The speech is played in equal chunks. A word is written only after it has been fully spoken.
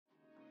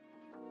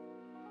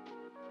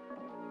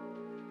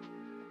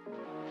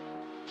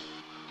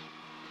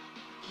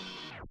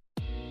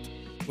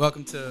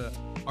Welcome to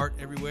Art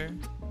Everywhere.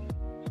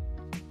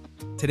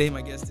 Today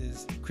my guest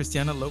is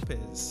Crystiana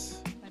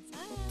Lopez. What's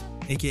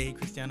up? AKA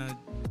Crystiana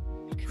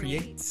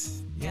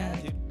Creates. Yeah,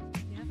 dude.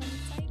 Yeah, I'm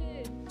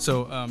excited.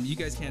 So you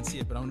guys can't see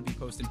it, but I'm going to be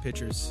posting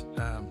pictures.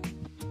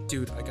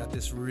 Dude, I got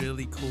this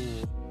really cool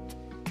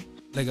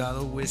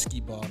Legado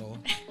whiskey bottle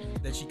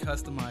that she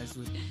customized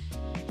with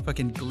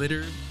fucking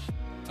glitter,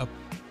 a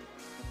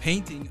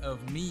painting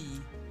of me,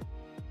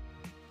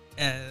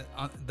 and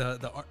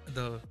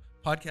the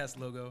podcast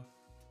logo,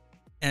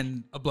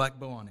 and a black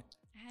bow on it.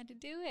 I had to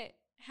do it.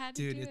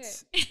 Dude,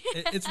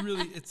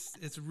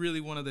 it's really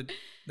one of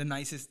the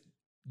nicest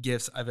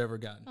gifts I've ever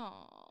gotten.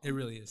 Aww. It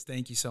really is.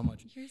 Thank you so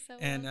much. You're so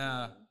And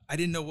welcome. I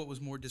didn't know what was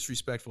more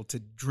disrespectful, to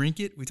drink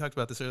it. We talked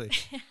about this earlier.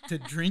 To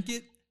drink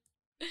it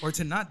or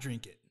to not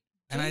drink it.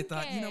 And I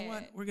thought, you know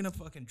what? We're gonna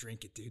fucking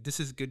drink it, dude. This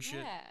is good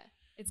shit. Yeah,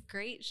 it's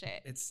great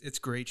shit. It's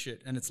great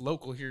shit, and it's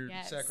local here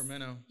in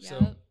Sacramento. Yep.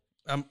 So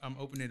I'm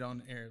opening it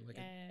on air like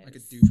a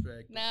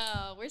douchebag.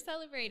 No, we're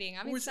celebrating.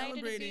 I'm excited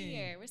to be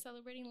here. We're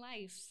celebrating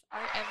life.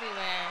 Art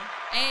everywhere.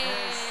 Hey.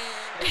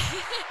 Yes.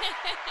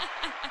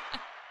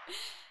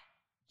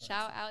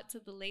 Shout out to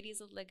the ladies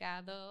of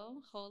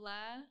Legado.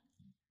 Hola.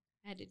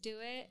 I had to do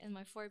it, and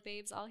my 4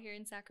 babes all here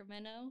in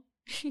Sacramento.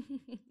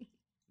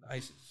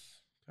 Nice,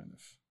 kind of.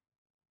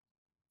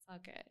 It's all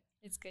good.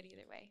 It's good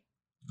either way.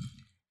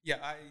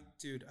 Yeah,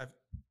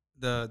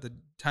 the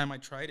time I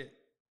tried it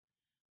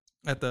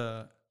at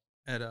a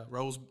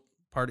Raul's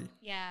party.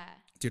 Yeah.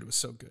 Dude, it was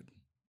so good.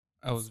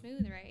 I was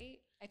smooth, right?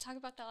 I talk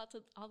about that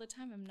all the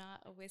time. I'm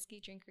not a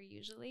whiskey drinker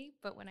usually,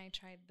 but when I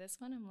tried this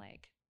one, I'm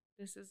like,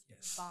 this is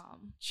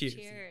bomb. Cheers.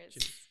 Cheers.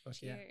 Fuck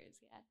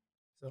Cheers. Yeah.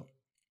 So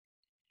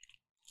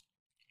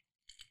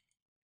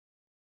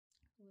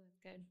Ooh, that's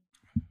good.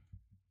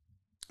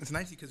 it's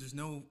nice because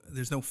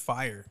there's no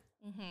fire.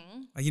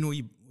 Mm-hmm. Like, you know,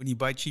 when you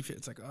buy cheap shit,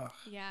 it's like, oh.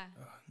 Yeah.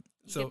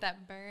 You So get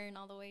that burn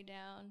all the way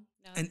down.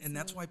 No, and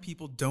that's why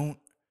people don't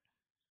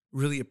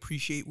really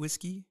appreciate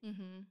whiskey,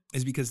 Mm-hmm.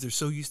 is because they're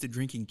so used to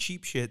drinking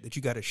cheap shit that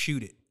you got to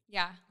shoot it.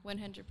 Yeah,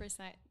 100%.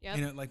 Yep.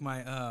 You know, like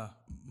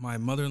my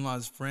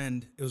mother-in-law's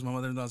friend, it was my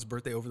mother-in-law's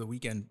birthday over the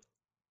weekend.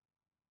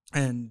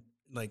 And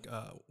like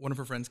one of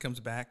her friends comes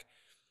back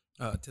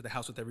to the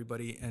house with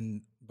everybody,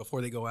 and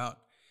before they go out,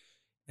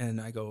 and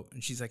I go,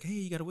 and she's like, hey,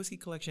 you got a whiskey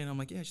collection? I'm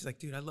like, yeah. She's like,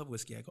 dude, I love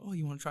whiskey. I go, oh,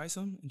 you want to try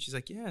some? And she's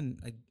like, yeah. And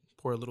I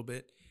pour a little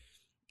bit.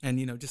 And,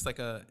 you know, just like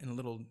in a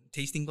little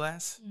tasting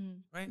glass,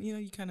 right? You know,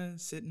 you kind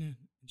of sit in it.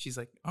 And she's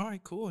like, all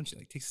right, cool. And she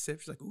like takes a sip.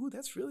 She's like, ooh,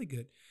 that's really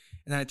good.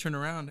 And then I turn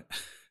around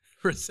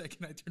for a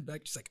second. I turn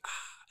back. She's like,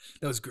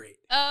 that was great.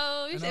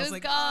 Oh, and it was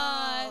like, gone.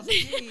 Oh. I was like,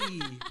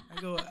 hey.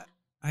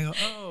 I go,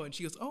 oh. And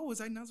she goes, oh,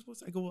 was I not supposed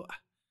to? I go, well,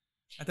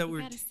 I thought we were.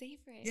 You gotta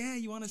savor it. Yeah,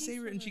 you want to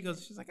savor it. And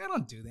she's like, I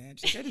don't do that.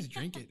 She's like, I just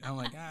drink it. I'm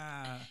like,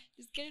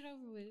 Just get it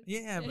over with.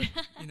 Yeah, but,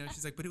 you know,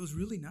 she's like, but it was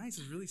really nice.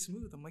 It was really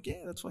smooth. I'm like,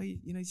 yeah, that's why,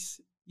 you know,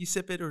 you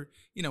sip it, or,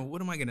 you know,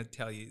 what am I going to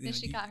tell you? Then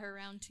she got her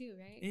round too,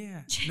 right?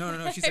 Yeah.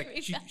 No. She's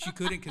like, she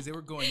couldn't, because they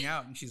were going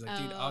out, and she's like,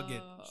 dude, I'll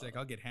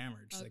get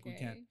hammered. She's like, we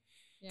can't.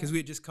 Because we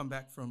had just come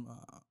back from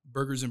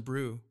Burgers and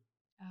Brew.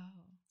 Oh.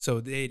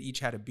 So they had each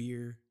had a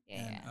beer.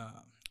 Yeah. And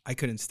I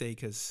couldn't stay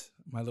because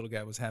my little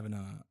guy was having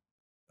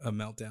a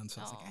meltdown.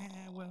 So I was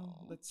like,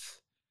 well,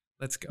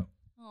 let's go.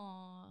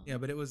 Aww. Yeah,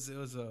 but it was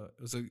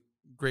a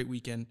great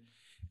weekend.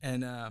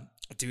 And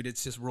dude,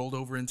 it's just rolled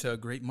over into a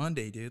great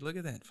Monday, dude. Look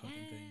at that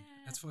fucking thing.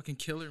 That's fucking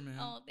killer, man.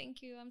 Oh,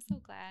 thank you. I'm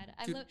so glad.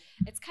 Dude.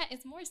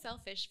 It's more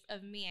selfish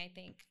of me, I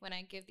think, when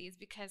I give these,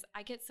 because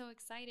I get so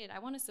excited. I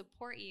want to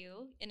support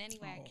you in any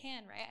way I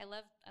can, right? I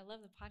love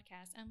the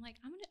podcast. And I'm like,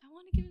 I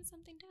want to give him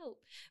something dope.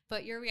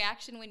 But your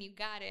reaction when you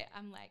got it,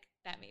 I'm like,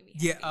 that made me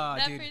happy. Yeah,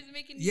 that dude. person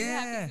making you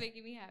happy is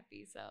making me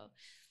happy. So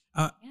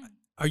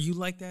Are you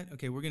like that?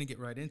 Okay, we're gonna get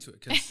right into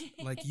it, because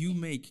like you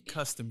make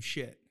custom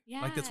shit.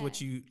 Yeah. Like that's what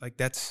you like.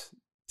 That's,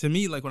 to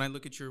me, like when I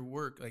look at your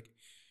work, like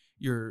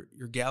your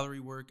gallery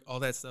work,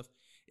 all that stuff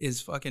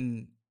is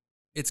fucking.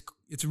 It's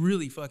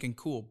really fucking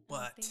cool.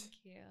 But thank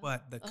you.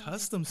 But the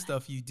custom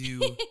stuff you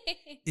do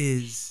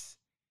is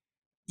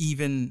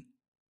even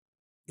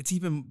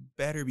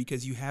better,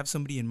 because you have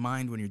somebody in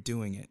mind when you're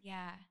doing it.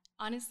 Yeah.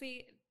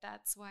 Honestly,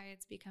 that's why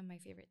it's become my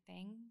favorite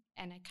thing.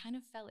 And I kind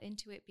of fell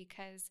into it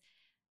because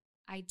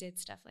I did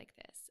stuff like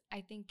this.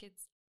 I think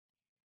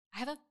I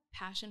have a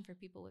passion for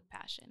people with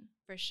passion,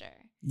 for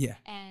sure. Yeah.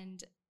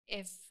 And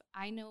if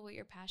I know what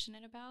you're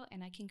passionate about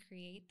and I can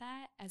create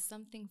that as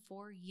something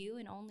for you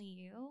and only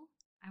you,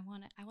 I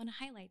want to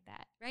highlight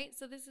that, right?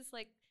 So this is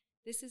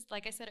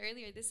like I said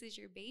earlier, this is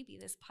your baby,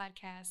 this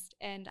podcast,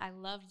 and I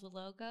love the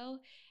logo,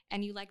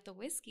 and you like the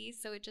whiskey,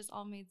 so it just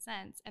all made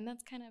sense. And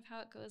that's kind of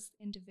how it goes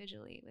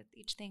individually with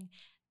each thing.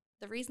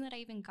 The reason that I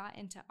even got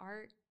into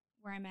art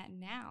where I'm at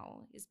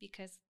now is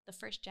because the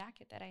first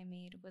jacket that I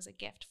made was a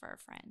gift for a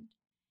friend.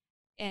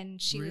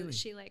 And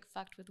she like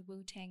fucked with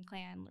Wu-Tang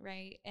Clan,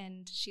 right?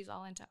 And she's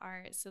all into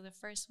art. So the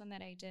first one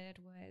that I did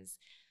was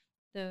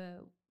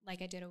I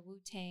did a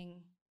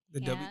Wu-Tang the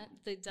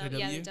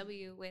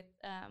W with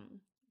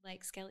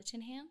like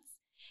skeleton hands,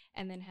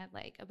 and then had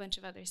like a bunch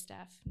of other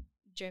stuff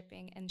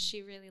dripping, and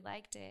she really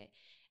liked it.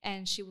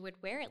 And she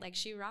would wear it, like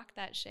she rocked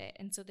that shit.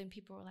 And so then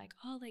people were like,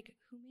 oh, like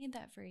who made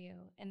that for you?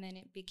 And then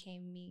it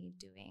became me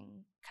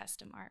doing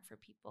custom art for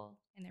people,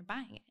 and they're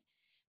buying it.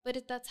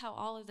 But that's how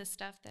all of the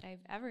stuff that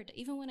I've ever done,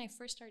 even when I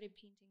first started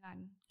painting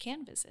on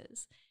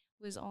canvases,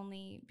 was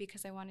only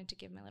because I wanted to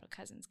give my little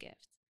cousins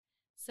gifts.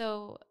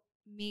 So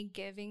me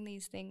giving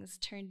these things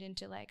turned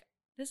into like,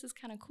 this is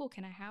kind of cool.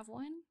 Can I have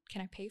one?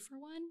 Can I pay for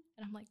one?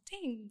 And I'm like,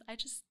 dang,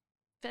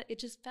 it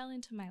just fell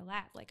into my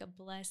lap like a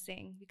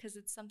blessing, because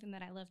it's something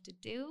that I love to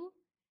do.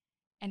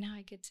 And now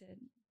I get to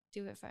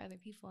do it for other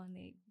people, and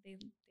they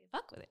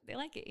fuck with it. They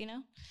like it, you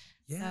know?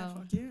 Yeah, So,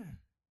 fuck yeah.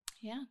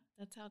 yeah,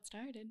 that's how it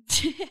started.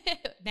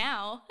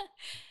 Now,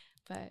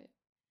 but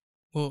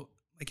Well,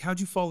 like, how'd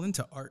you fall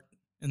into art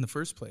in the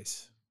first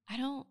place? I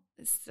don't.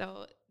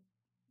 So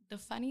the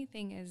funny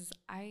thing is,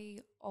 I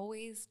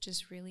always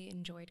just really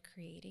enjoyed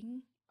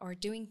creating or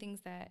doing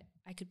things that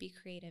I could be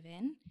creative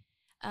in.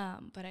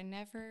 But I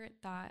never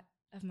thought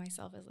of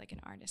myself as like an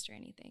artist or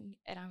anything.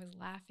 And I was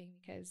laughing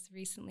because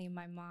recently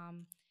my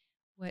mom,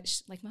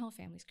 which like my whole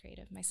family's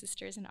creative. My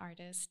sister is an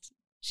artist.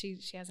 She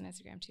has an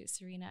Instagram too,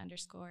 Serena_is_art.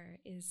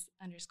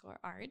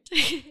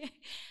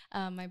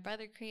 My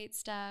brother creates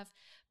stuff,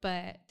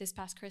 but this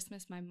past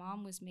Christmas, my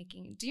mom was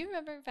making. Do you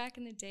remember back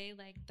in the day,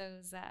 like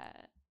those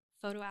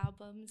photo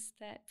albums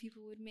that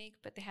people would make,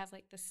 but they have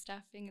like the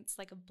stuffing? It's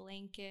like a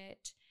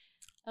blanket.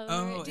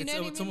 Oh, Do you know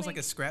what I it's mean? almost like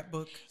a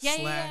scrapbook Yeah,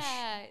 slash.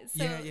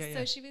 yeah.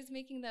 So she was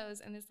making those,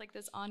 and it's like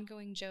this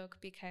ongoing joke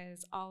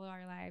because all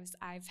our lives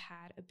I've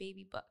had a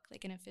baby book,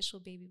 like an official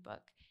baby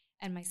book,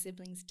 and my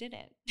siblings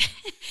didn't.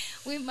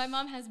 My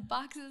mom has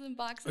boxes and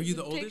boxes. Are you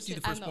the of oldest? You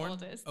the pictures. I'm firstborn?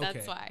 the oldest. Okay.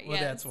 That's why. Well,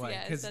 that's why.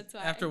 Yes, Because that's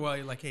why. after a while,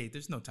 you're like, hey,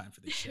 there's no time for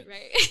this shit.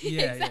 Right.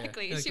 Yeah,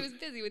 Exactly. Yeah. Like, she was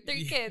busy with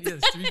 3 kids.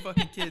 Yes, 3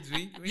 fucking kids.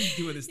 We ain't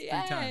doing this 3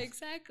 times. Yeah,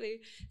 exactly.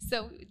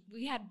 So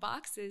we had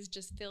boxes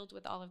just filled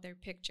with all of their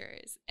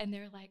pictures, and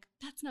they're like,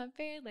 "That's not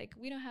fair. Like,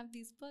 we don't have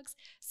these books."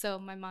 So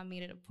my mom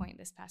made it a point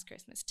this past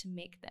Christmas to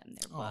make them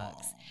their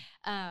books.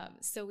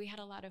 So we had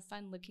a lot of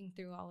fun looking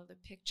through all of the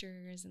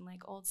pictures and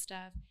like old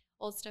stuff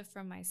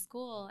from my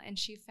school, and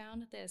she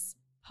found this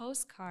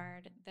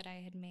postcard that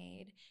I had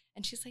made,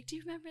 and she's like, "Do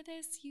you remember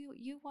this?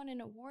 You won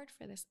an award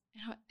for this."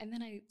 And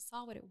then I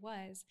saw what it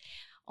was.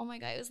 Oh my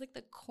God, it was like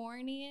the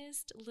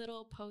corniest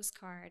little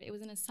postcard. It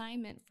was an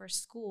assignment for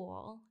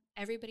school.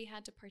 Everybody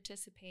had to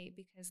participate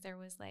because there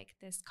was like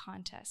this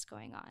contest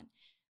going on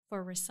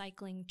for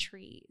recycling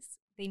trees.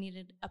 They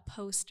needed a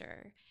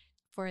poster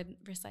for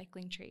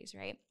recycling trees,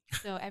 right?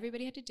 So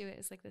everybody had to do it.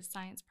 It's like this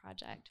science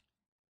project.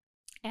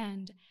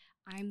 And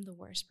I'm the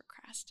worst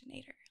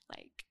procrastinator.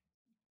 Like,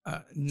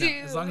 no,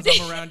 as long as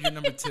I'm around, you're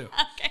number 2.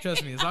 Okay.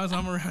 Trust me, as long as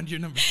I'm around, you're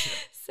number 2.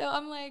 So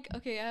I'm like,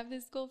 okay, I have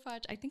this school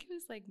project. I think it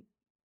was like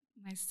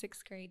my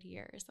 6th grade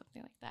year or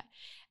something like that.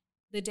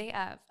 The day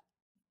of,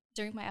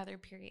 during my other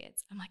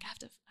periods, I'm like, I have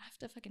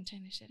to fucking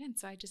turn this shit in.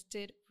 So I just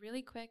did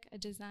really quick a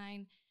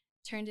design,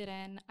 turned it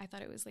in. I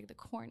thought it was like the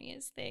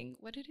corniest thing.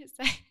 What did it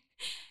say?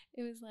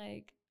 It was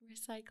like,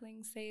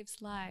 recycling saves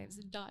lives, ...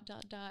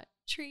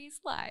 trees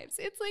lives.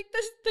 It's like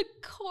the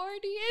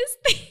corniest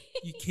thing.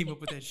 You came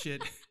up with that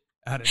shit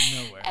out of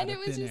nowhere. And it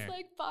was just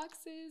like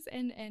boxes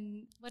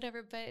and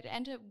whatever, but it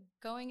ended up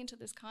going into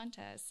this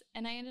contest,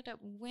 and I ended up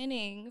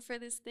winning for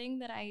this thing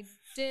that I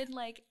did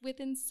like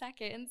within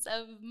seconds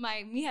of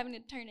me having to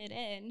turn it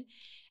in.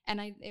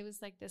 And it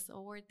was like this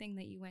award thing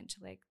that you went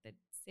to like the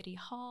city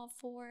hall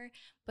for.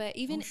 But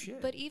even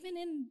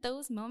in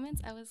those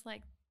moments, I was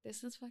like,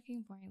 this is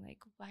fucking boring. Like,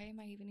 why am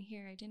I even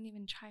here? I didn't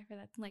even try for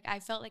that. Like, I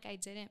felt like I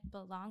didn't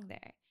belong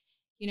there.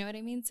 You know what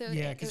I mean? So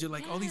yeah, because you're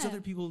like, all these other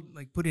people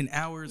like put in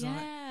hours on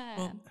it.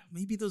 Well,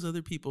 maybe those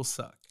other people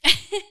suck.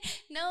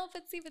 No,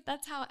 but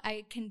that's how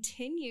I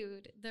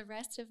continued the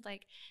rest of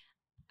like,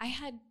 I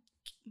had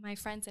my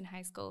friends in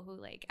high school who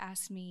like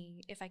asked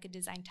me if I could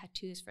design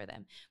tattoos for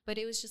them, but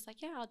it was just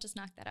like, yeah, I'll just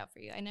knock that out for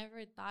you. I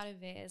never thought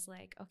of it as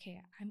like,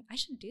 okay, I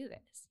should do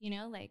this, you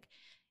know, like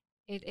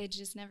it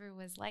just never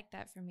was like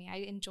that for me. I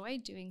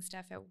enjoyed doing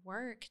stuff at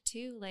work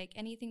too, like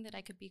anything that I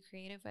could be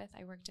creative with.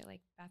 I worked at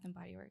like Bath and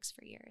Body Works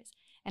for years,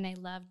 and I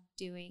loved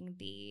doing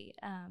the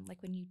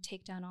like when you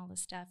take down all the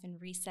stuff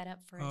and reset up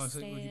for a so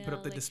sale. you put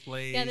up the like,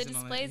 displays. Yeah, the and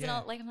displays all that. and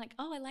all. Like I'm like,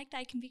 oh, I like that.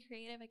 I can be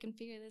creative. I can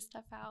figure this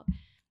stuff out.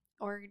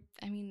 Or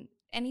I mean,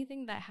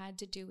 anything that had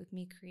to do with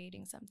me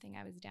creating something,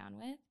 I was down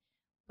with.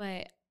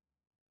 But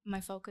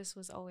my focus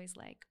was always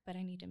like, but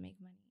I need to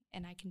make money,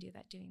 and I can do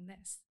that doing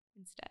this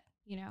instead.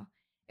 You know.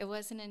 It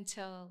wasn't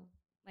until,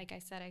 like I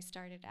said, I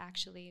started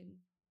actually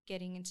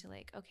getting into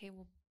like, okay,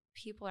 well,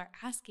 people are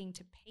asking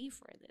to pay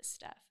for this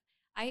stuff.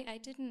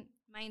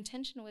 My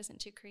intention wasn't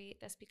to create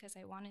this because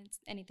I wanted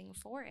anything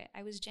for it.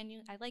 I was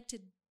genuine. I like to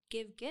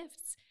give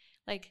gifts.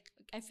 Like,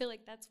 I feel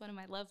like that's one of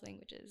my love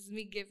languages,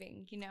 me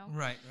giving, you know?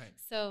 Right.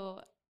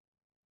 So,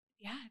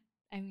 yeah,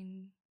 I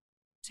mean,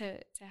 to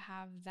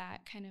have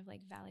that kind of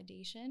like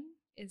validation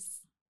is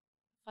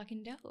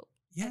fucking dope.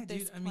 Yeah,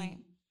 dude, I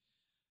mean,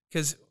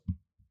 because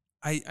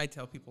I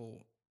tell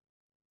people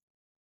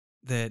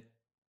that,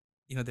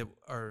 you know, that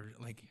are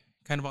like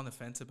kind of on the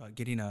fence about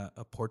getting a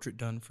portrait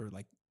done for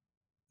like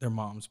their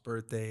mom's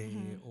birthday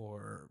Mm-hmm.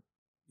 or,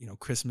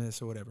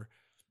 Christmas or whatever.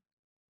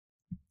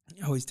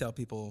 I always tell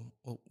people,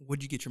 well,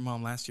 what'd you get your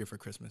mom last year for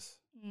Christmas?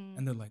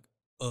 And they're like,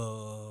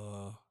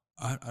 uh,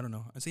 I don't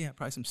know. I say, yeah,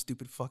 probably some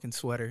stupid fucking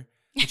sweater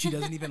that she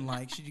doesn't even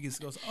like. She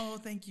just goes, oh,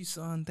 thank you,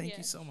 son. Thank you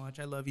Yeah. so much.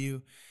 I love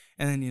you.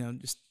 And then,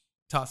 just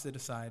toss it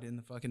aside in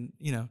the fucking,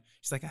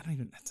 she's like, that's not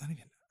even,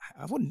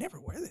 I would never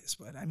wear this.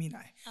 But I mean,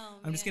 Oh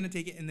I'm just going to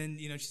man. take it. And then,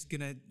 she's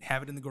going to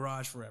have it in the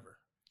garage forever.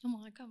 Oh,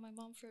 I got my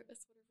mom for a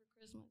sweater for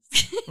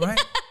Christmas. Right?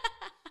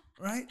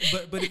 Right,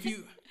 but if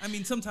you, I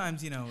mean,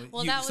 sometimes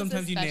Well, that was a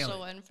sometimes you nail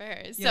special it. one for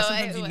her. Yeah, So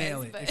sometimes it you was,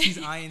 nail it. but If she's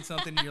eyeing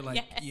something, you're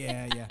like,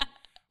 yeah,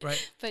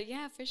 right. But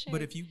yeah, for sure.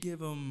 But if you give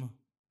them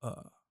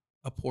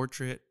a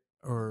portrait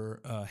or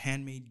a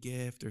handmade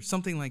gift or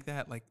something like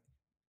that, like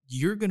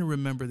you're gonna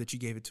remember that you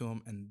gave it to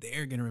them, and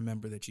they're gonna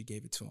remember that you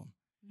gave it to them.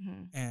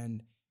 Mm-hmm.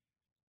 And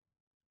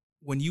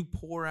when you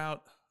pour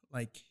out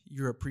like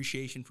your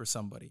appreciation for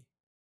somebody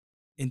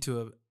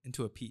into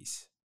a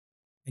piece,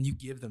 and you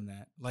give them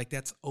that, like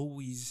that's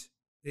always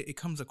it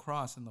comes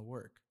across in the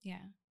work. Yeah.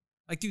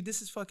 Like, dude,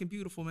 this is fucking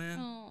beautiful, man.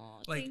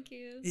 Oh, Like, thank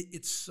you.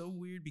 it's so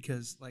weird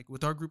because, like,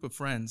 with our group of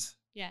friends,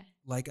 Yeah.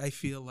 like, I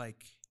feel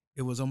like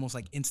it was almost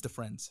like Insta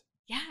friends.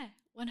 Yeah.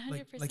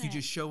 100%. Like you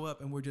just show up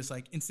and we're just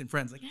like instant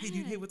friends. Like, hey,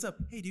 dude, hey, what's up?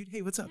 Hey, dude,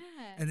 hey, what's up?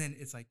 Yeah. And then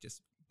it's like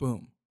just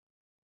boom.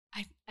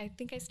 I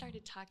think I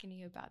started talking to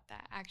you about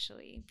that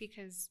actually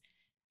because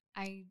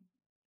I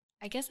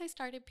I guess I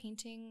started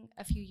painting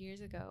a few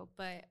years ago,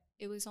 but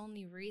it was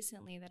only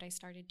recently that I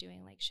started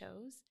doing like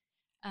shows.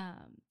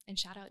 And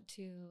shout out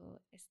to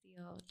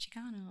Estilo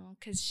Chicano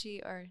because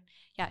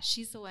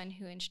she's the one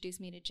who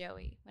introduced me to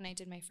Joey when I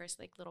did my first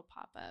like little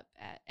pop up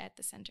at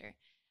the center.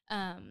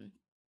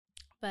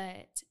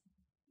 But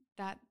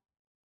that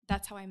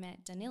that's how I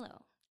met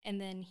Danilo. And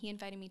then he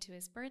invited me to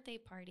his birthday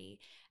party,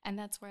 and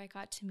that's where I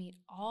got to meet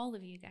all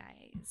of you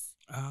guys.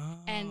 Oh.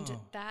 And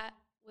that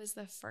was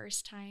the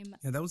first time.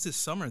 Yeah, that was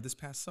this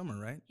past summer,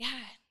 right? Yeah,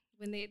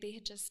 when they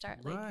had just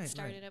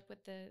started up with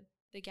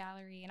the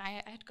gallery, and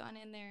I had gone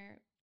in there.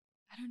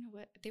 I don't know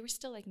what they were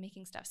still like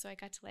making stuff, so I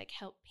got to like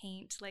help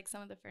paint like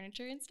some of the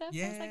furniture and stuff.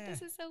 Yeah. I was like,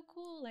 this is so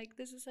cool. Like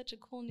this is such a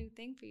cool new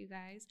thing for you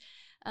guys.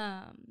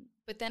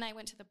 But then I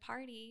went to the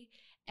party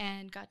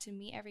and got to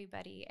meet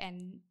everybody,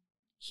 and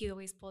he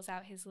always pulls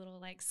out his little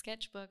like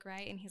sketchbook,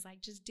 right? And he's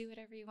like, just do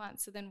whatever you want.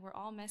 So then we're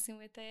all messing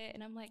with it,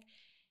 and I'm like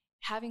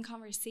having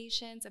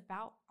conversations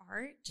about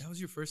art. That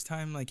was your first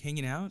time like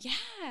hanging out? Yeah.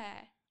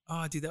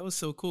 Oh, dude, that was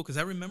so cool because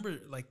I remember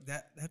like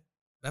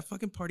that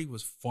fucking party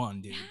was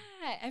fun, dude.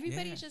 Yeah,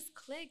 everybody just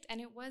clicked, and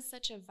it was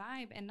such a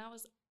vibe. And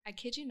I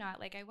kid you not,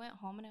 like I went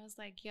home and I was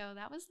like, yo,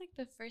 that was like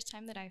the first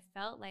time that I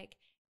felt like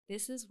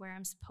this is where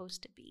I'm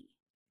supposed to be.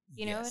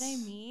 You know what I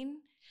mean?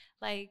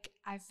 Like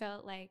I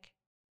felt like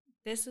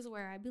this is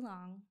where I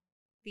belong.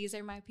 These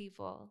are my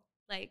people.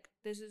 Like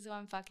this is who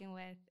I'm fucking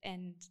with,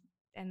 and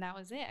that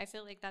was it. I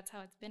feel like that's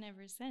how it's been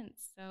ever since.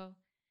 So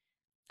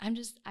I'm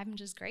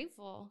just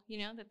grateful,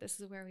 that this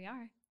is where we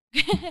are.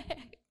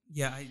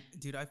 Yeah,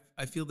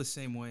 I feel the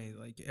same way.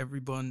 Like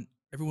everyone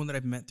that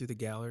I've met through the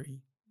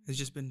gallery has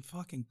just been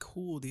fucking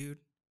cool, dude.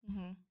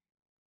 Mm-hmm.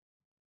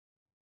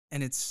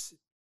 And it's,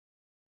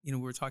 we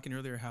were talking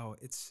earlier how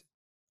it's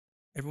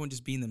everyone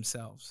just being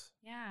themselves.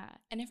 Yeah,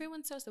 and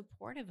everyone's so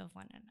supportive of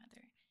one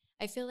another.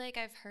 I feel like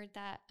I've heard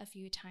that a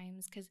few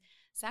times because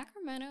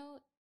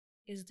Sacramento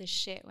is the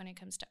shit when it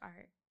comes to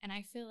art. And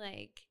I feel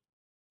like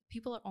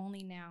people are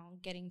only now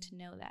getting to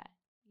know that.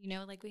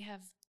 Like we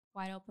have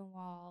wide open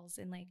walls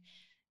and like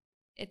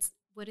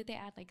what did they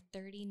add? Like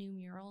 30 new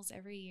murals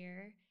every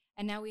year.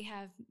 And now we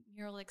have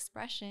Mural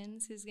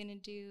Expressions who's going to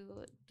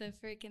do the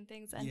freaking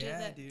things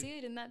under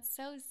dude. And that's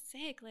so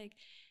sick. Like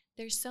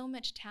there's so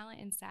much talent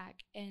in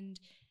Sac, and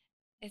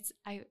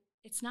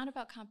it's not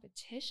about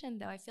competition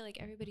though. I feel like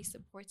everybody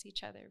supports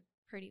each other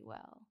pretty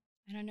well.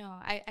 I don't know.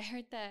 I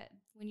heard that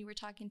when you were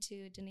talking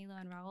to Danilo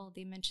and Raul,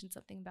 they mentioned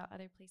something about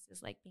other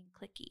places like being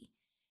cliquey.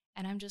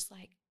 And I'm just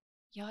like,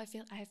 yo, I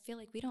feel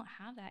like we don't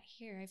have that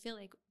here. I feel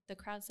like the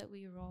crowds that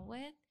we roll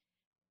with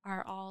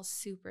are all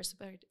super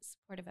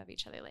supportive of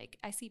each other. Like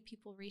I see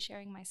people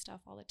resharing my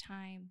stuff all the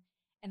time,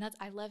 and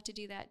I love to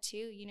do that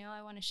too.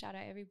 I want to shout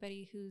out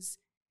everybody who's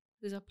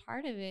a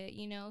part of it.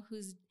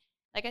 Who's,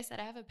 like I said,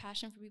 I have a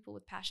passion for people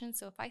with passion.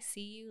 So if I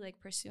see you like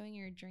pursuing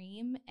your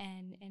dream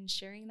and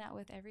sharing that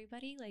with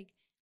everybody, like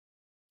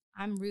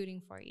I'm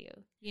rooting for you.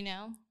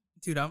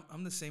 Dude,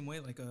 I'm the same way.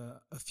 Like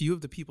a few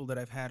of the people that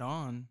I've had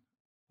on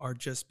are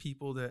just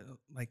people that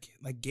like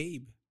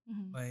Gabe,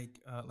 mm-hmm.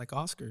 like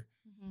Oscar.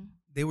 Mm-hmm.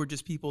 They were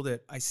just people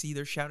that I see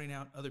they're shouting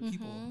out other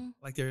people.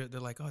 Like they're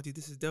like, oh, dude,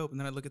 this is dope. And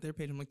then I look at their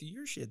page, I'm like, dude,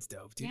 your shit's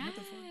dope, dude. Yeah. What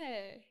the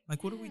fuck?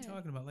 Like, what are we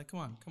talking about? Like, come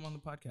on the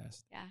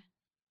podcast.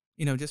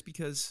 Yeah. Just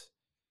because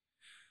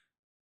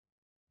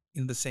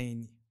the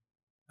saying,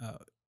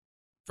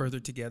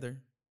 further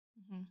together.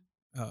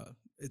 Mm-hmm.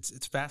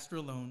 It's faster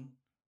alone,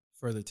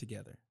 further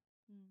together.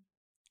 Mm.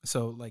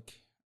 So like,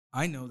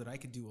 I know that I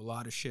could do a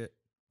lot of shit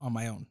on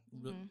my own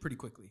pretty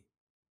quickly.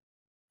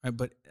 right?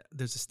 But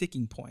there's a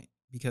sticking point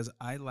because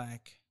I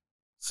lack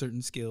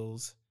certain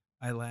skills.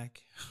 I lack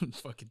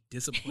fucking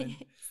discipline.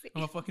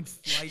 I'm a fucking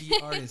flighty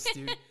artist,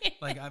 dude.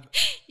 Like I've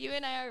You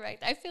and I are right.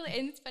 I feel,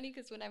 and it's funny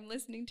because when I'm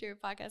listening to your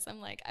podcast, I'm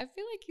like, I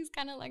feel like he's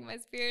kind of like my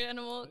spirit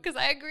animal because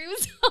I agree with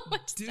so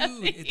much stuff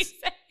dude, that you it's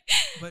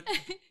say.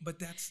 but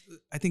that's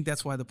I think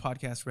that's why the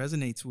podcast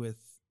resonates with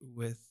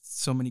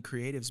so many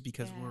creatives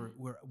because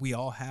Yeah. we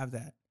all have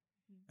that.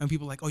 And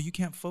people are like, "Oh, you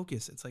can't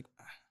focus." It's like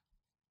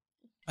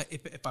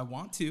if I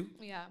want to,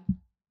 Yeah.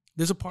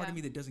 there's a part Yeah. of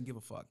me that doesn't give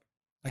a fuck.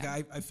 Like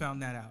Yeah. I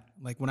found that out.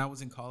 Like when I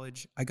was in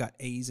college, I got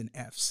A's and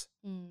F's.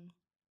 Mm.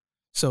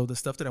 So the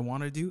stuff that I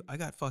wanted to do, I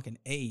got fucking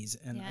A's,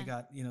 and I Yeah.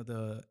 got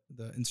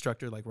the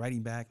instructor like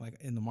writing back like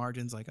in the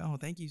margins like, "Oh,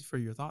 thank you for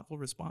your thoughtful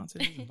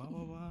responses," and blah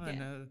blah blah. Yeah.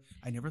 And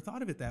I never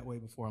thought of it that way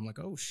before. I'm like,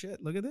 "Oh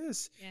shit, look at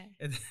this," Yeah.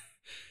 and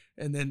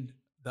and then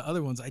the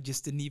other ones, I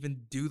just didn't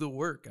even do the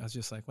work. I was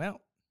just like, "Well,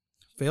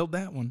 failed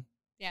that one,"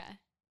 Yeah.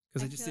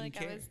 because I I just feel didn't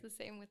like I care. was the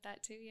same with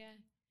that too. Yeah.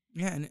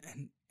 Yeah,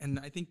 and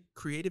I think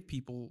creative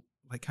people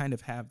like kind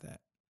of have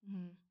that.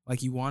 Mm-hmm.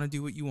 Like you want to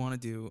do what you want to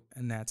do,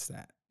 and that's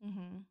that.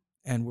 Mm-hmm.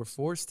 And we're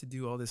forced to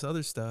do all this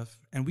other stuff,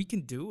 and we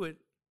can do it.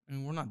 I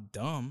mean, we're not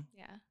dumb.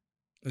 Yeah.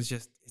 It's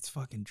just it's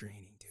fucking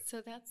draining, dude.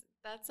 So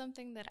that's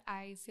something that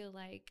I feel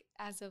like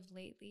as of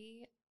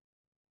lately,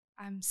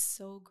 I'm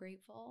so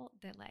grateful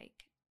that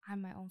like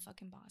I'm my own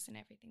fucking boss in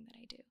everything that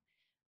I do.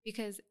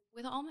 Because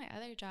with all my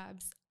other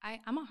jobs,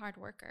 I'm a hard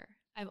worker.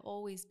 I've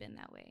always been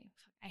that way.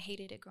 I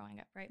hated it growing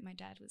up, right? My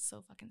dad was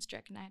so fucking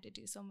strict and I had to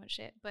do so much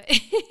shit. But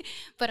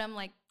but I'm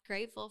like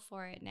grateful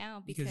for it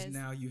now because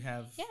now you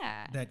have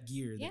yeah. that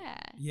gear.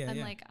 I'm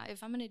like,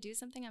 if I'm gonna do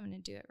something, I'm gonna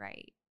do it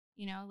right.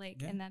 You know,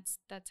 like and that's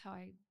how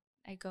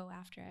I go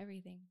after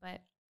everything.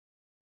 But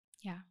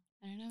yeah,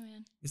 I don't know,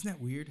 man. Isn't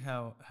that weird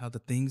how the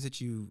things that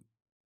you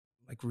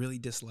like really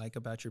dislike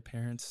about your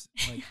parents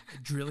like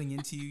drilling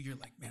into you, you're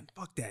like, man,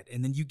 fuck that.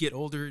 And then you get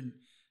older and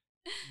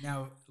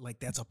now like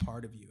that's a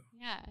part of you.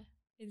 Yeah.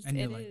 And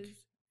you're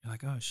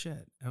like, oh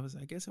shit.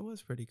 I guess it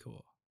was pretty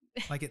cool.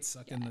 Like it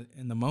sucked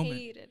in the moment.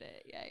 Hated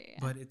it. Yeah.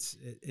 But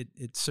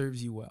it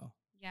serves you well.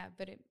 Yeah,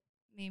 but it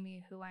made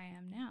me who I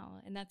am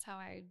now. And that's how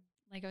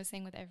like I was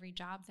saying with every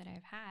job that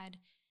I've had,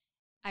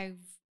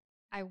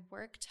 I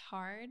worked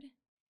hard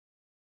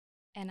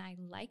and I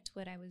liked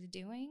what I was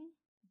doing.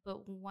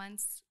 But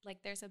once,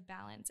 like, there's a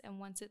balance, and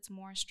once it's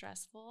more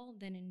stressful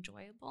than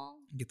enjoyable,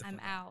 I'm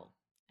out.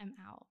 I'm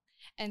out.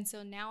 And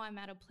so now I'm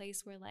at a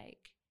place where,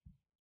 like,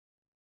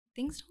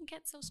 things don't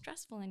get so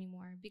stressful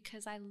anymore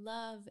because I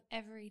love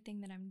everything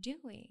that I'm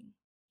doing.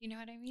 You know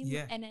what I mean?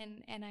 Yeah. And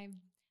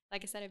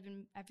like I said,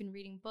 I've been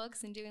reading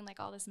books and doing like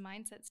all this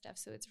mindset stuff.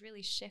 So it's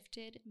really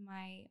shifted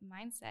my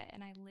mindset,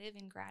 and I live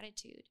in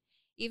gratitude.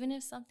 Even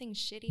if something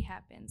shitty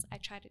happens, I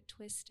try to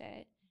twist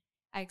it.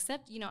 I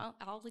accept,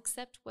 I'll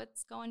accept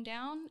what's going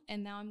down,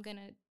 and now I'm going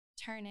to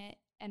turn it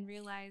and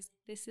realize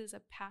this is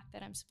a path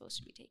that I'm supposed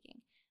to be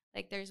taking.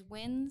 Like there's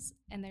wins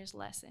and there's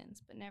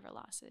lessons, but never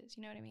losses.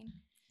 You know what I mean?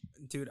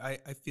 Dude, I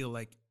feel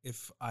like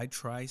if I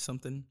try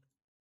something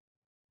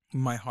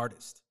my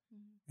hardest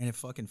and it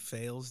fucking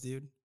fails,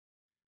 dude,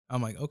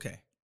 I'm like,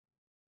 okay,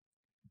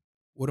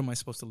 what am I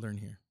supposed to learn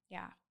here?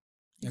 Yeah.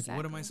 Exactly.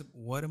 Like,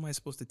 what am I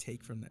supposed to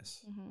take from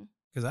this?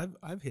 Because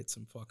I've hit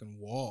some fucking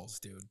walls,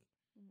 dude.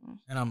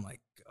 And I'm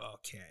like,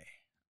 okay,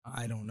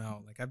 I don't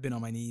know. Like I've been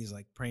on my knees,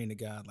 like praying to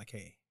God, like,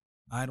 hey,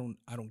 I don't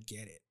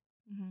get it.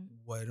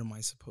 What am I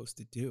supposed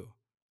to do?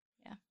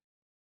 Yeah.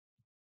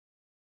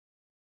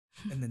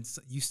 And then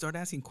you start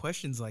asking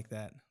questions like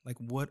that, like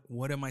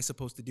what am I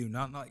supposed to do?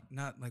 Not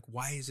like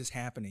why is this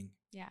happening?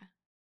 Yeah.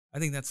 I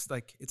think that's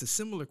like it's a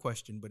similar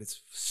question, but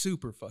it's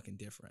super fucking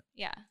different.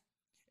 Yeah.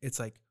 It's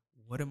like,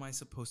 what am I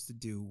supposed to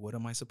do? What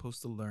am I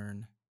supposed to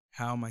learn?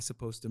 How am I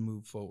supposed to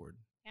move forward?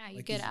 Yeah, you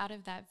like get out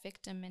of that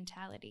victim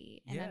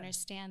mentality and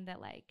understand that,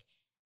 like,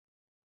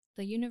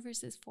 the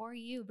universe is for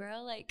you,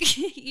 bro. Like,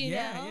 you know?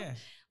 Yeah.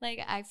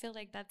 Like, I feel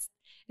like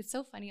it's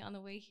so funny. On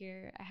the way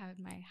here, I had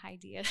my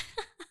idea.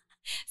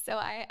 So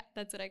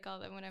that's what I call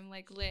them when I'm,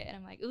 like, lit and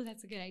I'm like, ooh,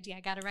 that's a good idea.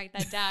 I got to write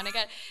that down.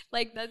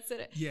 That's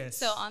it. Yes.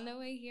 So on the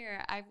way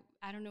here, I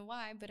don't know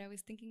why, but I was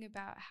thinking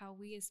about how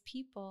we as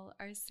people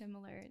are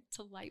similar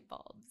to light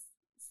bulbs.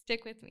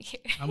 Stick with me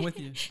here. I'm with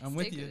you.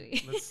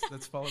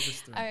 Let's follow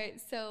this through. All right.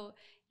 So,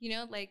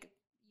 like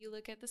you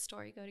look at the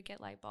store, you go to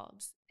get light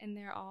bulbs and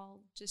they're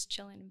all just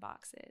chilling in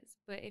boxes.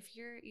 But if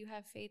you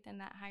have faith in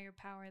that higher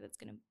power that's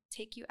going to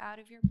take you out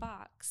of your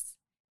box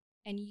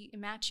and you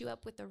match you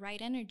up with the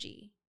right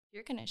energy,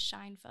 you're going to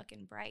shine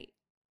fucking bright.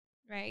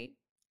 Right?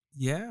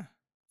 Yeah.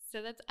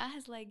 So that's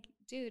us. Like,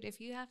 dude,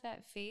 if you have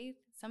that faith,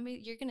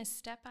 you're going to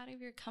step out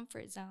of your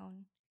comfort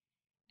zone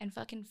and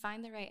fucking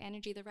find the right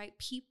energy, the right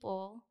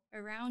people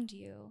around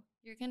you,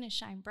 you're going to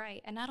shine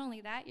bright. And not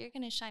only that, you're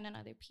going to shine on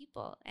other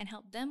people and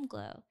help them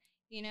glow.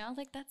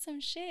 Like that's some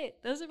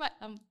shit. Those are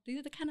these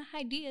are the kind of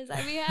ideas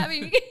I be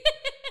having.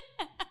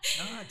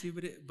 Nah,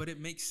 dude, but it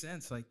makes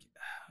sense. Like,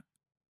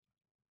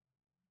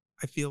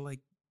 I feel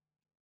like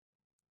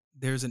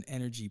there's an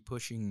energy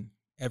pushing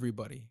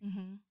everybody.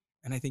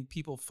 And I think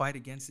people fight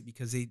against it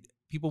because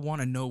people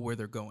want to know where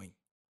they're going.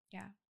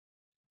 Yeah.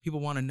 People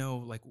want to know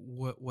like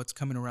what's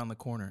coming around the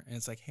corner. And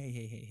it's like,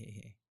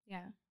 hey.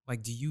 Yeah.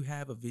 Like, do you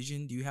have a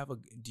vision? Do you have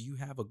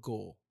a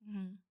goal?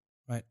 Mm-hmm.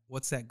 Right?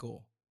 What's that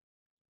goal?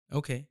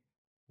 Okay.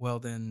 Well,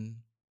 then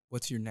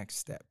what's your next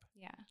step?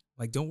 Yeah.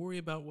 Like, don't worry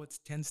about what's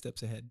 10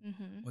 steps ahead.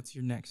 Mm-hmm. What's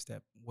your next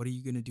step? What are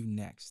you going to do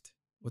next?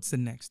 What's the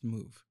next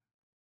move?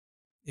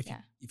 If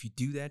you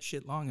do that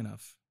shit long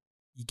enough,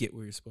 you get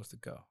where you're supposed to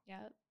go.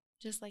 Yeah.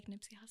 Just like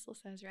Nipsey Hussle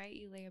says, right?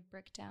 You lay a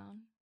brick down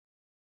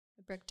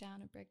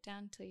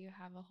till you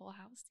have a whole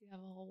house, you have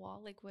a whole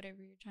wall, like whatever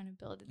you're trying to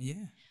build.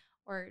 Yeah.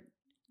 Or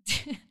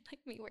like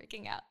me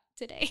working out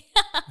today.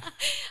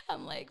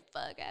 I'm like,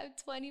 fuck, I have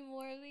 20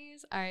 more of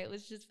these. All right,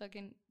 let's just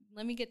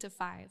let me get to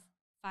 5.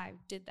 5,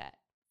 did that.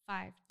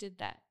 5, did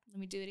that. Let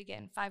me do it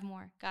again. 5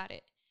 more, got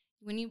it.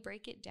 When you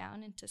break it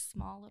down into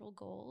small little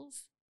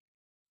goals,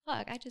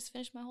 fuck, I just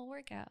finished my whole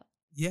workout.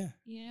 Yeah.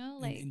 You know,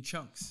 like in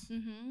chunks.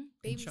 Mm-hmm.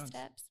 Baby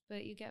steps,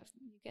 but you get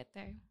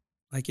there.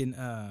 Like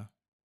I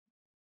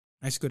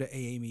used to go to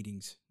AA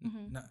meetings,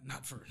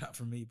 not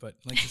for me, but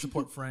like to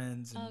support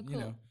friends and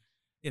cool.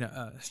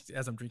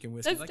 As I'm drinking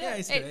whiskey, That's like good. I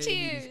used to go to AA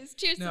cheers, meetings.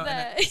 Cheers to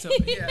that.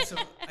 So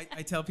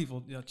I tell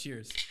people,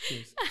 cheers,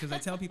 because I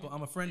tell people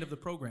I'm a friend of the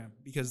program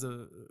because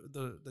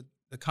the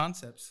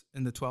concepts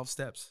and the 12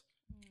 steps.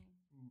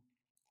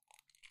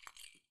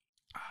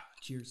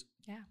 Cheers.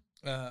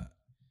 Yeah.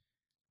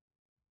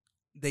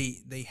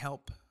 They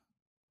help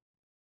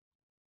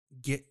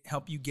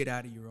you get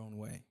out of your own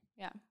way.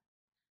 Yeah.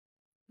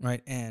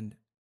 Right. And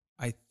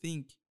I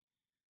think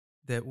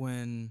that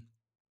when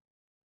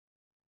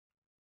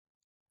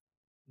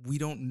we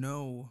don't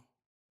know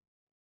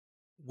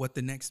what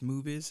the next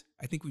move is,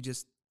 I think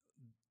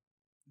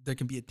there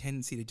can be a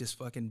tendency to just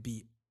fucking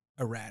be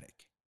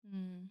erratic.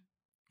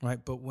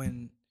 Right. But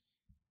when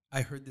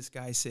I heard this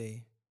guy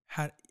say,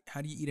 how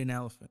do you eat an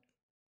elephant?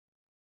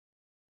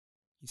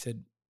 He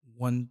said,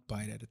 1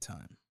 bite at a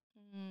time.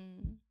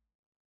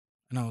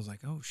 And I was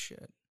like, oh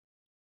shit.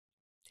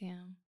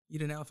 Damn.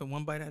 Eat an elephant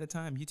 1 bite at a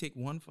time. You take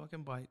 1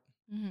 fucking bite.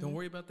 Don't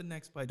worry about the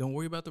next bite. Don't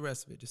worry about the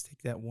rest of it. Just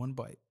take that 1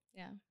 bite.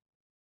 Yeah.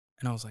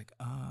 And I was like,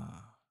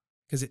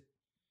 because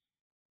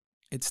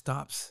it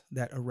stops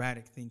that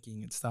erratic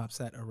thinking. It stops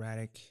that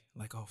erratic,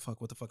 like, oh,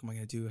 fuck, what the fuck am I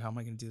going to do? How am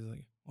I going to do this?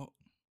 Like, well,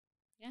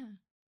 yeah.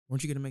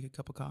 Weren't you going to make a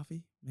cup of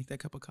coffee? Make that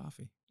cup of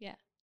coffee. Yeah.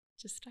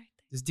 Just start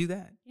there. Just do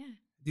that. Yeah.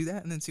 Do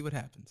that and then see what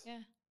happens. Yeah.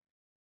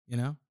 You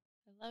know?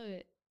 I love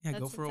it. Yeah,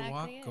 go for a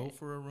walk, go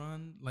for a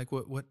run. Like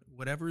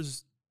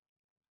whatever's,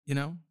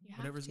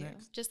 whatever's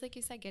next. Just like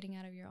you said, getting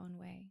out of your own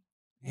way.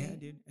 Right? Yeah,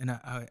 dude. And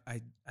I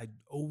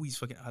always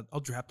fucking, I'll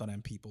drop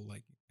on people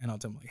like, and I'll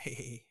tell them like,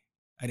 hey,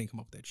 I didn't come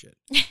up with that shit.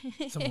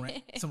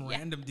 Some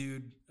random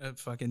dude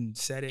fucking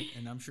said it,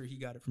 and I'm sure he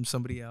got it from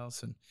somebody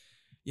else. And,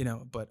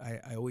 but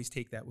I always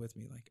take that with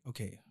me. Like,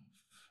 okay,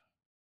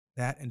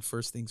 that and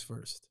first things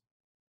first.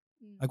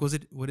 Like,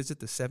 what is it?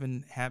 The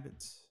 7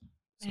 habits?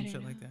 Some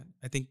shit like that.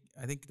 I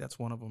think that's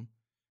one of them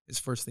is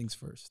first things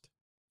first.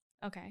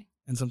 Okay.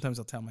 And sometimes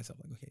I'll tell myself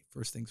like, okay,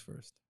 first things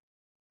first.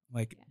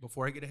 Like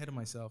before I get ahead of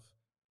myself,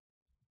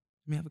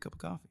 let me have a cup of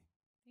coffee.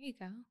 There you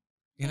go.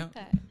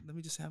 Let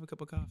me just have a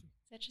cup of coffee.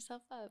 Set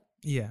yourself up.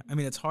 Yeah. I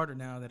mean, it's harder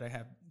now that I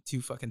have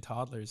 2 fucking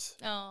toddlers.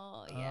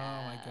 Oh, yeah.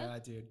 Oh, my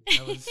God, dude.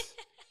 That was...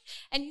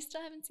 And you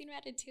still haven't seen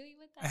Ratatouille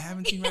with that? I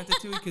haven't seen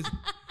Ratatouille because,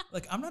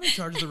 like, I'm not in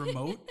charge of the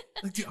remote.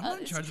 Like, dude, I'm not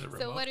in charge of the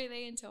remote. So what are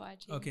they into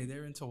watching? Okay,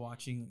 they're into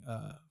watching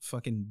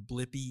fucking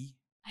Blippy.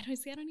 I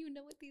don't even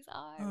know what these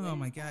are. Oh,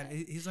 my God.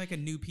 He's like a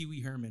new Pee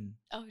Wee Herman.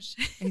 Oh,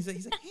 shit. And he's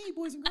like, hey,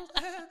 boys and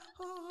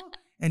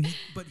girls.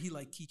 But he,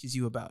 like, teaches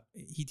you about,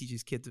 he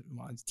teaches kids,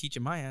 well, he's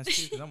teaching my ass,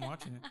 too, because I'm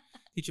watching it.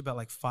 Teach about,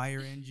 like, fire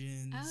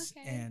engines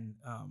and,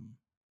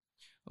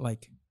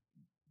 like,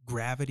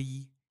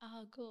 gravity.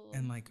 Oh, cool.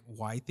 And, like,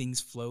 why things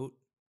float.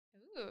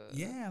 Ooh.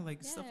 Yeah,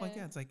 like, stuff like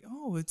that. It's like,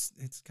 oh, it's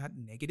got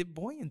negative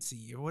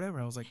buoyancy or whatever.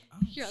 I was like, oh,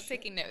 you're all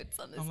taking notes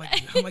on this. I'm like,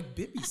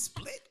 Bippy,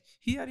 split.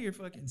 He out here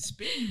fucking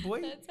spitting,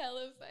 boy. That's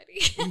hella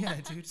funny. Yeah,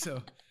 dude.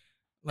 So,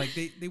 like,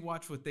 they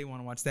watch what they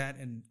want to watch. That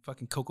and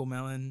fucking Coco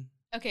Melon.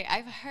 Okay,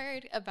 I've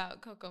heard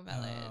about Coco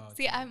Melon. Oh,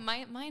 see,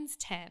 mine's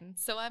 10,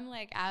 so I'm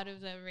like out of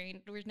the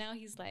range. Where now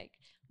he's like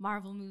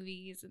Marvel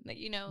movies, and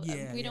we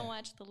don't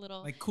watch the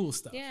little like cool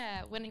stuff.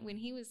 Yeah, when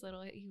he was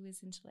little, he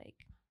was into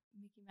like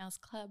Mickey Mouse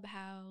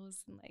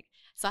Clubhouse and like.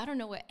 So I don't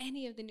know what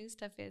any of the new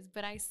stuff is,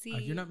 but I see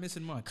you're not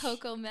missing much.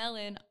 Coco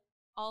Melon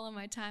all on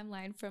my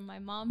timeline from my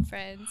mom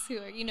friends who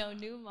are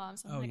new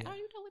moms. I'm like, I don't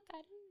even know what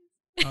that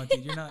is. Oh,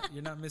 dude,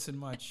 you're not missing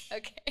much.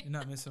 Okay, you're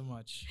not missing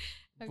much.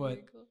 Okay,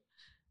 but cool.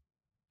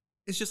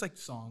 It's just like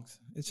songs.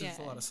 It's just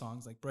a lot of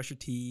songs like brush your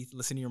teeth,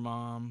 listen to your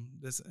mom.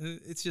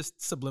 It's just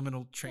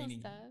subliminal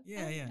training.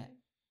 Yeah.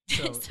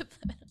 So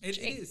it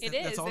is.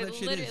 That's all that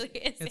shit is.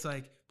 It's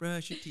like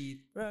brush your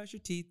teeth,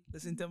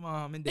 listen to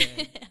mom and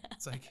dad.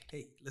 It's like,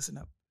 hey, listen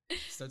up.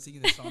 Start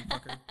singing this song,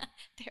 fucker.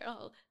 They're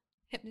all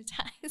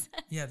hypnotized.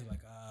 Yeah, they're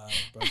like,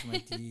 brush my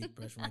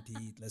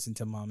teeth, listen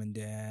to mom and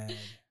dad.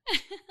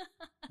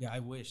 Yeah, I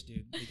wish,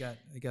 dude. They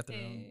got their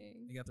own.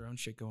 They got their own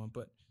shit going.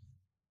 But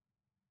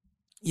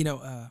you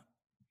know,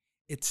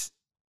 it's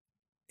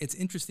it's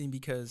interesting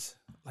because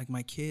like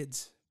my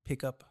kids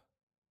pick up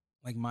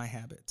like my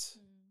habits,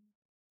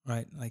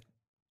 right? Like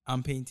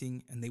I'm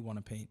painting and they want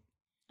to paint,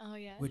 Oh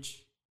yeah.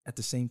 which at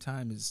the same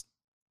time is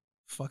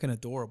fucking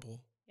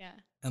adorable. Yeah.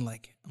 And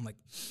like I'm like,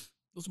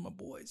 those are my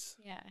boys.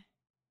 Yeah.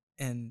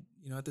 And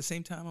you know, at the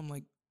same time, I'm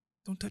like,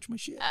 don't touch my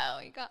shit. Oh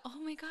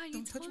my god, you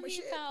Don't touch told my me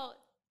shit. about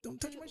Don't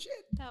touch my shit.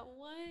 that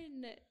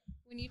one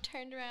when you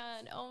turned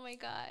around. Oh my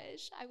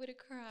gosh, I would have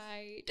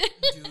cried.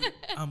 Dude,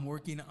 I'm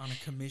working on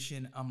a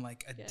commission. I'm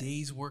like a Yeah.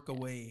 day's work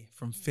away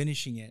from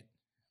finishing it.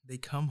 They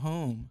come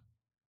home.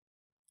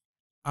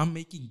 I'm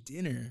making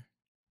dinner.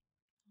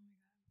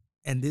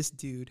 And this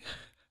dude,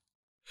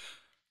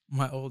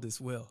 my oldest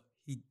Will,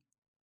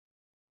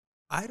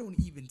 I don't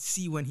even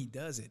see when he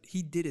does it.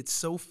 He did it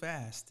so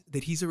fast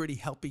that he's already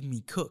helping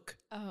me cook.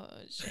 Oh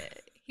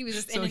shit. He was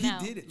just So in and he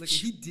out. did it. Like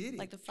he did it.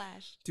 Like the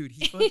Flash. Dude,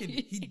 he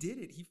did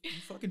it. He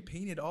fucking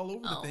painted all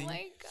over the Oh thing.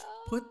 my god.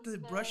 Put the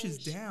brushes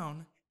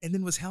down and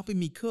then was helping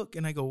me cook.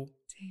 And I go,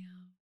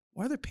 Damn.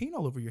 why are there paint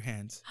all over your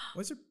hands?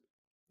 Why is there?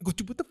 I go,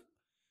 dude, what the?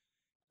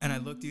 And I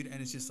look, dude,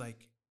 and it's just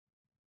like,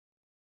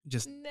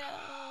 just. No.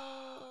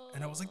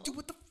 And I was like, dude,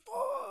 what the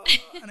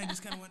fuck? And I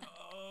just kind of went,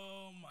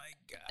 oh my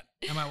god.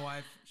 And my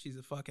wife, she's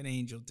a fucking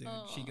angel, dude.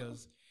 Oh. She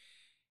goes,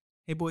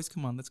 hey boys,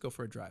 come on, let's go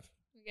for a drive.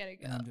 We gotta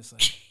go. And I'm just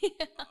like,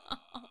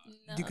 Oh,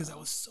 no. dude, because I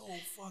was so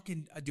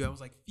fucking, dude, I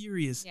was like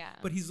furious. Yeah.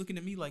 But he's looking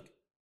at me like,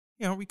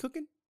 yeah, are we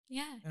cooking?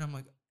 Yeah. And I'm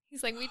like,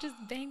 He's like, we just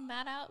banged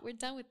that out. We're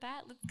done with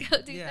that. Let's go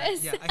do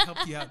this. Yeah, I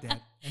helped you out, Dad.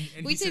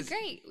 And We he did says,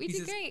 great. We he did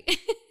says- great.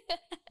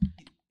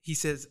 He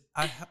says,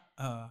 I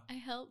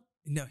helped.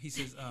 no, he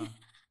says,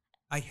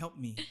 I help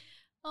me.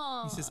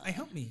 Oh. He says, I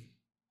help me.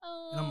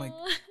 And I'm like,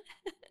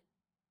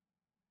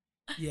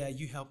 yeah,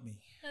 you help me.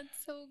 That's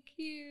so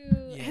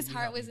cute. Yeah, His you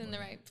heart helped was me, in the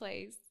buddy. right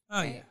place. Oh,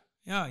 right?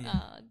 yeah. Oh, yeah.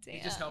 Oh, damn.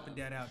 He's just helping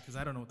Dad out because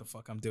I don't know what the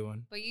fuck I'm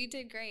doing. But you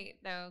did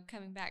great, though,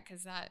 coming back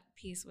because that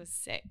piece was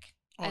sick.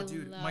 Oh,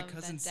 dude, my love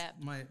cousins, that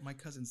depth. my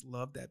cousins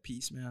loved that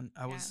piece, man.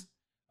 I Yeah.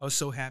 was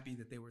so happy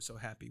that they were so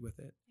happy with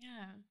it,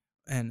 Yeah.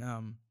 and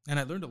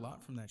I learned a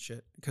lot from that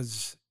shit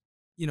because,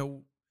 you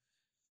know,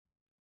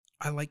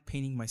 I like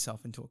painting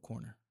myself into a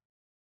corner.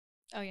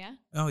 Oh, yeah?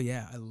 Oh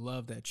yeah, I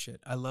love that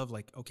shit. I love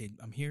like, okay,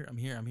 I'm here, and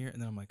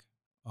then I'm like,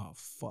 oh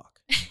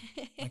fuck,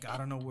 like I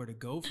don't know where to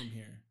go from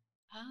here.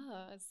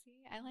 Oh,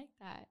 see, I like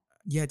that.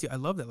 Yeah, dude, I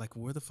love that. Like,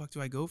 where the fuck do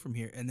I go from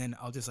here? And then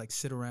I'll just like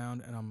sit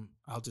around and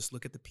I'll just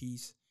look at the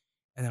piece,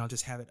 and then I'll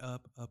just have it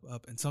up,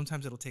 and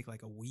sometimes it'll take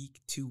like a week,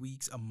 2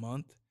 weeks, a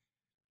month,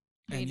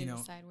 For you and to you know,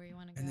 decide where you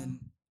want to go. and then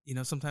you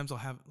know, sometimes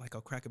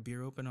I'll crack a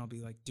beer open, I'll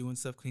be like doing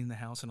stuff, cleaning the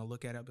house, and I'll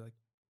look at it, I'll be like,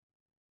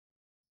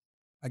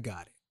 I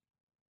got it.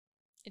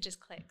 It just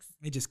clicks.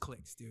 It just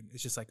clicks, dude.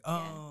 It's just like,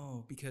 Yeah.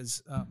 oh,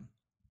 because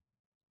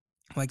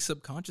like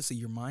subconsciously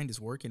your mind is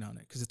working on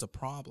it because it's a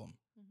problem.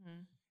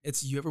 Mm-hmm.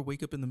 It's, you ever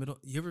wake up in the middle,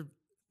 you ever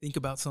think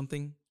about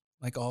something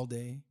like all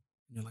day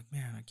and you're like,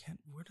 man, I can't,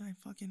 where did I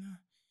fucking,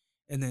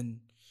 and then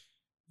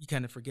you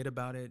kind of forget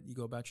about it. You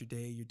go about your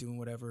day, you're doing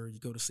whatever, you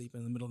go to sleep,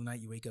 and in the middle of the night,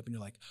 you wake up and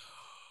you're like,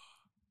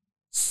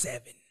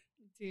 7.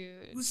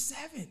 Dude. It was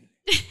 7.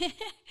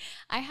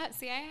 I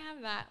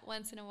have that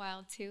once in a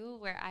while too,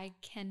 where I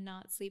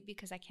cannot sleep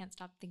because I can't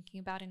stop thinking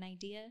about an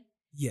idea.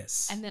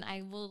 Yes. And then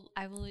I will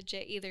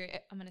legit either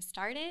I'm gonna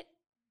start it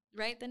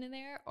right then and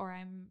there, or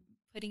I'm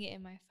putting it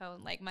in my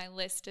phone, like my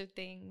list of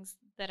things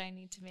that I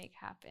need to make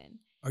happen.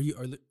 Are you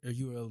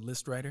a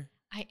list writer?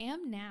 I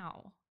am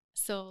now.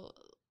 So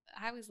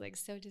I was like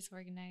so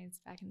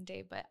disorganized back in the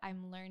day, but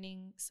I'm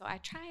learning. So I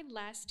tried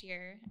last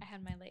year. I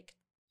had my like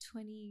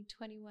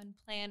 2021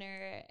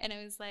 planner, and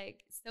it was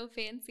like so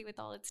fancy with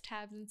all its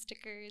tabs and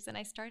stickers, and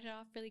I started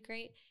off really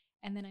great,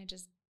 and then I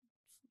just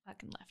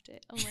fucking left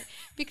it. I'm like,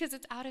 because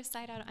it's out of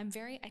sight, out. I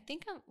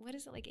think I'm, what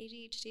is it, like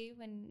ADHD,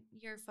 when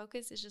your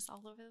focus is just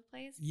all over the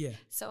place? Yeah.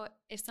 So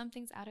if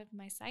something's out of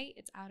my sight,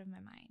 it's out of my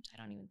mind. I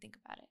don't even think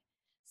about it.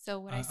 So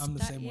what I'm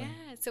the same way.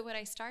 Yeah. So what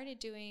I started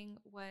doing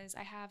was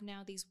I have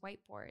now these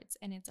whiteboards,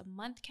 and it's a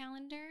month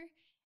calendar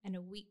and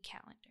a week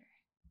calendar.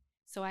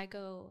 So I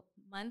go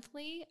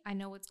monthly. I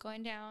know what's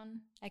going down.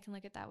 I can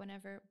look at that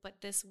whenever.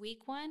 But this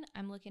week one,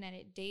 I'm looking at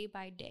it day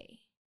by day.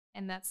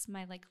 And that's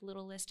my like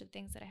little list of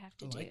things that I have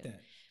to do. I like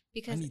that.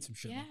 Because I need some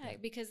shit like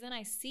that. because then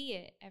I see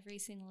it every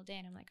single day,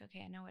 and I'm like,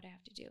 okay, I know what I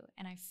have to do.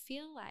 And I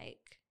feel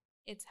like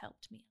it's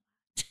helped me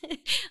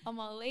a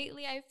lot.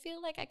 Lately, I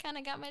feel like I kind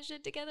of got my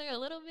shit together a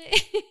little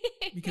bit.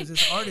 Because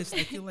as artists,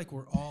 I feel like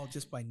we're all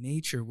just by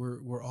nature,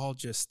 we're all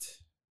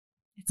just,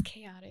 it's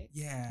chaotic.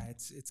 yeah,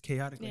 it's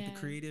chaotic. Like Yeah. the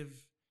creative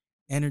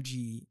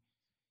energy,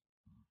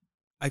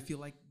 I feel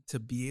like to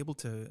be able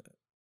to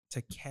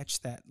catch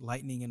that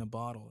lightning in a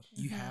bottle,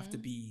 you have to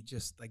be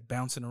just like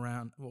bouncing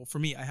around. Well, for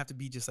me, I have to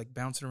be just like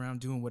bouncing around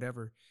doing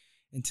whatever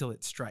until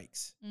it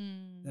strikes.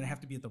 Then I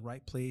have to be at the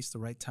right place, the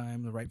right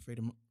time, the right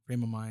frame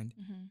of mind,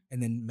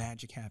 and then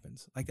magic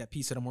happens. Like that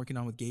piece that I'm working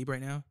on with Gabe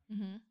right now.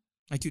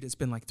 Like, dude, it's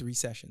been like 3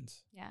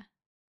 sessions. Yeah.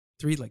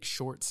 3 like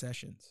short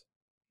sessions.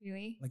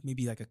 Really? Like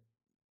maybe like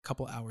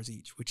couple hours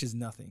each, which is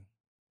nothing.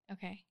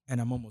 Okay. And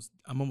I'm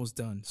almost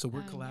done. So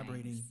we're Oh,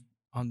 collaborating nice.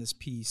 on this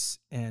piece,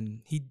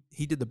 and he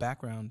did the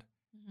background,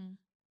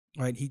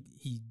 Mm-hmm. right?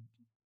 He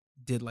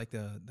did like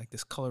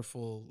this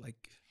colorful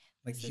like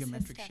This is his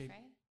geometric stuff, shape.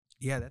 right?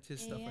 Yeah, that's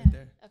his Yeah, stuff yeah. right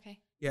there. Okay.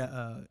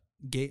 Yeah,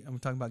 Gabe. I'm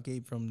talking about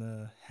Gabe from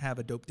the Have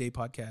a Dope Day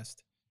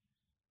podcast.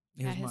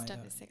 He Yeah, was his my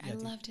stuff is sick. I yeah,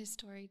 loved his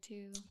story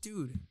too.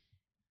 dude.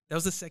 That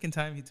was the second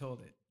time he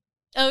told it.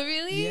 Oh,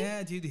 really?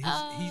 Yeah, dude. He's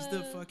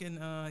the Oh.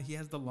 fucking he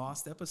has the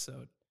lost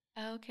episode,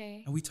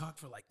 Okay. and we talked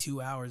for like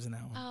 2 hours in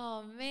that one.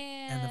 Oh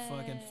man. And the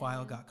fucking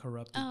file got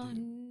corrupted, Oh dude.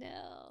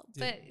 no. Dude.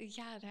 But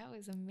yeah, that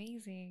was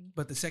amazing.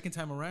 But the second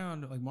time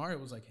around, like Mario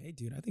was like, "Hey,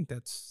 dude, I think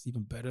that's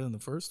even better than the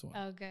first one."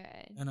 Oh,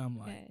 good. And I'm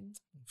like, Good.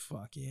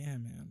 "Fuck yeah,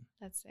 man."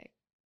 That's sick.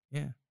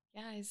 Yeah.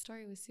 Yeah, his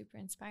story was super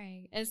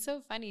inspiring. It's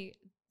so funny.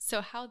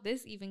 So how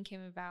this even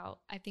came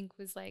about, I think,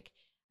 was like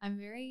I'm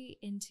very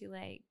into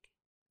like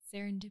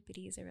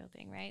serendipity is a real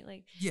thing, right?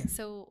 Like, Yeah.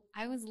 so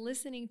I was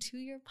listening to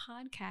your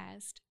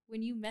podcast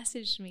when you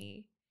messaged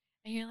me,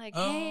 and you're like,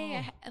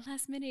 "Hey, at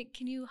last minute,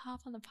 can you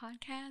hop on the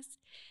podcast?"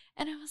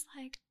 And I was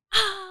like,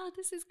 "Oh,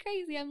 this is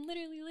crazy! I'm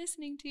literally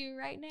listening to you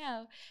right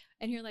now."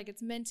 And you're like,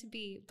 "It's meant to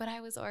be." But I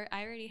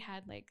already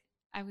had like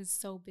I was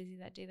so busy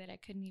that day that I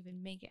couldn't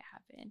even make it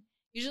happen.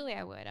 Usually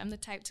I would. I'm the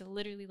type to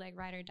literally like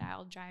ride or die.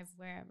 I'll drive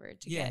wherever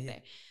to get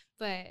there.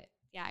 But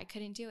yeah, I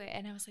couldn't do it.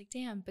 And I was like,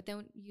 damn. But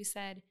then you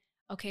said,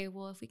 okay,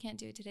 well, if we can't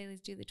do it today,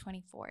 let's do the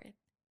 24th.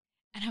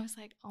 And I was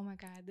like, oh my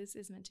God, this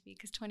is meant to be.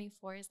 Because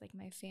 24 is like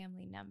my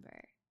family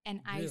number.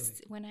 And Really?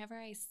 Whenever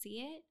I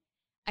see it,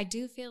 I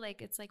do feel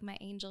like it's like my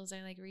angels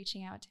are like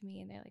reaching out to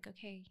me. And they're like,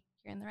 okay,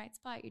 you're in the right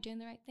spot. You're doing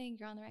the right thing.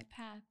 You're on the right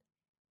path.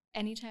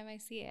 Anytime I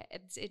see it,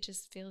 it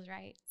just feels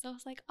right. So I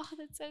was like, oh,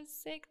 that's so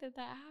sick that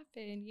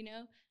happened, you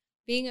know?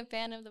 Being a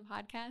fan of the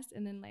podcast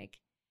and then like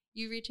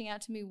you reaching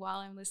out to me while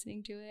I'm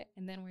listening to it,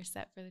 and then we're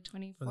set for the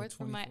 24th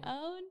for my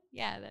own.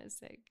 Yeah, that's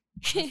sick.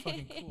 That's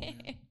fucking cool,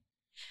 man.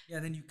 Yeah,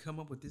 then you come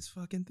up with this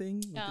fucking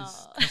thing with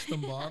this custom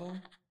bottle.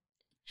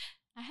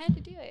 I had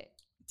to do it,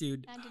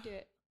 dude. I had to do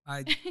it.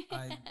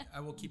 I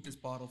will keep this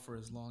bottle for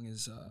as long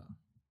as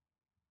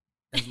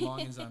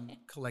I'm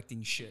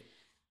collecting shit.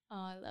 Oh,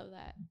 I love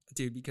that,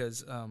 dude.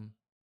 Because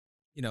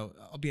you know,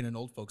 I'll be in an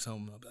old folks'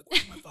 home and I'll be like,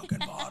 "Where's my fucking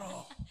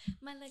bottle?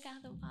 My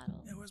legato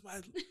bottle. Yeah, where's my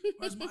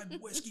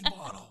whiskey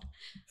bottle?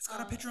 It's got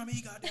a picture of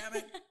me,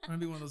 goddammit." I'm gonna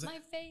be one of those. My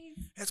face.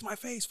 It's my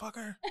face,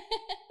 fucker.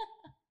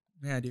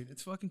 Yeah, dude,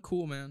 it's fucking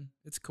cool, man.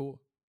 It's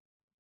cool.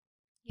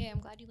 Yeah,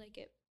 I'm glad you like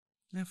it.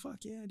 Yeah,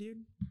 fuck yeah,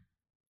 dude.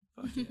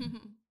 Fuck yeah.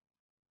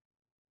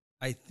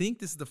 I think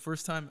this is the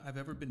first time I've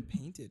ever been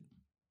painted.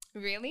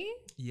 Really?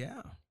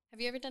 Yeah. Have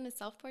you ever done a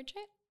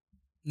self-portrait?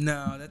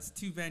 No, that's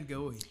too Van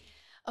Gogh-y.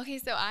 Okay,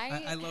 so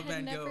I love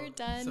Van Gogh,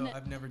 so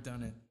I've never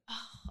done it.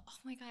 Oh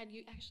my God,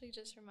 you actually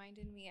just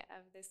reminded me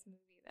of this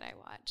movie that I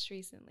watched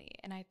recently,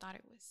 and I thought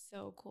it was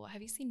so cool.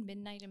 Have you seen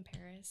Midnight in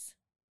Paris?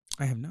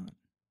 I have not.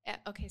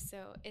 Okay,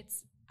 so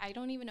I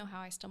don't even know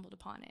how I stumbled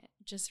upon it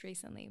just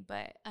recently,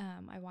 but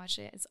I watched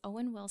it. It's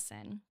Owen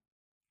Wilson,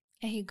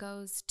 and he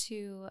goes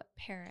to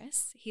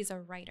Paris. He's a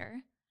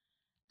writer,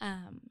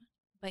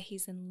 but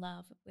he's in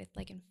love with,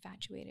 like,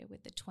 infatuated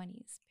with the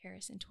 20s,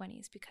 Paris in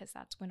 20s, because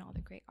that's when all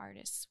the great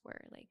artists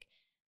were, like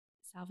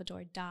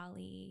Salvador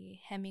Dali,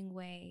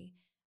 Hemingway.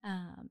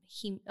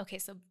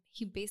 So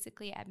he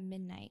basically at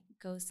midnight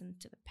goes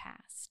into the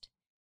past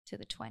to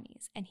the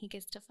 20s, and he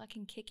gets to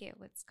fucking kick it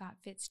with Scott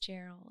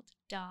Fitzgerald,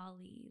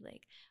 Dali,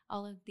 like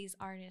all of these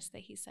artists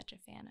that he's such a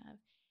fan of.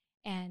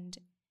 And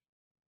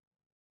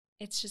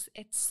it's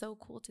so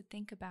cool to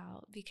think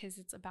about, because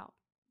it's about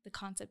the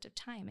concept of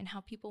time and how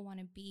people want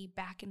to be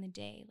back in the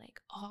day. Like,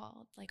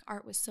 oh, like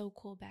art was so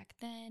cool back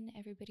then.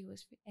 Everybody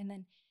was, and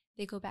then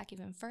they go back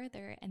even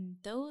further, and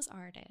those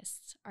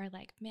artists are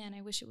like, man,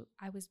 I wish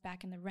I was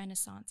back in the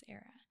Renaissance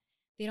era.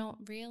 They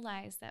don't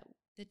realize that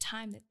the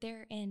time that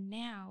they're in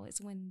now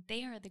is when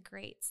they are the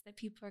greats that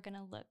people are going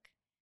to look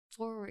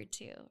forward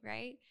to,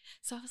 right?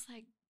 So I was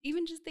like,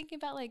 even just thinking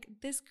about like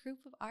this group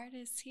of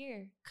artists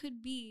here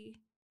could be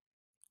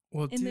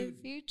the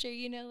future,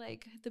 you know,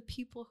 like the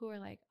people who are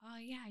like, oh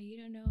yeah, you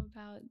don't know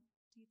about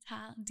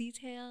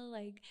detail,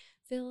 like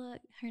Phil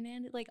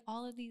Hernandez, like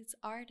all of these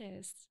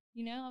artists,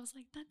 you know. I was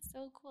like, that's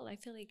so cool. I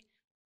feel like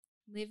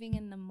living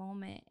in the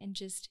moment and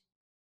just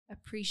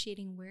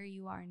appreciating where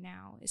you are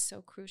now is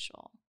so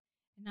crucial,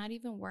 and not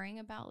even worrying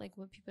about like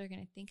what people are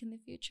going to think in the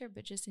future,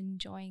 but just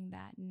enjoying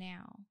that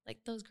now.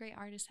 Like those great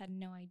artists had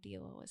no idea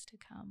what was to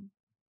come.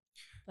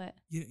 But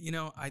you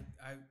know, I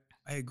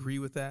agree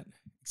with that,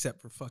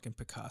 except for fucking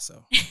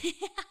Picasso.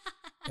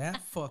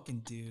 That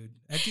fucking dude.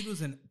 That dude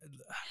was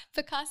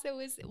Picasso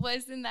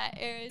was in that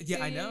era too.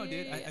 Yeah, I know,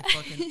 dude.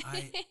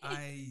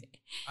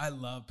 I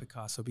love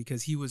Picasso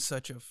because he was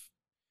such a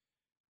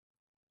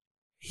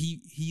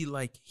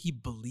he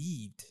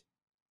believed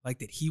like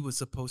that he was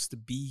supposed to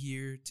be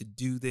here to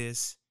do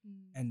this,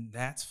 and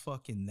that's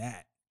fucking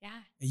that. Yeah.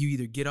 And you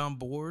either get on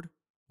board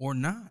or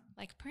not.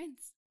 Like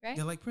Prince, right?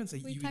 Yeah, like Prince.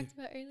 Like we talked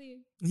about earlier.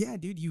 Yeah,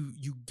 dude,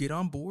 you get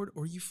on board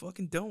or you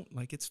fucking don't.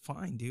 Like, it's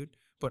fine, dude.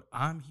 but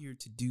I'm here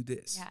to do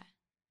this. Yeah.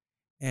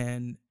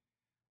 And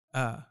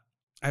I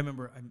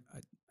remember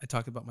I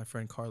talked about my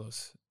friend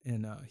Carlos,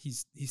 and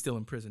he's still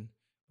in prison.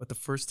 But the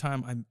first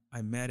time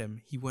I met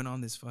him, he went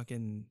on this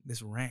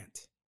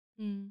rant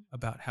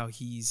about how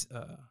he's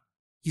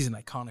an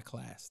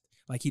iconoclast.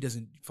 Like, he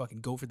doesn't fucking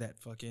go for that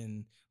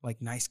fucking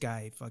like nice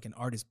guy fucking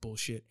artist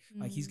bullshit.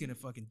 Like, he's gonna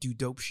fucking do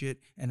dope shit,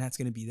 and that's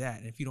gonna be that.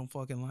 And if you don't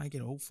fucking like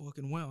it, oh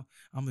fucking well,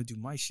 I'm gonna do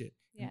my shit,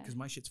 because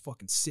my shit's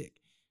fucking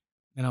sick.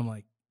 And I'm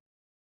like,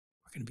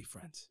 we're gonna be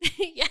friends.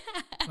 Yeah.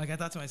 Like, I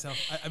thought to myself,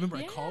 I remember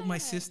I called my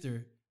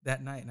sister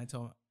that night, and I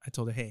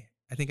told her, hey,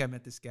 I think I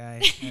met this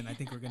guy, and I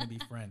think we're gonna be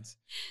friends.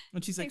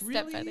 And she's like,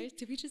 really? Stepbrothers,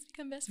 did we just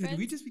become best friends? Did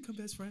we just become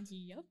best friends?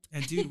 Yep.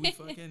 And dude, we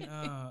fucking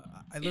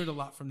I learned a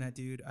lot from that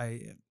dude.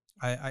 I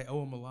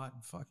owe him a lot.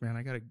 Fuck, man,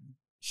 I gotta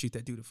shoot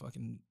that dude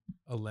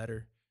a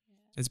letter.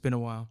 Yeah. It's been a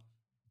while,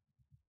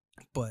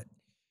 but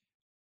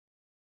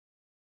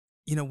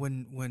you know,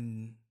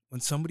 when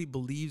somebody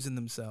believes in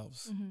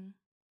themselves,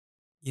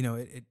 you know,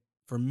 it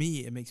for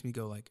me, it makes me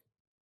go like,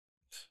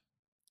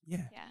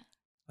 yeah.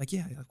 Like,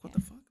 yeah, like, what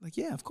the fuck? Like,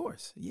 yeah, of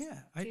course.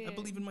 Yeah. I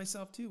believe in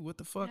myself too. What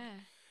the fuck?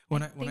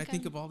 Yeah. When I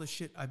think of all the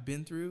shit I've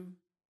been through,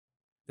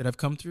 that I've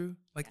come through,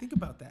 like, think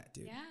about that,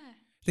 dude. Yeah.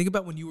 Think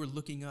about when you were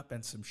looking up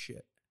at some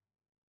shit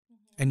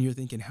and you're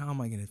thinking, how am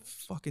I going to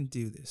fucking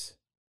do this?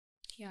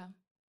 Yeah.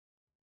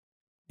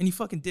 And you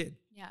fucking did.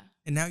 Yeah.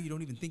 And now you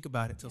don't even think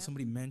about it till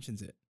somebody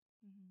mentions it.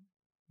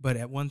 But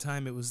at one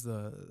time, it was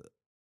the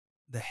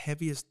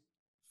heaviest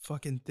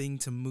fucking thing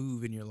to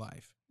move in your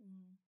life.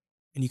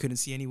 And you couldn't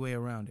see any way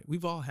around it.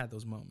 We've all had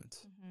those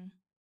moments.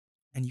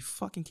 And you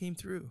fucking came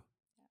through.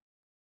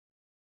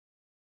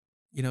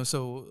 You know,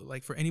 so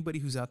like, for anybody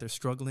who's out there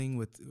struggling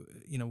with,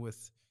 you know,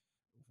 with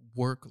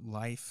work,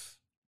 life,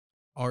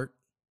 art,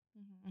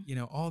 you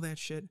know, all that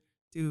shit,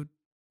 dude,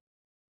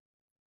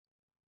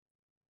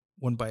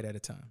 one bite at a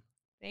time.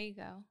 There you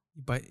go.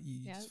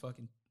 You just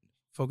fucking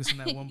focus on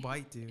that one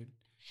bite, dude.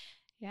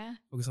 Yeah.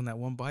 Focus on that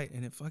one bite,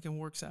 and it fucking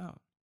works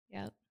out.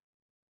 Yep.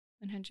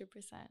 100%.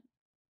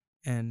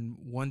 And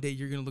one day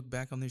you're going to look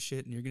back on this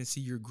shit, and you're going to see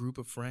your group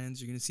of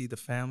friends. You're going to see the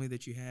family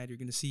that you had. You're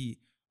going to see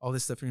all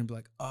this stuff. You're going to be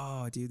like,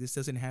 oh, dude, this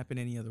doesn't happen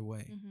any other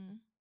way.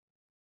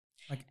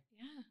 Like,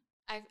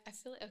 yeah. I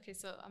feel like, okay,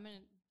 so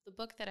the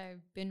book that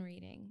I've been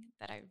reading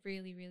that I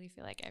really, really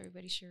feel like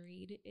everybody should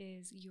read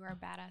is You Are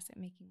Badass at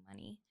Making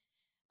Money.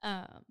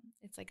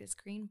 It's like this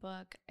green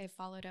book. I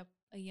followed up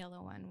a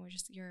yellow one where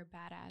just You're a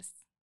Badass.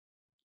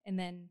 And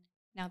then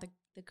now the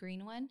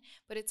green one,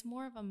 but it's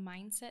more of a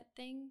mindset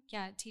thing.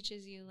 Yeah, it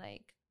teaches you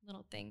like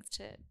little things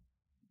to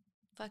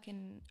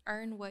fucking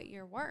earn what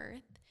you're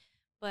worth,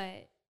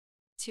 but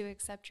to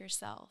accept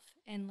yourself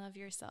and love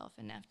yourself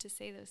enough to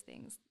say those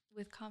things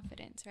with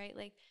confidence, right?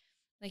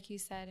 Like you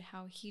said,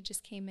 how he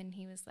just came in,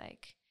 he was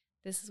like,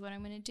 this is what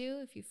I'm going to do.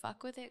 If you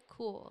fuck with it,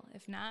 cool.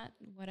 If not,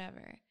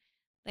 whatever.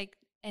 Like,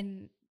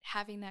 and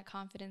having that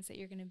confidence that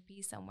you're going to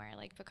be somewhere.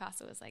 Like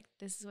Picasso was like,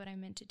 this is what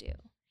I'm meant to do.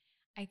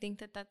 I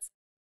think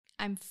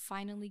I'm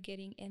finally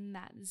getting in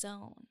that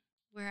zone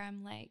where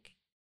I'm like,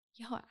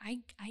 yo,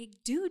 I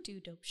do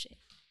dope shit.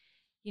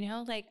 You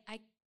know, like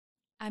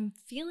I'm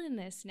feeling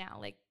this now.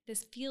 Like,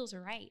 this feels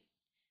right.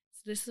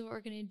 So this is what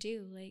we're going to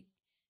do. Like,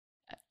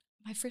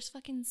 my first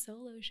fucking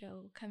solo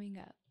show coming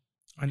up.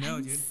 I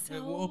know, dude.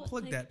 Well,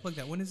 plug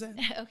that. When is that?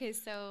 Okay,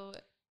 so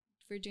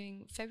we're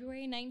doing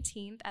February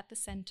 19th at the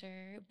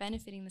center,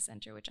 benefiting the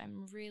center, which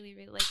I'm really,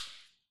 really like.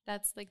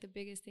 That's like the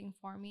biggest thing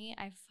for me.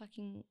 I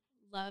fucking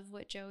love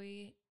what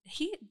Joey.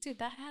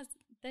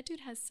 That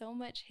dude has so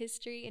much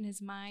history in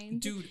his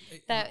mind, dude,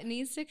 that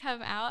needs to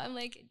come out. I'm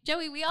like,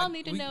 Joey, we all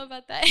need to know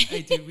about that.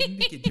 Hey, dude, we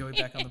need to get Joey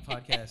back on the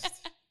podcast.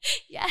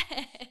 Yes.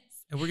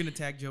 And we're going to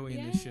tag Joey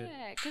in this shit.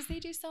 Yeah, because they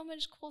do so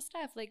much cool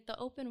stuff. Like the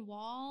open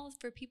walls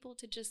for people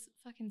to just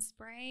fucking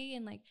spray.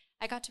 And like,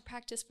 I got to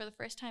practice for the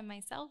first time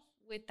myself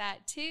with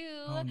that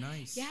too. Oh,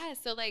 nice. Yeah,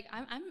 so like,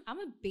 I'm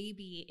a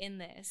baby in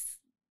this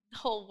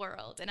whole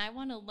world, and I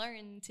want to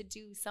learn to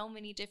do so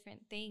many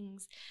different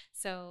things.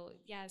 So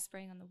yeah,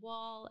 spraying on the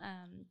wall.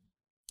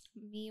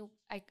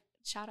 I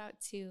shout out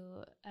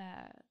to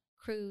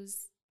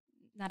Cruz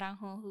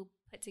Naranjo, who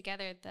put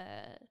together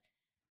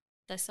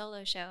the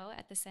solo show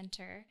at the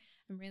center.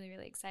 I'm really,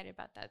 really excited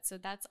about that. So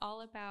that's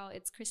all about,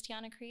 it's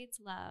Crystiana Creates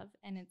Love,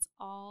 and it's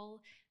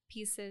all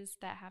pieces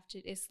that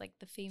it's like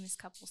the famous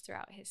couples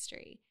throughout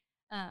history.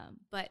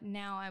 But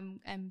now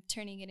I'm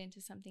turning it into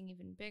something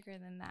even bigger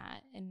than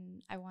that,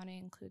 and I want to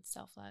include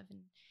self-love, and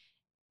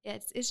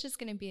it's just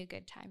going to be a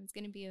good time. It's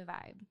going to be a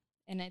vibe,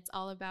 and it's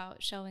all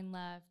about showing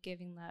love,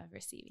 giving love,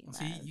 receiving love.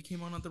 See, you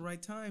came on at the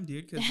right time,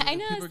 dude, because I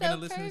know, people are going to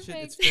listen to this shit.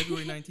 It's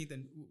February 19th,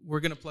 and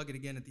we're going to plug it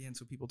again at the end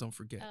so people don't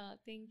forget. Oh,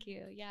 thank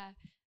you. Yeah.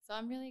 So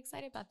I'm really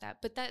excited about that.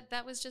 But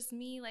that was just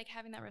me like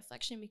having that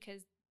reflection,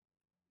 because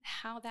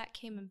how that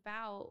came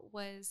about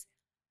was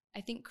I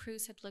think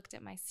Cruz had looked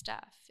at my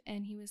stuff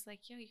and he was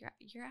like, yo,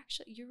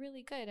 you're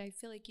really good. I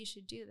feel like you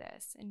should do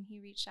this. And he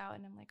reached out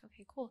and I'm like,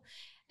 okay, cool.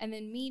 And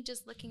then me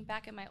just looking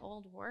back at my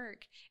old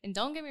work, and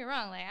don't get me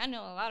wrong, like I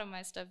know a lot of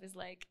my stuff is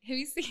like, have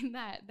you seen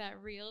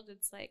that reel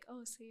that's like,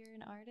 oh, so you're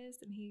an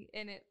artist?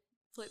 And it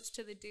flips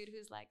to the dude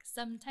who's like,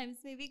 sometimes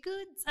maybe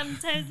good,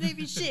 sometimes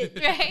maybe shit,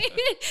 right?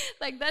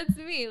 Like that's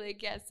me.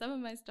 Like, yeah, some of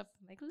my stuff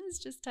I'm like, let's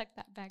just tuck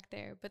that back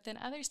there. But then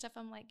other stuff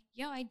I'm like,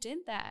 yo, I did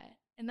that.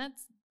 And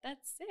that's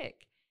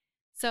sick.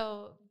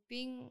 So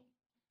being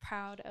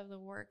proud of the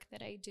work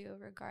that I do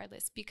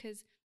regardless,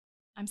 because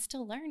I'm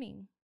still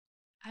learning.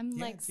 I'm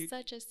like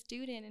such a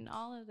student in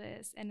all of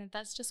this. And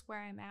that's just where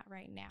I'm at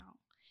right now.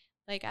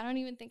 Like, I don't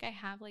even think I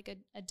have like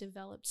a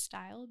developed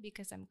style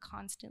because I'm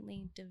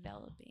constantly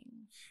developing.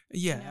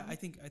 Yeah, you know? I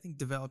think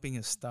developing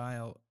a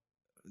style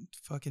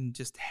fucking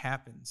just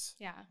happens.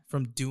 Yeah.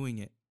 From doing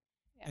it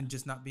and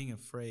just not being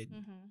afraid.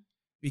 Mm-hmm.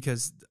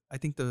 Because I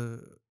think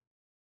the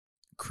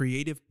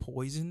creative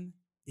poison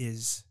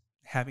is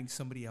having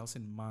somebody else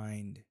in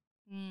mind,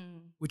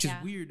 which is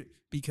weird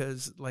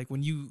because like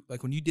when you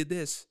did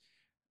this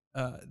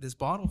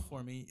bottle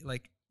for me,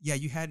 like, yeah,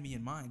 you had me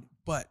in mind,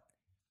 but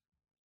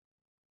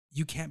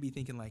you can't be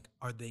thinking like,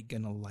 are they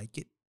gonna like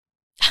it?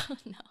 Oh,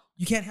 no.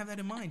 You can't have that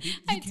in mind, dude.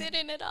 I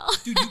didn't at all.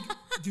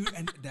 Dude,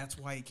 and that's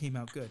why it came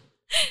out good.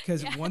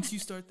 Because once you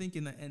start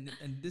thinking that, and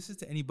this is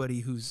to anybody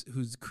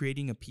who's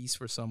creating a piece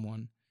for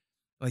someone,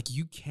 like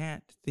you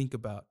can't think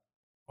about,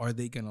 are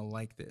they gonna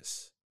like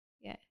this?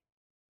 Yeah.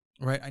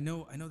 Right. I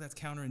know that's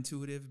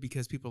counterintuitive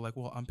because people are like,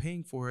 well, I'm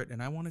paying for it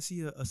and I want to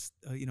see a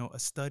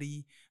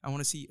study. I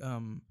want to see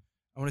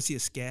a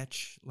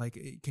sketch. Like,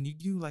 can you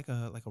do like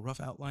a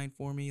rough outline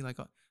for me? Like,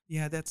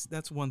 yeah,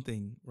 that's one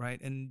thing, right?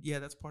 And yeah,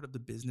 that's part of the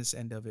business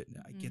end of it.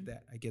 I get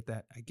that. I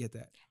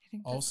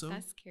think also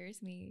that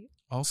scares me.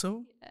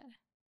 Also,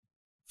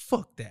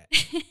 fuck that.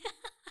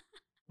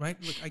 Right?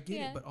 Look, I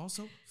get it, but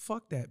also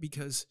fuck that,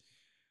 because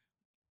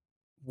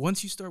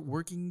once you start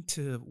working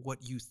to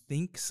what you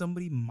think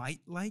somebody might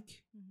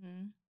like,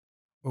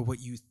 or what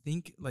you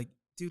think, like,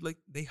 dude, like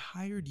they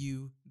hired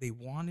you, they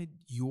wanted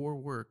your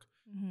work.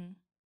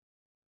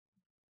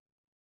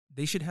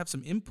 They should have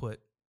some input,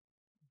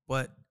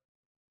 but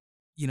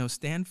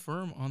stand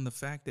firm on the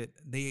fact that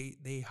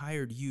they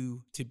hired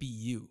you to be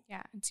you.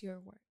 Yeah, it's your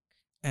work.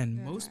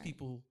 And most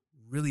people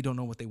really don't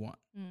know what they want.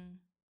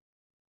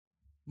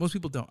 Most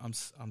people don't.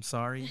 I'm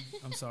sorry.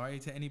 I'm sorry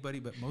to anybody,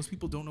 but most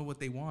people don't know what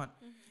they want.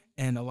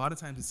 And a lot of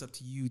times it's up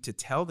to you to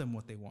tell them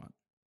what they want.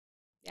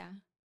 Yeah.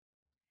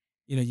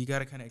 You got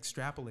to kind of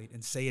extrapolate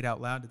and say it out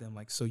loud to them.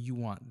 Like, so you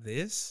want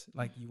this?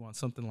 Like, you want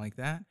something like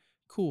that?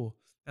 Cool.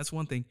 That's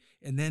one thing.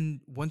 And then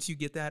once you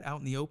get that out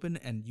in the open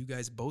and you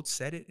guys both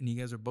said it and you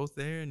guys are both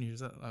there and you're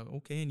just like,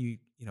 okay, and you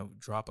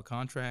drop a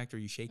contract or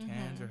you shake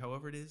hands or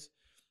however it is,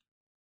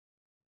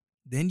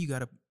 then you got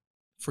to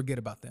forget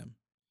about them.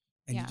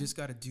 And you just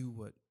got to do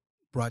what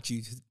brought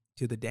you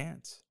to the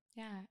dance.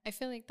 Yeah. I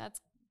feel like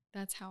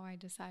that's how I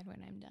decide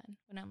when I'm done.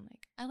 When I'm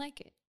like, I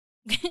like it.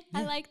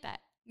 I like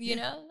that. You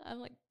know, I'm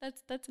like,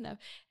 that's enough.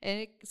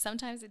 And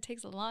sometimes it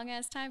takes a long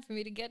ass time for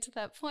me to get to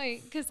that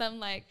point because I'm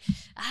like,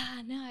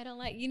 no, I don't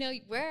like,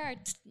 we're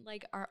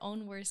our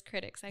own worst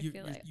critics. I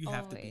feel like you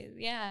always. Have to be.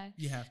 Yeah.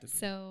 You have to be.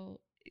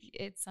 So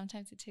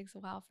sometimes it takes a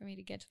while for me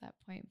to get to that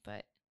point.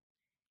 But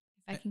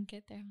if I can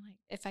get there, I'm like,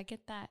 if I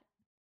get that,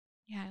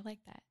 yeah, I like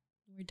that.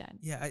 We're done.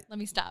 Yeah. Let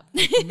me stop.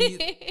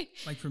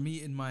 For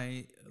me, in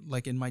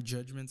my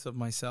judgments of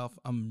myself,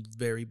 I'm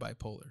very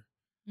bipolar.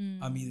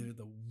 I'm either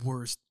the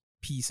worst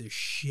piece of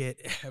shit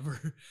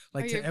ever,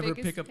 to ever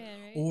pick up,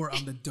 fan, right? Or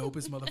I'm the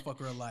dopest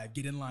motherfucker alive.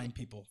 Get in line,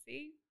 people.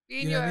 See,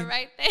 you are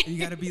right there. You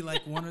got to be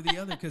like one or the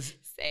other, because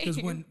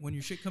when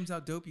your shit comes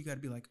out dope, you got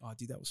to be like, oh,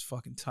 dude, that was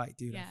fucking tight,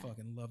 dude. I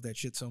fucking love that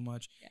shit so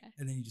much. Yeah.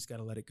 And then you just got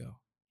to let it go.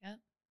 Yep.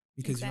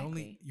 Because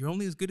you're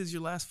only as good as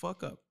your last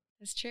fuck up.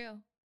 That's true.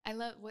 I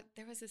love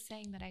there was a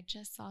saying that I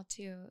just saw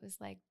too. It was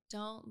like,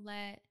 don't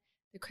let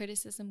the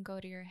criticism go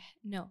to your head.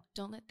 No,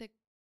 don't let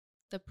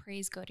the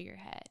praise go to your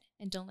head,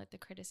 and don't let the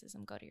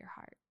criticism go to your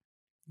heart.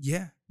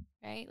 Yeah.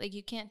 Right? Like,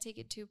 you can't take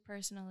it too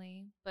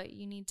personally, but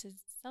you need to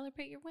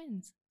celebrate your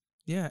wins.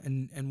 Yeah,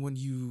 and when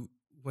you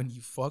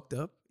fucked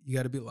up, you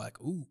got to be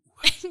like, ooh.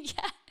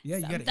 Yeah,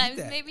 you got to eat that.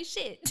 Sometimes maybe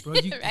shit. Bro,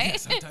 right? Yeah,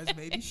 sometimes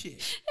maybe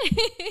shit.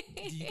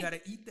 You got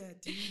to eat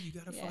that, dude. You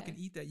got to fucking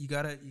eat that. You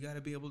got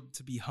to be able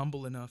to be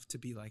humble enough to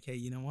be like, hey,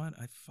 you know what?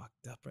 I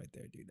fucked up right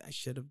there, dude. I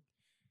should have.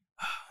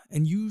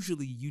 And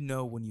usually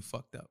when you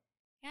fucked up.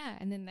 Yeah,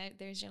 and then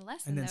there's your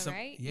lesson,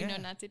 right? Yeah. You know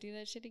not to do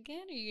that shit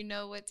again, or you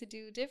know what to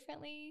do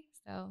differently.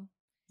 So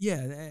yeah,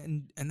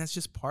 and that's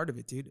just part of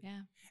it, dude.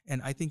 Yeah.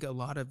 And I think a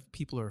lot of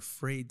people are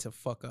afraid to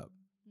fuck up.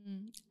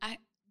 I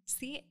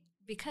see,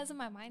 because of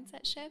my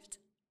mindset shift,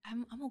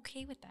 I'm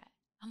okay with that.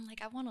 I'm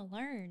like, I want to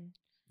learn.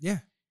 Yeah.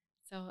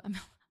 So I'm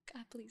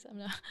God, please,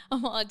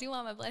 I do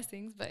want my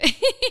blessings, but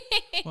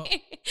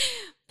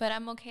but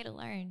I'm okay to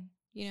learn.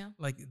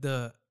 Like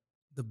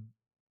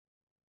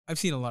I've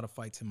seen a lot of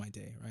fights in my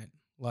day, right?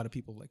 a lot of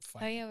people like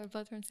fight. Oh yeah, we're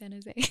both from San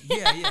Jose.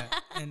 Yeah.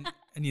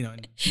 And you know,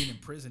 and being in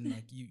prison,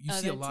 like you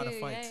see a lot of too.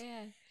 fights.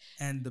 Yeah.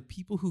 And the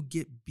people who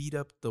get beat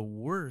up the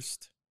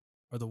worst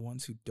are the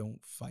ones who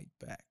don't fight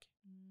back.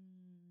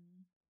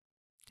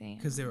 Damn.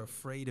 Because they're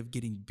afraid of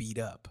getting beat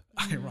up,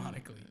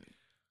 ironically.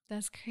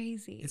 That's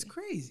crazy. It's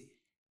crazy.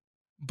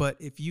 But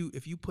if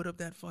you put up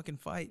that fucking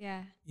fight,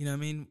 Yeah. you know what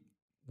I mean?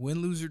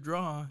 Win, lose, or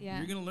draw, Yeah.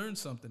 you're going to learn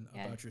something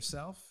about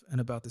yourself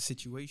and about the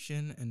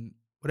situation and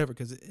whatever,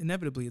 because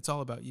inevitably it's all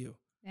about you.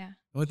 Yeah.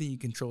 The only thing you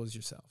control is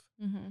yourself.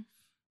 Mm-hmm.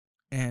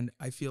 And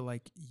I feel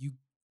like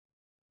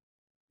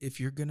if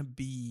you're going to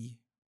be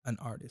an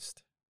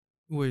artist,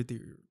 whether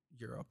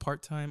you're a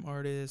part-time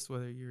artist,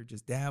 whether you're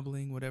just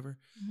dabbling, whatever,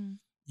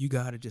 you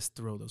got to just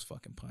throw those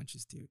fucking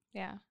punches, dude.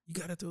 Yeah. You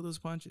got to throw those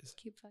punches.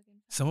 Keep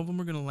fucking. Some of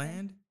them are going to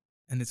land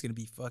and it's going to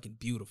be fucking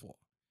beautiful.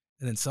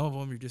 And then some of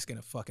them you're just going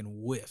to fucking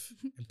whiff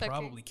and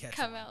probably catch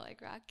come one. out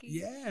like Rocky.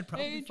 Yeah, and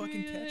probably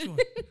fucking catch one.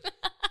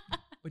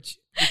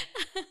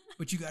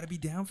 But you got to be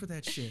down for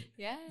that shit.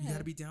 Yeah. You got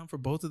to be down for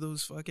both of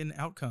those fucking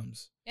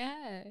outcomes.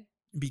 Yeah.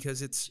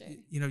 Because it's,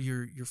 you know,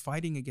 you're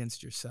fighting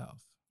against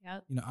yourself.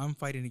 Yep. You know, I'm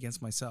fighting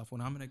against myself. When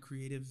I'm in a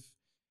creative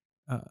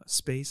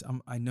space,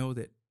 I know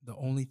that the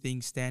only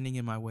thing standing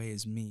in my way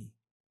is me.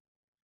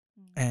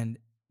 And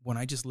when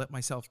I just let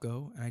myself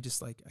go and I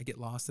just like, I get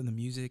lost in the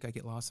music, I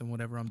get lost in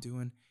whatever I'm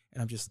doing.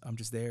 And I'm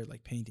just there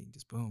like painting,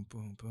 just boom,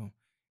 boom, boom.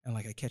 And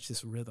like I catch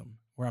this rhythm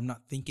where I'm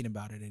not thinking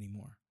about it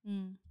anymore.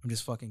 I'm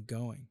just fucking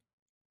going.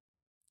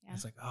 Yeah.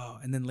 It's like, oh,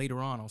 and then later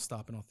on I'll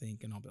stop and I'll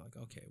think and I'll be like,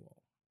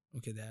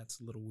 okay, that's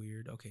a little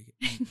weird. Okay.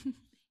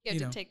 You have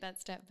to take that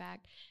step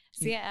back.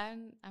 So yeah,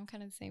 I'm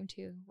kind of the same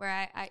too, where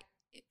I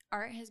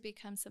art has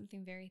become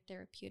something very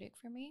therapeutic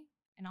for me,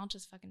 and I'll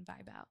just fucking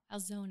vibe out. I'll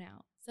zone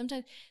out.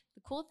 Sometimes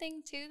the cool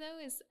thing too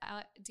though is,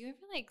 do you ever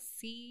like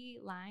see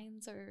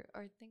lines or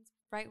things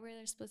right where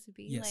they're supposed to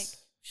be? Yes.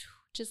 Like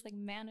just like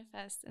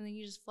manifest, and then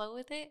you just flow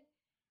with it,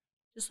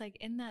 just like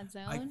in that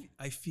zone.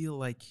 I feel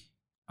like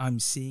I'm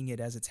seeing it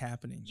as it's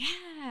happening.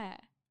 Yeah.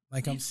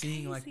 Like I'm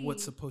seeing like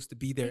what's supposed to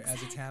be there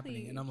as it's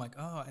happening, and I'm like,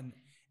 oh,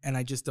 and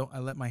I just don't. I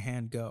let my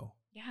hand go.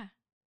 Yeah.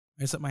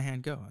 I just let my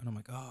hand go, and I'm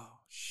like, oh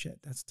shit,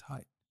 that's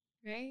tight.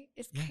 Right?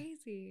 It's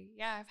crazy.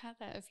 Yeah, I've had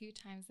that a few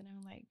times, and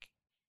I'm like,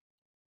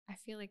 I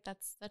feel like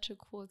that's such a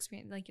cool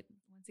experience. Like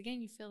once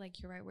again, you feel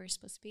like you're right where you're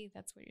supposed to be.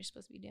 That's what you're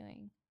supposed to be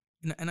doing.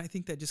 And I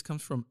think that just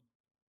comes from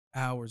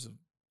hours of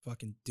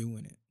fucking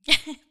doing it.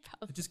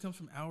 It just comes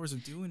from hours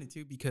of doing it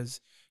too, because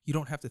you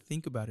don't have to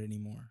think about it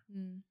anymore.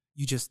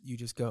 You just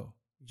go.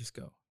 You just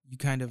go. You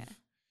kind of.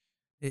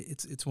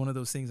 It's one of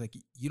those things like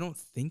you don't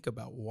think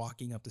about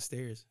walking up the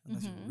stairs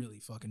unless you're really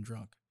fucking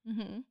drunk.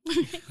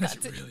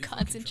 Really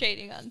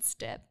concentrating on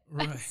step.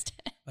 Right.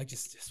 Step. Like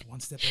just one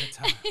step at a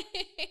time.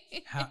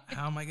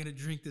 How am I gonna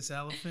drink this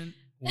elephant?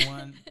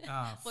 One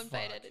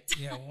bite at a time.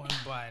 Yeah, one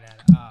bite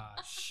at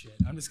a shit.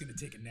 I'm just gonna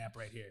take a nap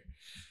right here.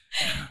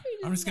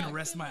 I'm just gonna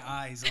rest my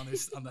eyes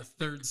on the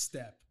third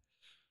step.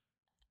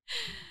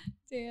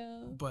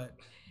 Damn. But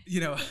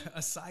you know,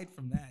 aside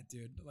from that,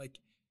 dude, like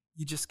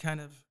you just kind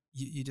of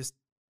you're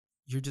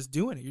just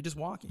doing it. You're just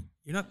walking.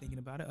 You're not thinking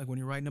about it. Like when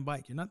you're riding a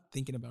bike, you're not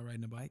thinking about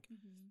riding a bike.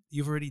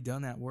 You've already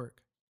done that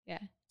work. Yeah.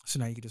 So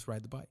now you can just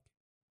ride the bike.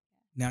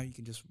 Now you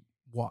can just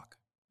walk.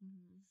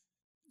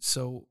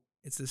 So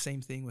it's the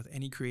same thing with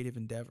any creative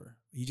endeavor.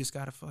 You just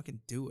got to fucking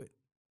do it.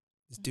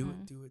 Just do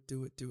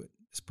it.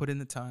 Just put in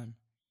the time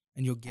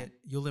and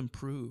you'll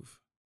improve.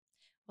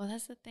 Well,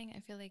 that's the thing.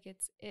 I feel like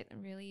it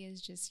really is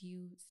just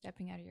you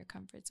stepping out of your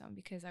comfort zone,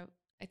 because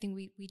I think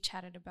we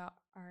chatted about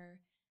our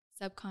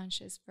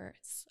subconscious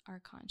versus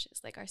our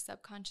conscious. Like our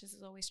subconscious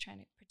is always trying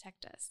to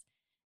protect us,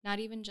 not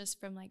even just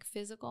from like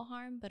physical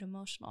harm, but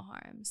emotional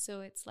harm.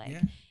 So it's like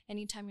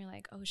anytime you're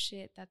like, oh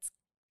shit,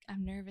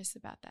 I'm nervous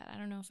about that. I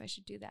don't know if I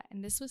should do that.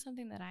 And this was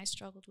something that I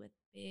struggled with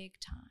big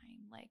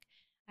time. Like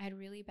I had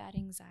really bad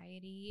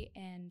anxiety,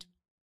 and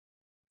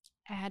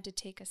I had to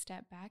take a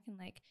step back and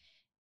like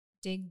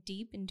dig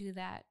deep and do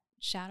that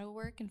shadow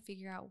work and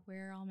figure out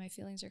where all my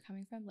feelings are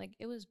coming from. Like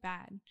it was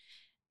bad.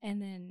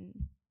 And then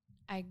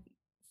I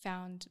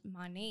found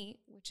Monate,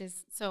 which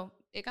is, so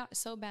it got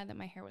so bad that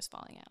my hair was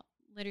falling out.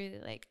 Literally,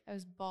 like I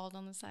was bald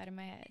on the side of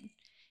my head,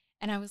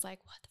 and I was like,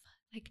 "What the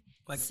fuck?"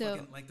 Like so,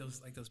 fucking, like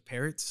those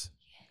parrots.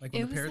 Like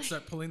when the parrots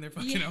start pulling their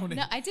fucking own.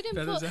 No, I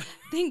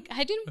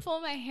didn't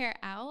pull my hair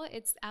out.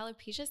 It's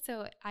alopecia,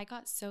 so I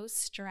got so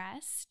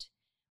stressed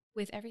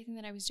with everything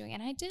that I was doing,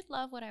 and I did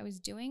love what I was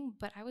doing,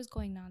 but I was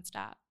going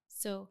nonstop.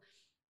 So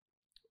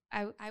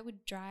I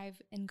would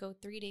drive and go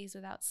 3 days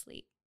without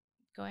sleep,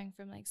 going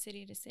from like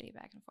city to city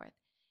back and forth.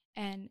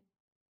 And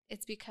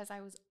it's because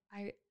I was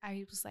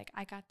like,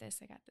 I got this.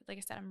 Like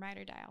I said, I'm ride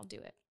or die. I'll do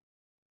it.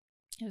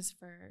 It was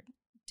for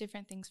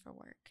different things for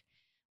work.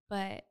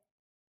 But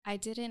I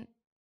didn't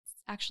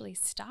actually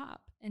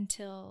stop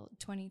until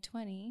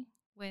 2020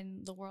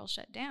 when the world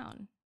shut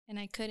down. And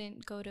I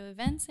couldn't go to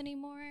events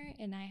anymore.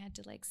 And I had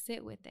to like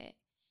sit with it.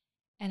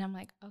 And I'm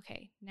like,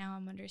 okay, now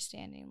I'm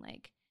understanding.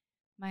 Like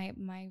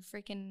my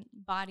freaking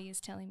body is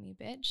telling me,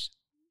 bitch,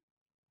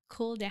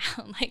 cool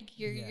down. Like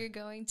Yeah. you're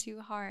going too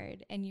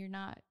hard and you're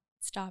not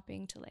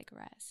stopping to like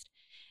rest.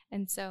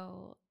 And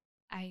so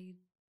I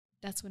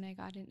that's when I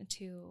got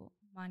into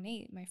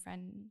Monat. My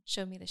friend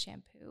showed me the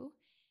shampoo,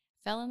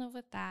 fell in love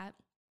with that,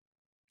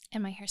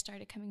 and my hair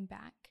started coming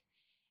back.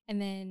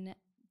 And then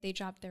they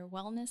dropped their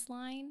wellness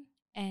line,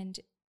 and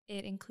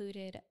it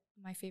included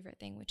my favorite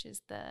thing, which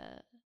is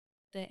the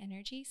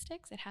energy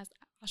sticks. It has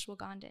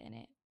ashwagandha in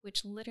it,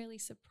 which literally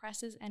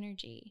suppresses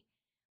energy,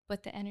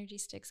 but the energy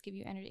sticks give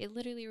you energy. It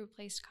literally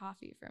replaced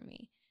coffee for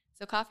me.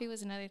 So coffee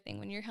was another thing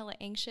when you're hella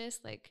anxious,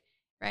 like,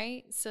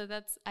 right? So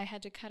I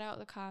had to cut out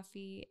the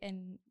coffee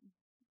and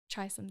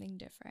try something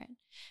different.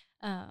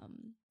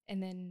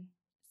 And then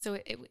so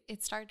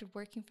it started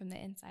working from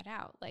the inside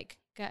out, like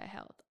gut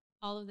health,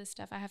 all of this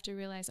stuff. I have to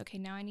realize, okay,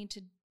 now I need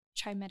to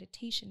try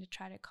meditation to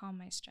try to calm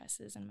my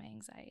stresses and my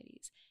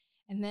anxieties.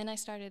 And then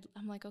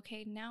I'm like,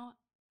 okay, now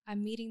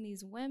I'm meeting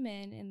these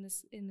women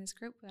in this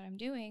group that I'm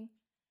doing,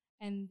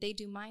 and they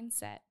do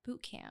mindset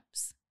boot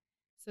camps.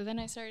 So then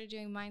I started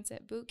doing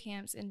mindset boot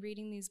camps and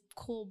reading these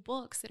cool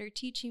books that are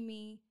teaching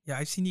me Yeah,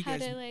 I've seen you how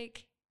guys. to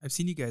like. I've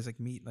seen you guys like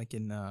meet like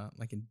in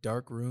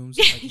dark rooms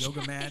with like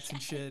yoga mats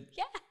and shit.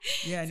 Yeah.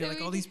 Yeah, and So you're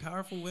like all these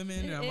powerful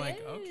women, and I'm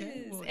like,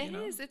 okay, well, It you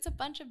know. is. It's a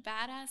bunch of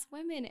badass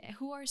women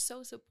who are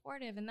so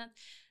supportive, and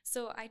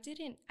so I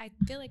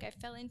feel like I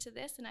fell into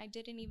this, and I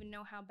didn't even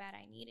know how bad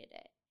I needed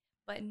it.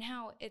 But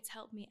now it's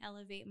helped me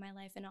elevate my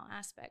life in all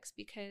aspects,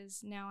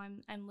 because now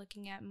I'm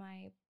looking at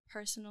my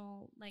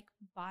personal like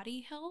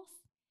body health,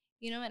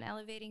 and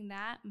elevating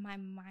that. My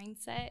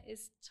mindset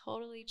is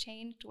totally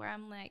changed, where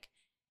I'm like,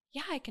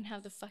 yeah, I can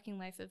have the fucking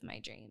life of my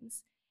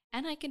dreams,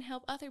 and I can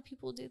help other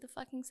people do the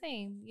fucking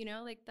same.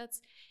 Like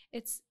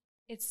it's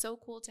it's so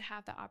cool to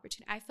have the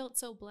opportunity. I felt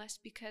so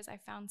blessed because I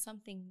found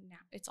something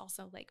now. It's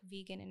also like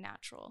vegan and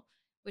natural,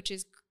 which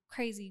is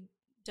crazy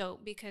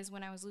dope, because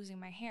when I was losing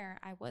my hair,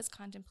 I was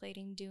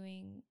contemplating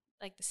doing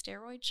like the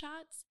steroid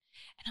shots,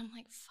 and I'm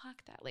like,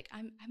 fuck that. Like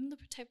I'm the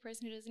type of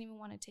person who doesn't even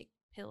want to take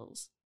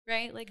pills,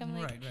 right? Like I'm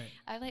like,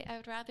 right. I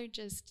would rather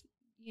just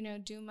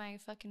do my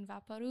fucking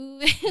Vaporu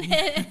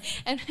Yeah.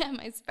 and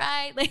my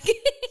Sprite, like,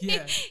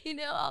 Yeah.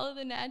 all of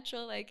the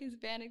natural, like,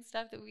 Hispanic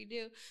stuff that we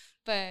do.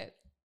 But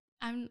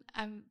I'm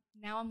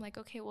like,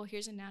 okay, well,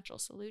 here's a natural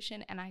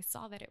solution. And I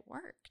saw that it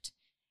worked.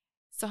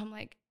 So I'm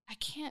like, I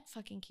can't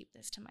fucking keep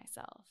this to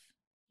myself.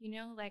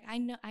 Like, I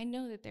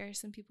know that there are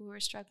some people who are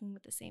struggling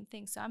with the same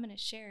thing. So I'm going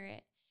to share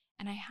it.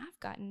 And I have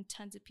gotten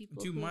tons of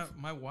people. Dude,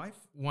 my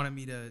wife wanted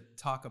me to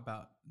talk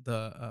about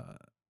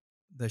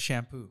the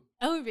shampoo.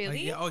 Oh, really?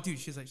 Like, yeah. Oh, dude,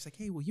 she's like,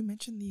 hey, will you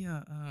mention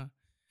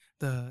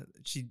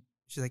she's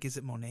like, is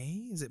it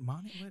Monet? Is it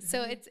Monet? What?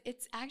 So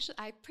it's actually,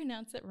 I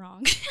pronounce it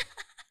wrong.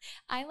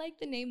 I like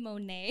the name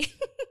Monet,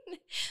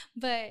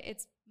 but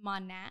it's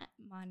Monat,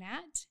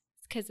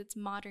 because it's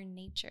modern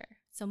nature.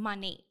 So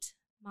Monat,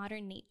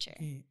 modern nature.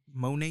 Okay.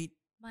 Monat.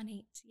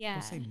 Yeah.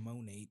 I'll say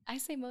Monat. I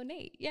say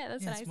Monet. Yeah,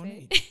 that's what I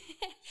Monet. say.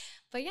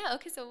 But yeah,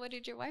 okay. So what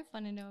did your wife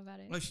want to know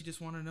about it? Well, she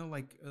just wanted to know,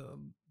 like,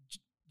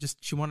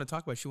 she wanted to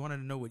talk about it. She wanted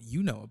to know what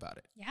you know about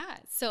it. Yeah.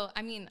 So,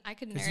 I mean, I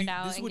could nerd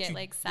out and get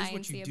like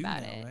sciencey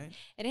about it. Right?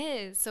 It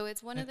is. So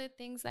it's one of the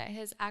things that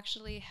has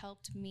actually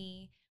helped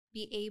me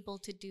be able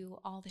to do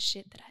all the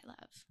shit that I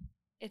love.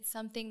 It's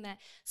something that,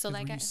 so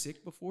like, were you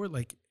sick before?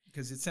 Like,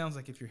 because it sounds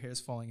like if your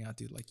hair's falling out,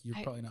 dude, like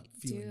you're probably not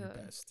feeling your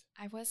best.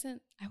 I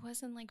wasn't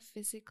like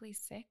physically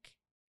sick,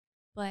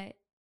 but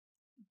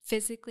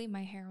physically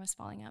my hair was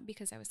falling out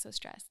because I was so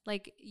stressed.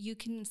 Like, you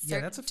can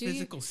start, that's a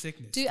physical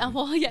sickness.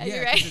 Well, yeah,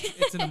 you're right.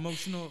 It's an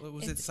emotional.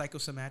 Was it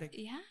psychosomatic?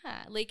 Yeah,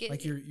 like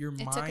your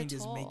mind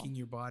is making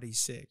your body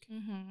sick.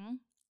 Mm-hmm.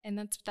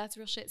 And that's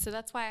real shit. So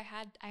that's why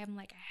I'm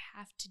like, I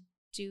have to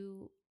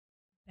do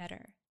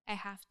better. I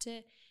have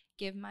to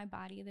give my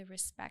body the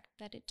respect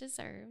that it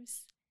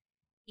deserves.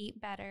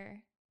 Eat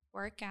better.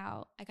 Work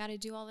out. I got to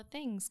do all the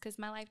things because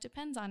my life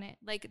depends on it.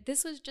 Like,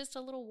 this was just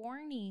a little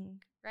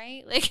warning,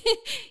 right? Like,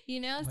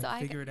 like, so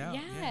figure it out.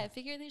 Yeah,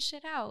 figure this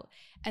shit out.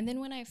 And then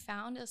when I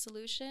found a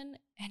solution,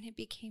 and it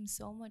became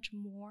so much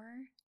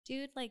more,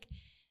 dude, like,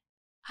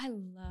 I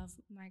love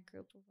my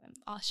group of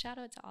women. Shout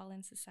out to All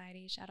in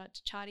Society. Shout out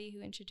to Chadi,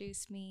 who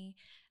introduced me.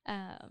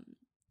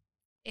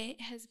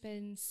 It has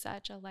been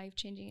such a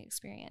life-changing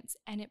experience.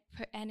 And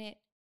it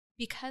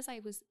because I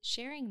was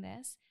sharing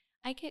this,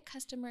 I get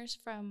customers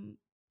from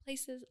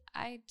places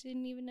I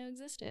didn't even know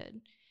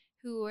existed,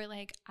 who are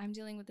like, I'm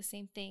dealing with the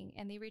same thing.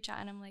 And they reach out,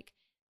 and I'm like,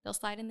 they'll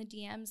slide in the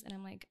DMs, and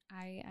I'm like,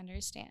 I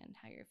understand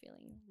how you're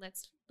feeling.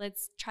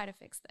 Let's try to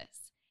fix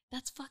this.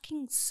 That's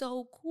fucking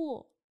so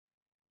cool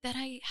that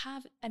I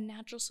have a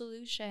natural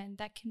solution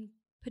that can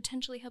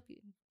potentially help you.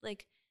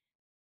 Like,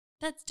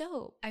 that's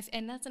dope.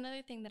 And that's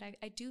another thing that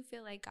I do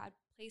feel like God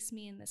placed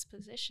me in this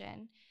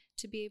position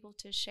to be able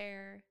to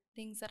share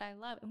things that I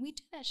love. And we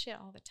do that shit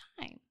all the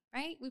time,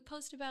 right? We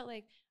post about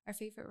like our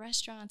favorite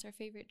restaurants, our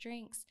favorite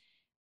drinks.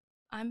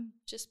 I'm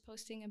just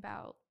posting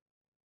about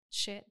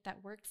shit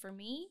that worked for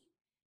me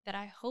that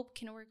I hope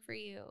can work for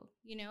you,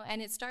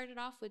 And it started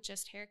off with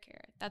just hair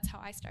care. That's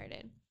how I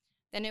started.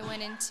 Then it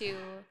went into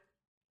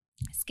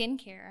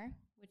skincare,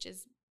 which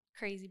is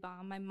crazy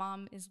bomb. My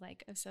mom is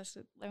like obsessed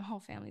with, my whole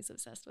family's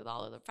obsessed with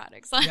all of the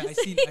products. Yeah,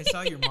 I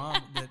saw your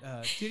mom.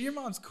 Dude, your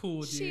mom's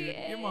cool, dude.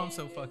 Your mom's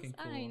so fucking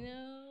cool. I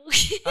know.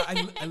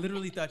 I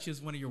literally thought she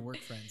was one of your work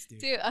friends, dude.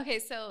 Dude, okay,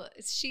 so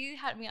she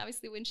had me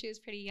obviously when she was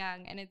pretty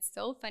young, and it's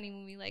so funny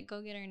when we like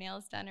go get our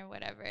nails done or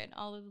whatever, and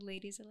all of the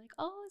ladies are like,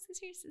 "Oh, is this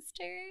your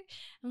sister?"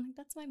 I'm like,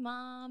 "That's my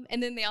mom,"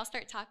 and then they all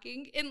start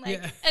talking in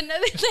like another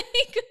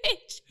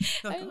language.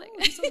 Like, I'm like,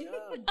 you're so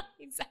young.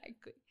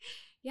 exactly.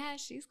 Yeah,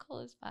 she's cool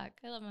as fuck.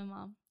 I love my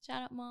mom.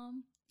 Shout out,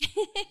 mom.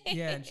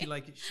 Yeah, and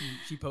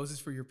she poses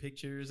for your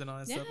pictures and all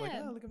that stuff. Like,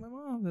 oh, look at my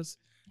mom. That's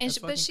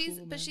but she's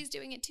cool, but she's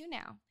doing it too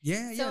now.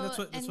 Yeah,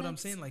 so, that's what I'm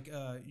saying. Like,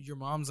 your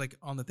mom's like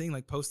on the thing,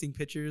 like posting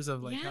pictures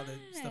of like how the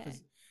stuff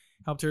has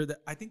helped her.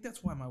 I think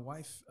that's why my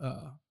wife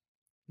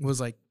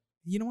was like,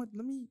 you know what?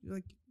 Let me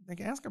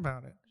like ask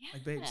about it. Yeah.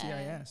 Like, babe, see,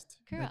 I asked.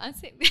 Girl, like, I'm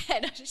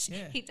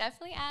saying, he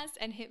definitely asked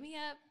and hit me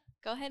up.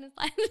 Go ahead and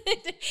slide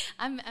it.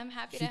 I'm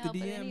happy to help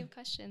with any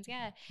questions.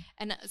 Yeah.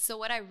 And so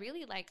what I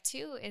really like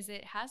too is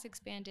it has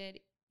expanded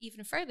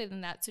even further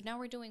than that. So now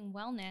we're doing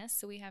wellness.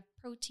 So we have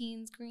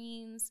proteins,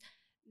 greens,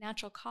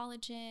 natural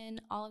collagen,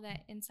 all of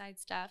that inside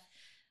stuff.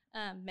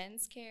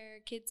 Men's care,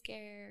 kids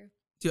care.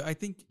 Dude, I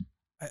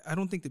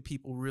don't think that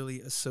people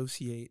really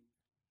associate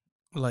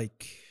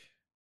like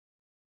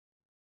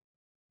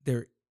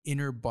their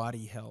inner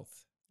body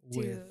health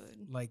with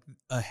like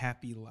a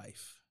happy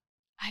life.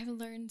 I've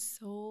learned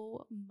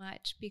so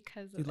much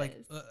because of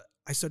like, this.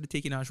 I started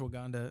taking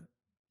ashwagandha.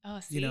 Oh,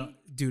 see? You know,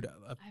 dude,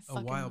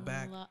 a while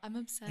back. I'm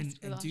obsessed with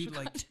and dude,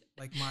 ashwagandha.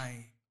 like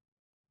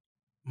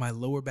my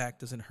lower back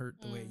doesn't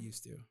hurt the way it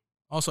used to.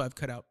 Also, I've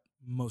cut out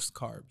most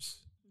carbs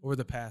over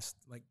the past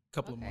like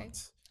couple of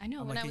months. I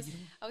know. I'm when like,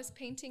 I was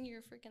painting your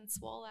freaking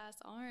swole ass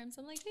arms,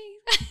 I'm like, hey,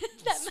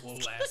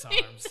 swole ass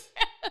arms.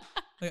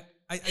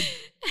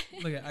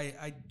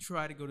 I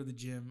try to go to the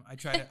gym. I'm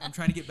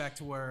trying to get back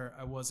to where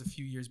I was a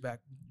few years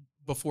back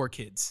before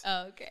kids.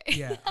 Oh, okay.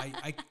 Yeah,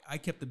 I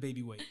kept the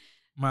baby weight.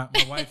 My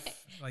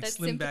wife like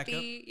slimmed back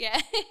up.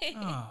 Yeah. Oh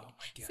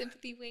my god.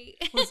 Sympathy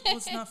weight. Well,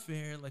 it's not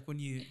fair. Like when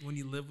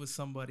you live with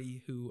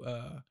somebody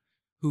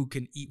who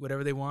can eat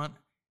whatever they want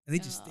and they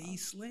just stay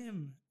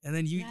slim, and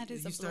then you that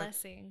is you a start,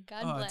 blessing.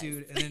 God bless.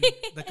 Dude, and then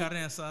the carne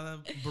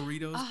asada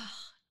burritos.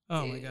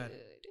 Oh my god.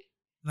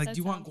 Like, do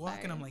you want guac? Fire.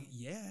 And I'm like,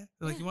 yeah.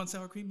 They're like, you want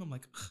sour cream? I'm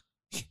like,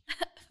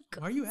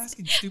 why are you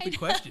asking stupid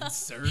questions,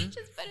 sir? Just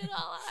put it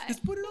all on.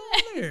 Just put it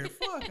all there.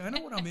 Fuck, I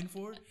know what I'm in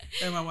for.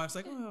 And my wife's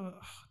like, oh,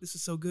 this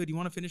is so good. You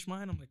want to finish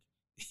mine? I'm like,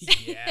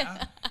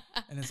 yeah.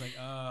 And it's like,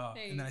 oh.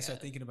 And then I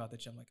start thinking about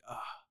that shit. I'm like,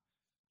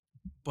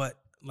 But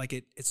like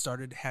it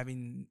started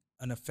having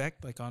an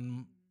effect like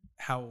on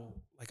how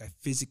like I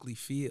physically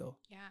feel.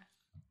 Yeah.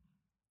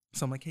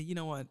 So I'm like, hey, you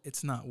know what?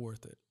 It's not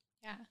worth it.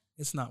 Yeah.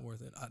 It's not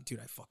worth it. Dude,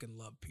 I fucking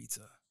love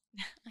pizza.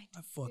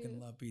 I fucking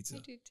love pizza. I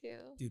do too.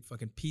 Dude,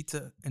 fucking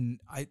pizza. And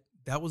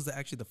that was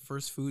actually the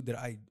first food that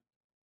I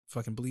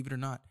fucking, believe it or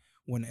not,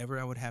 whenever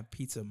I would have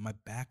pizza, my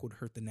back would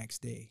hurt the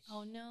next day.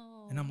 Oh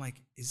no. And I'm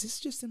like, is this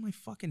just in my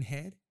fucking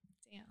head?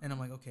 Damn. And I'm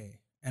like, okay.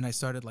 And I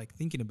started like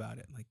thinking about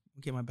it. Like,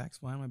 okay, my back's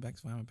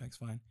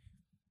fine.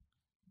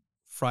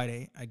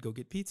 Friday, I'd go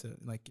get pizza.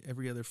 Like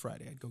every other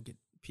Friday, I'd go get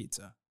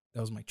pizza.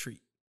 That was my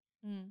treat.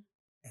 Mm.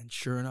 And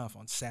sure enough,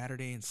 on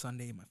Saturday and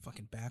Sunday, my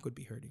fucking back would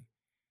be hurting.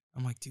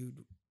 I'm like,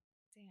 dude,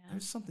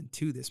 there's something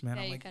to this, man.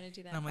 Yeah, I'm you like, gotta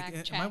do that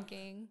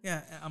backtracking.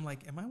 I'm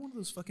like, am I one of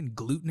those fucking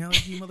gluten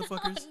allergy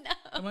motherfuckers? Oh,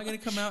 no. Am I gonna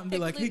come out and be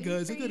like, hey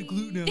guys, I got a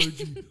gluten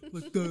allergy?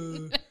 Like,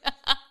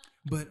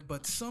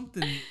 but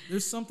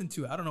there's something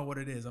to it. I don't know what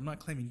it is. I'm not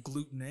claiming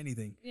gluten or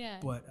anything.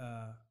 Yeah. But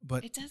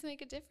it does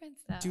make a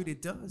difference, though. Dude,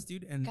 it does,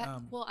 dude. And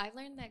well, I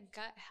learned that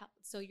gut health.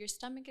 So your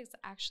stomach is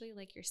actually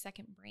like your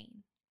second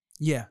brain.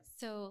 Yeah.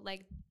 So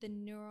like the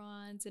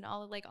neurons and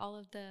all of the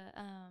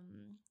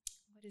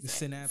what is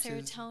the it?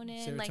 Synapses,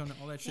 serotonin, like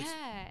all that shit.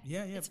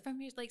 Yeah. It's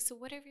from your so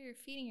whatever you're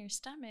feeding your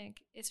stomach,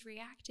 it's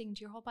reacting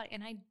to your whole body.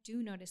 And I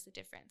do notice the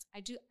difference.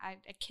 I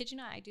kid you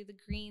not, I do the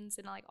greens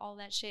and like all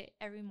that shit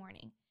every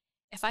morning.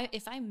 If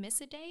I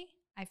miss a day,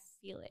 I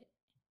feel it.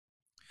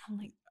 I'm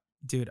like,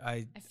 dude,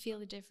 I feel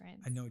the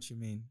difference. I know what you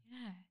mean.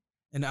 Yeah.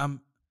 And I'm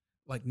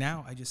like,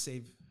 now I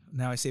save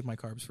my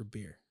carbs for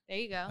beer. There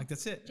you go. Like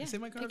that's it. Yeah. I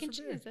save my carbs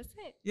for beer. That's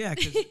it. Yeah,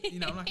 because I'm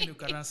not gonna do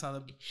carne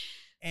asada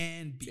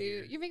and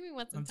beer. Dude, you're making me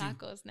want some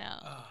tacos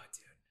now. Oh,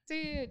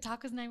 dude,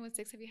 Tacos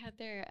 916. Have you had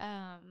their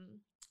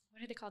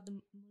what are they called? The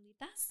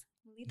mulitas?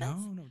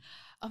 No.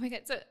 Oh my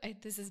god! So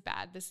this is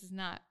bad. This is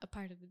not a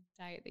part of the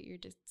diet that you're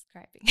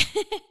describing.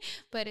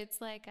 But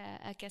it's like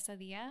a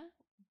quesadilla,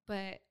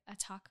 but a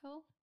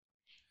taco.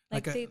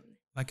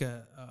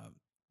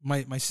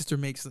 My sister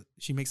makes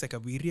like a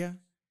birria.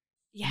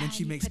 Yeah, and then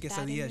she makes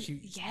quesadillas.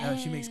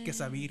 She makes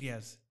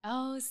quesadillas.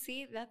 Oh,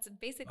 see, that's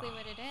basically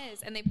what it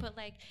is. And they put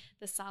like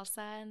the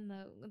salsa and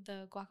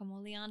the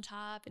guacamole on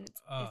top, and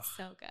it's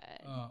so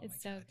good.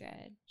 It's so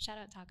good. Shout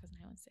out Tacos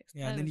 916.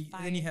 Yeah, and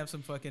then you have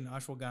some fucking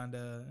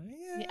ashwagandha.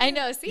 Yeah, I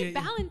know. See,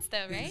 balance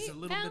though, right? There's a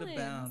little bit of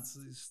balance.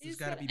 There's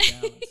got to be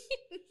balance.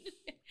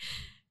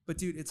 But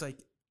dude, it's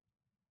like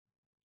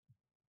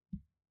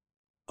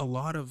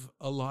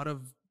a lot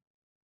of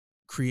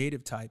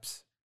creative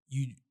types,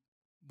 you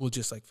will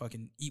just like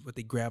fucking eat what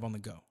they grab on the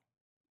go.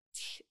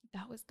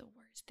 That was the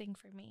worst thing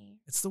for me.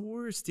 It's the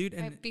worst, dude.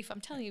 And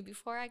I'm telling you,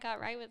 before I got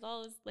right with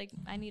all this, like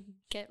I need to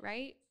get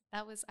right.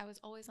 I was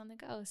always on the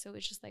go. So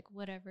it's just like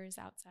whatever is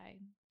outside,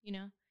 you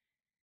know,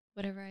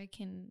 whatever I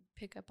can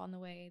pick up on the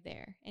way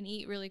there and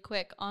eat really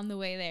quick on the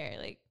way there.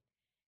 Like,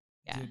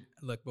 yeah. dude,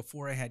 look,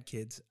 before I had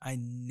kids, I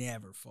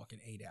never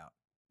fucking ate out.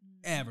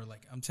 Ever.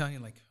 Like, I'm telling you,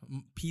 like,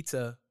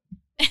 pizza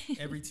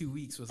every 2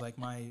 weeks was like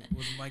my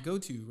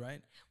go-to,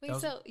 right? Wait,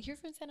 so you're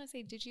from San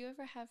Jose. Did you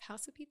ever have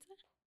House of Pizza?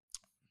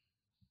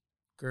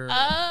 Girl,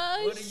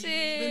 oh, what are shit.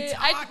 you even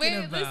talking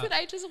about? Listen,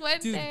 I just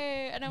went Dude,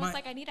 there and I was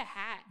like, I need a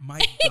hat.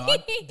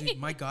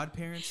 My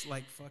godparents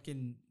like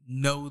fucking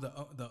know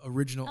the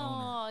original owner.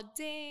 Oh,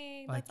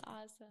 dang. Like, that's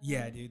awesome.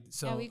 Yeah, dude.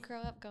 So yeah, we grew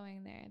up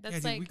going there. That's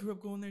dude, like, we grew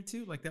up going there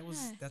too. Like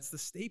that's the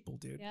staple,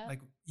 dude. Yep. Like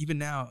even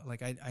now,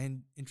 like I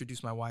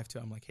introduced my wife to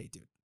it. I'm like, hey,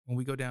 dude, when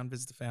we go down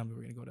visit the family,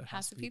 we're gonna go to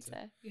House of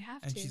Pizza. You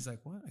have and to. she's like,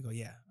 what? I go,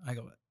 yeah. I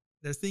go,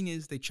 the thing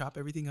is they chop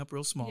everything up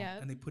real small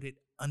and they put it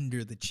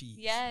under the cheese.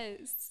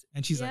 Yes.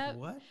 And she's like,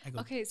 what? I go,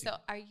 okay, dude. So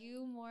are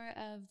you more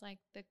of like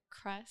the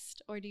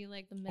crust or do you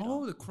like the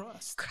middle? Oh, the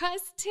crust.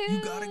 Crust too.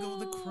 You gotta go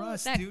with the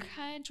crust, that dude.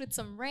 Crunch with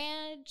some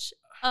ranch.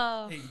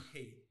 Oh.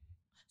 Hey.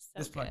 So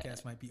this good.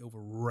 podcast might be over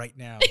right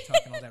now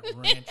talking all that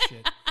ranch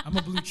shit. I'm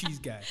a blue cheese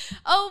guy.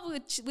 Oh,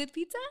 with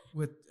pizza?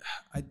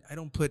 I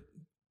don't put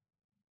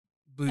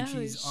blue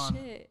cheese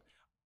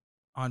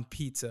on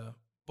pizza,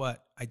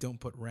 but I don't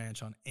put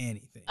ranch on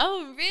anything.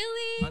 Oh,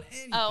 really? On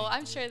anything, I'm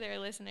dude. sure there are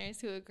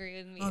listeners who agree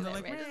with me. Oh, they're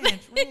like,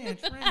 ranch.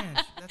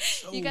 That's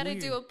so You got to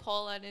weird. do a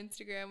poll on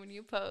Instagram when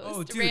you post.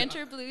 Oh, dude, ranch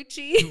or blue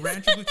cheese?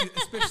 Ranch or blue cheese,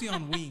 especially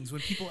on wings.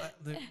 When people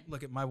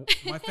look at my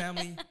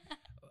family,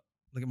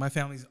 look at my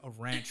family's a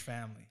ranch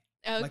family.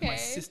 Okay. Like my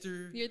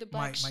sister, you're the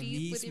black my sheep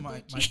niece, with your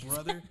my blue cheese.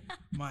 brother,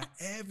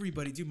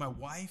 everybody, dude, my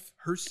wife,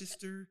 her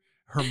sister,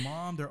 her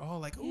mom, they're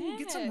all like, oh,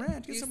 get some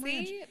ranch, get some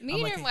ranch.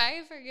 Me and your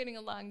wife are getting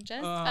along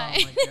just Oh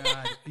fine. my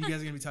God. You guys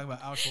are going to be talking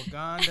about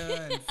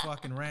ashwagandha and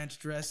fucking ranch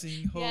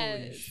dressing.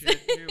 Holy shit.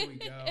 Here we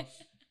go.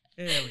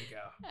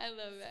 I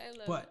love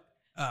it. But,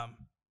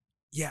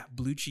 yeah,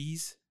 blue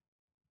cheese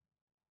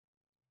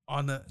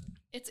on the.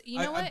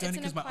 I've done it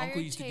because my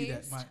uncle used to do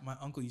that. My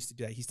uncle used to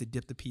do that. He used to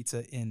dip the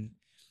pizza in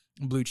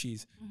blue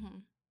cheese. Mm-hmm.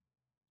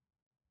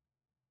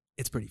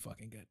 It's pretty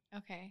fucking good.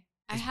 Okay.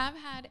 I have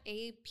had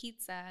a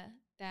pizza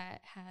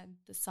that had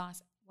the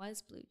sauce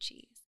was blue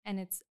cheese and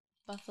it's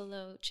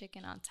buffalo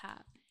chicken on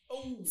top.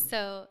 Oh.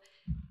 So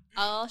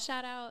I'll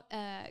shout out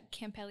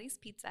Campelli's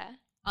Pizza.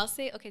 I'll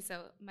say, okay,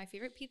 so my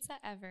favorite pizza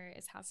ever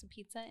is House of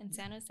Pizza in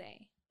San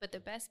Jose. But the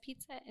best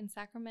pizza in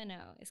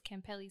Sacramento is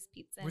Campelli's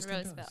Pizza in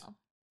Roseville.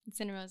 It's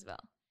in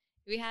Roseville.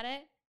 We had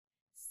it.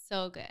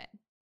 So good.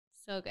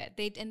 So good.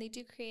 They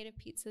do creative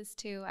pizzas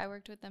too. I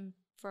worked with them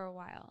for a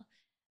while.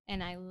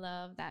 And I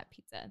love that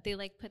pizza. They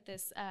like put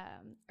this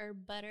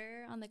herb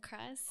butter on the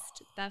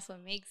crust. That's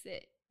what makes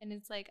it. And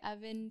it's like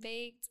oven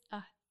baked.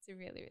 Oh, it's really,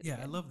 really good. Yeah,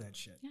 I love that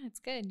shit. Yeah, it's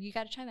good. You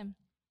got to try them.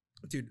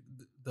 Dude,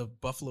 the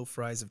buffalo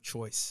fries of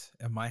choice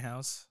at my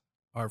house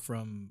are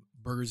from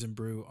Burgers and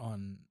Brew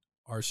on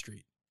our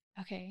street.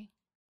 Okay.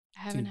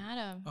 I haven't had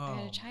them. I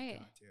got to try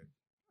it. Dude.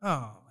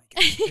 Oh, my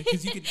God.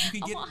 Because you can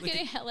get. I'm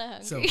getting hella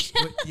hungry.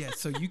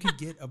 So you can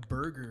get a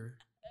burger,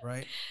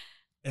 right?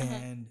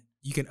 And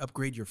you can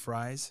upgrade your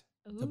fries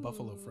to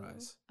buffalo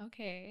fries.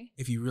 Okay.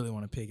 If you really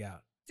want to pig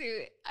out.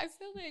 Dude, I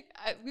feel like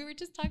we were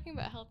just talking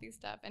about healthy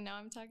stuff, and now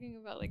I'm talking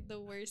about like the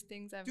worst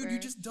things ever. Dude, you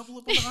just double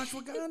up on the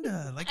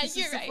ashwagandha. Like this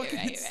is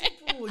fucking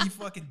simple. You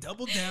fucking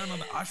double down on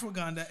the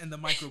ashwagandha and the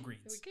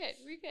microgreens.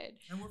 We're good.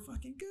 And we're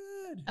fucking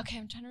good. Okay,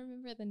 I'm trying to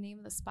remember the name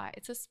of the spot.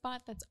 It's a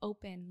spot that's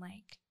open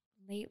like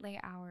late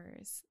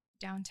hours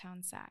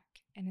downtown Sac,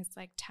 and it's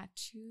like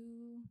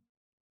tattoo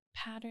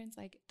patterns,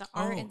 like the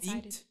art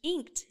inside is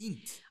inked.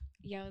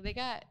 Yo, they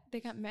got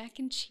mac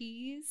and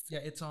cheese. Yeah,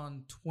 it's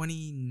on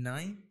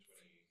 29th,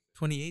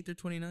 28th or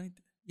 29th.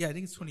 Yeah, I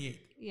think it's 28th.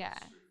 Yeah.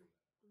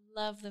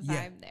 Love the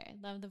vibe there.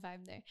 Love the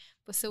vibe there.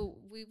 But so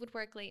we would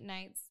work late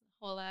nights.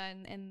 Hola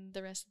and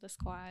the rest of the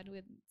squad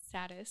with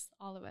Status,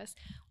 all of us,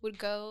 would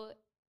go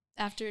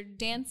after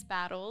dance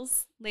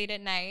battles late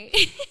at night.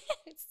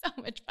 It's so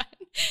much fun.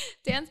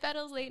 Dance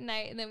battles late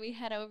night, and then we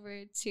head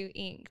over to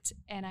Inked,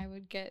 and I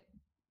would get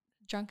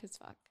drunk as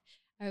fuck.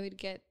 I would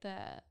get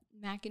the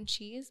mac and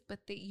cheese, but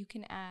that you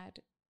can add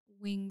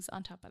wings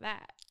on top of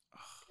that.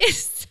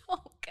 It's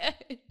so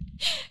good.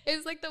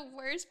 It's like the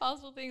worst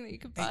possible thing that you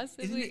could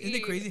possibly eat. Isn't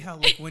it crazy how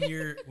like when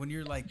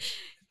you're like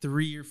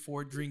 3 or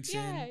 4 drinks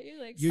in,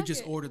 you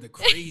just order the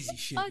crazy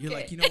shit. You're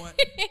like, you know what?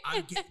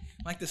 I'm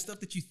like the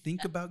stuff that you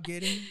think about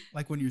getting,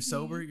 like when you're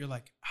sober, you're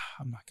like,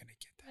 I'm not gonna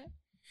get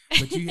that.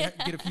 But you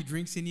get a few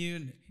drinks in you,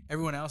 and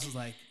everyone else is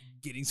like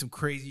getting some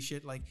crazy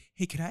shit. Like,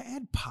 hey, can I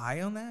add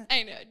pie on that?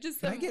 I know, just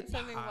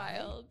something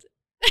wild.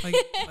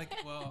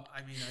 Well, I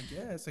mean, I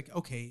guess like,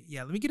 okay,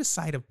 yeah, let me get a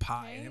side of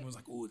pie. Right? And everyone's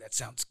like, ooh, that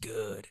sounds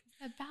good.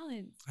 That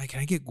balance. Like, can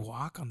I get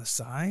guac on the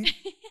side?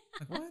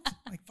 Like, what?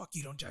 Like, fuck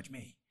you, don't judge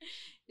me.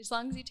 As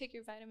long as you take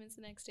your vitamins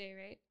the next day,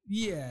 right?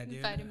 Yeah,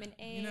 dude. Vitamin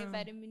A, You know,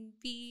 vitamin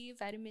B,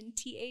 vitamin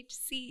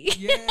THC.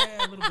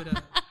 yeah, a little bit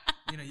of,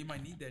 you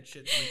might need that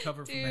shit to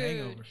recover from the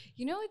hangover.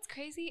 You know what's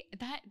crazy?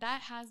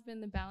 That has been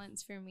the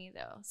balance for me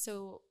though.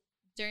 So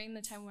during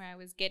the time where I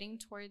was getting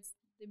towards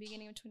the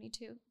beginning of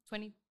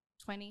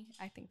 2020,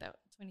 I think that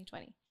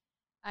 2020,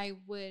 I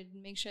would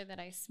make sure that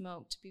I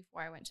smoked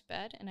before I went to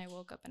bed, and I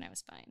woke up and I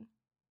was fine.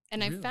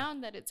 And Really? I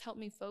found that it's helped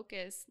me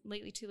focus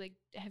lately too. Like,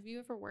 have you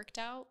ever worked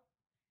out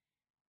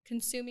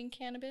consuming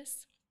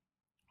cannabis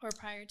or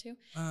prior to?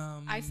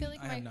 I feel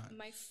like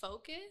my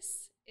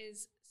focus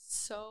is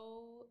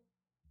so,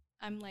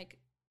 I'm like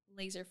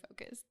laser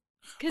focused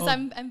because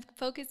I'm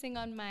focusing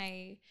on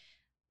my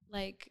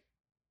like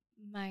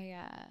my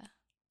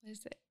what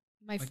is it,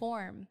 my like,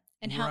 form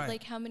and how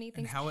how many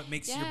things and how it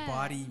makes your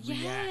body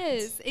react.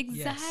 Yes,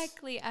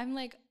 exactly. Yes.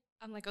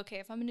 I'm like, okay,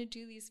 if I'm gonna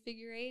do these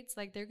figure eights,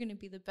 like they're gonna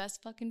be the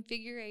best fucking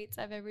figure eights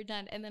I've ever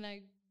done. And then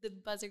the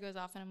buzzer goes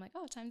off and I'm like,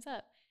 oh, time's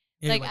up.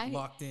 Yeah, like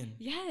locked in.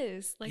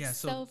 Yes, like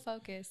so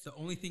focused. The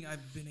only thing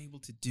I've been able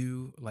to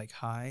do like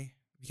high,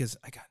 because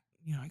I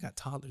got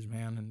toddlers,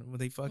 man, and when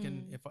they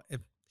fucking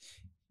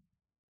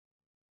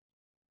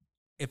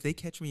if they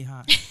catch me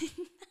high,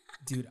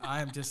 dude,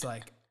 I'm just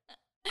like,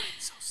 I'm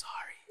so sorry.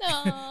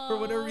 No, for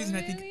whatever reason,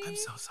 really? I think I'm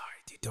so sorry,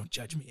 dude. Don't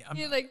judge me.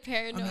 You're like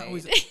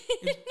paranoid.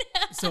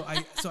 So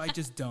I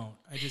just don't.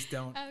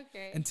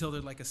 Okay. Until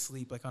they're like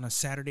asleep, like on a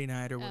Saturday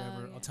night or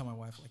whatever. I'll tell my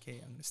wife like,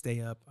 hey, I'm gonna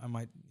stay up. I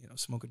might,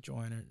 smoke a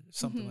joint or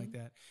something like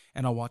that,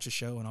 and I'll watch a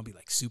show and I'll be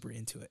like super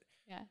into it.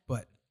 Yeah.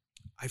 But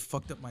I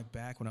fucked up my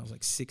back when I was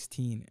like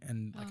 16,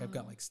 and like I've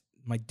got like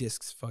my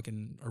discs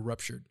fucking are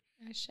ruptured,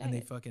 and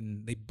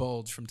they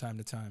bulge from time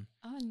to time.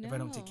 Oh no! If I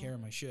don't take care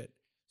of my shit.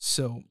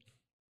 So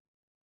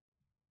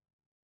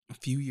a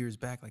few years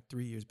back, like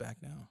 3 years back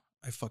now,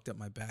 I fucked up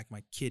my back.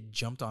 My kid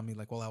jumped on me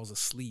like while I was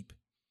asleep.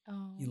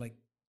 Oh. He like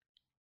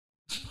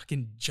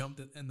fucking jumped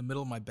in the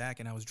middle of my back,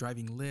 and I was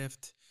driving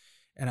Lyft,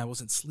 and I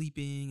wasn't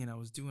sleeping, and I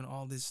was doing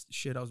all this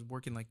shit. I was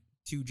working like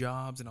 2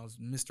 jobs, and I was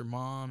Mr.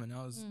 Mom, and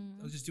I was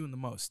just doing the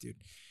most, dude,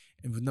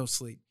 and with no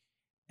sleep.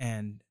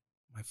 And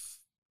my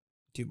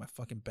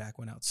fucking back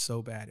went out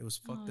so bad. It was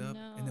fucked up.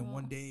 No. And then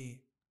one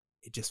day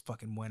it just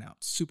fucking went out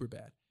super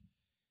bad.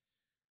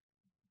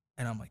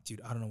 And I'm like,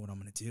 dude, I don't know what I'm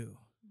going to do.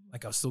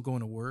 Like I was still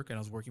going to work, and I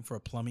was working for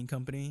a plumbing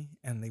company,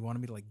 and they wanted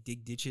me to like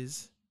dig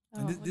ditches.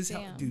 And this is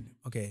how, dude,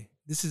 okay,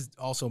 this is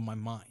also my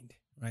mind,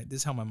 right? This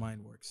is how my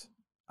mind works.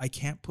 I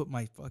can't put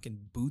my fucking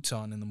boots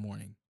on in the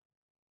morning,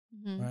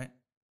 right?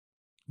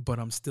 But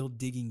I'm still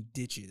digging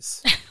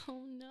ditches.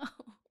 Oh, no.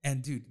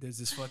 And, dude, there's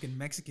this fucking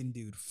Mexican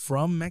dude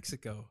from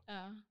Mexico.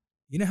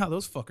 You know how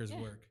those fuckers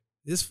work.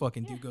 This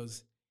fucking dude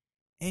goes,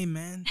 hey,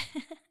 man,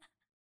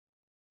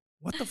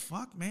 what the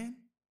fuck, man?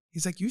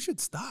 He's like, you should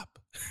stop.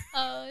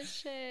 Oh,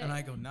 shit. And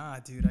I go, nah,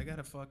 dude, I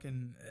gotta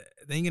fucking,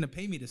 they ain't gonna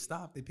pay me to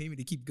stop. They pay me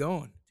to keep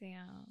going.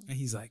 Damn. And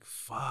he's like,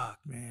 fuck,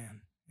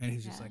 man. And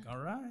he's just like, all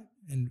right.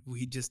 And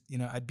we just,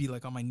 I'd be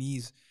like on my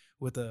knees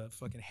with a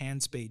fucking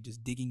hand spade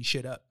just digging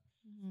shit up.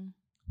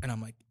 And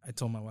I'm like, I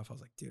told my wife, I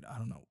was like, dude, I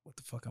don't know what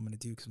the fuck I'm gonna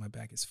do because my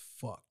back is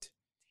fucked.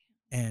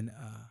 And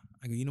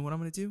I go, you know what I'm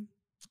gonna do?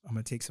 I'm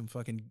gonna take some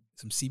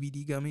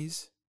CBD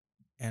gummies,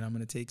 and I'm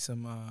gonna take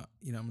some, I'm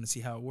gonna see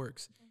how it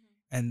works.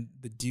 And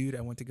the dude, I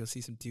went to go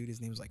see some dude.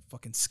 His name was like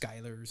fucking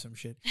Skylar or some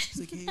shit. He's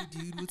like, hey,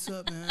 dude, what's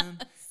up, man?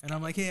 And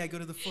I'm like, hey, I go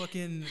to the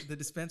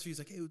dispensary. He's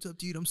like, hey, what's up,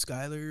 dude? I'm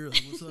Skylar.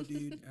 Like, what's up,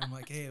 dude? And I'm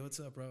like, hey, what's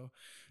up, bro?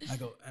 I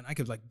go, and I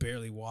could like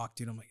barely walk,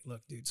 dude. I'm like,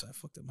 look, dude, so I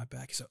fucked up my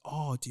back. He's like,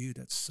 oh, dude,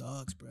 that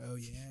sucks, bro.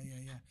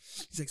 Yeah.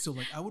 He's like, so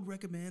like, I would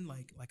recommend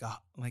like a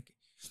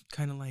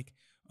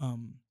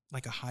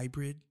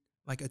hybrid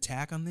like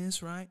attack on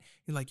this, right?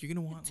 You're like, you're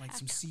gonna want like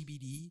some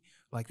CBD,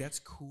 like that's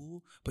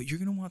cool, but you're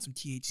gonna want some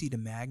THC to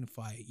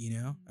magnify it,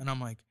 And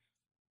I'm like,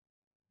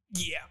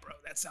 yeah, bro,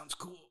 that sounds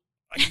cool.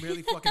 I can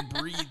barely fucking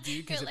breathe,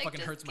 dude, because it like, fucking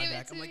hurts my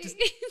back. I'm like, just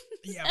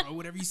yeah, bro,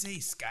 whatever you say,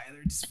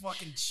 Skylar, just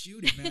fucking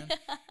shoot it, man.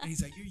 And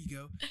he's like, here you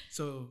go.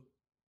 So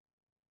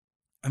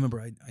I remember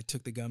I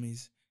took the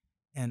gummies,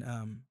 and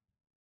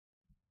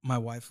my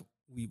wife,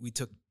 we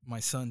took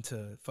my son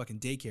to fucking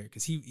daycare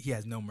because he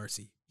has no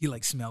mercy. He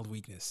like smelled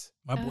weakness.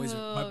 My boys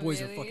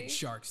are fucking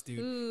sharks, dude.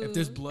 Ooh, if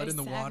there's blood in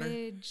the water,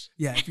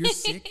 yeah. If you're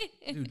sick,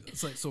 dude,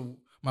 it's like, so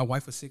my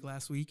wife was sick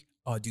last week.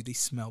 Oh, dude, they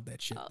smelled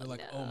that shit. They're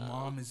like, oh,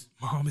 mom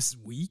is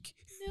weak.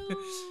 No.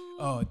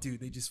 Oh, dude,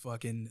 they just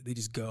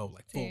go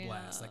like full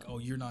blast. Like, oh,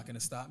 you're not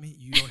gonna stop me.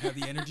 You don't have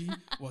the energy.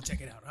 Well,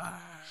 check it out.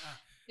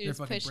 They're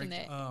fucking pushing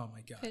it. Oh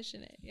my god,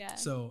 pushing it. Yeah.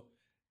 So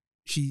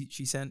she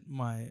sent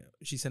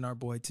our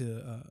boy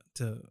to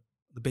the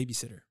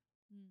babysitter.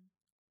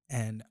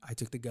 And I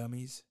took the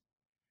gummies,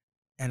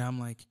 and I'm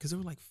like, because they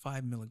were like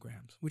 5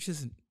 milligrams, which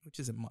isn't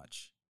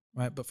much,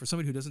 right? But for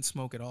somebody who doesn't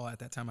smoke at all, at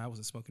that time I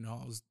wasn't smoking at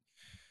all. I was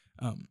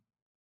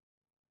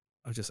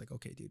just like,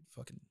 okay, dude,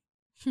 fucking,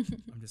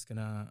 I'm just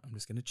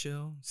gonna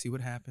chill, see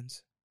what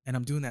happens. And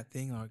I'm doing that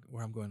thing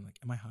where I'm going like,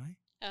 am I high?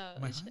 Oh,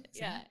 am I high?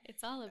 Yeah,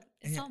 it's all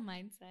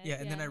mindset.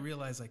 Yeah, and then I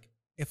realized like,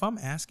 if I'm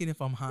asking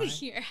if I'm high,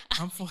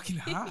 I'm fucking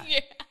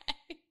high.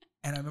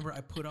 And I remember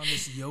I put on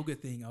this yoga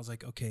thing. I was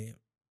like, okay,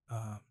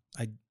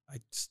 I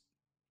just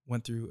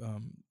went through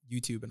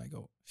YouTube and I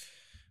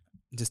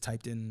just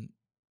typed in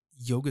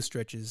yoga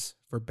stretches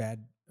for back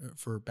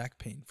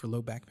pain, for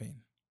low back pain.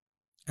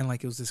 And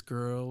like it was this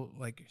girl,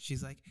 like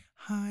she's like,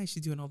 hi,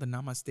 she's doing all the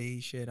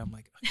namaste shit. I'm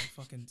like, okay,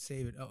 fucking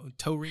save it. Oh,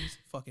 toe rings,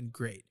 fucking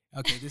great.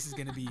 Okay, this is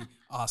gonna be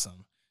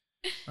awesome.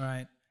 All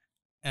right.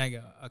 And I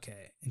go,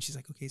 okay. And she's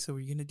like, okay, so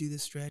we're gonna do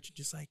this stretch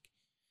and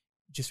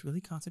just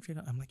really concentrate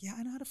on. I'm like, yeah,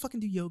 I know how to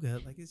fucking do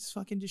yoga. Like, it's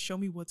fucking just show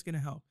me what's gonna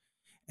help.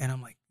 And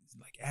I'm like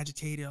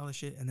agitated, all this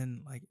shit, and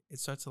then like it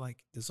starts to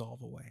like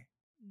dissolve away,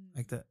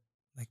 like the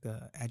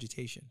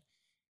agitation,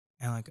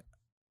 and like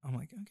I'm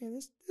like, okay,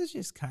 this is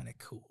just kind of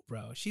cool,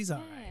 bro. She's all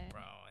right,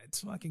 bro. It's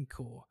fucking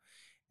cool.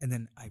 And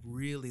then I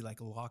really like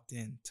locked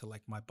in to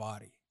like my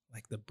body,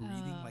 like the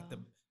breathing,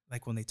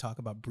 like when they talk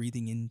about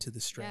breathing into the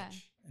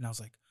stretch, and I was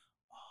like,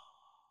 oh,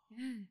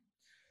 yeah.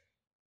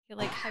 You're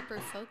like hyper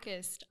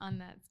focused on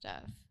that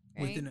stuff,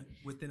 right?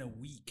 Within a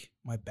week,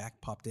 my back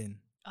popped in.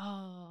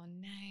 Oh,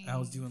 nice. I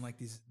was doing like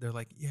these. They're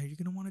like, yeah, you're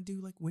gonna want to do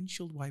like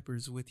windshield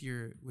wipers with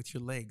your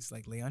legs,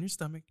 like lay on your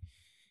stomach,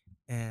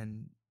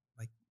 and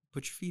like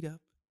put your feet up,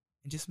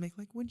 and just make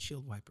like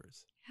windshield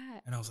wipers.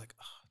 Yeah. And I was like,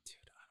 oh, dude,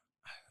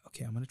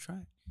 okay, I'm gonna try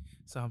it.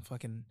 So I'm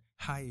fucking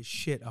high as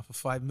shit off of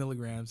 5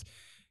 milligrams,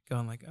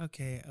 going like,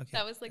 okay.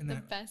 That was like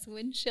the best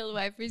windshield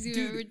wipers you've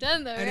ever dude,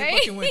 done, though, and right? it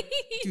fucking went,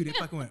 dude. It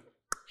fucking went.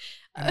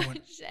 And I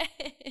went, shit.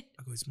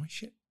 I go, is my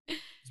shit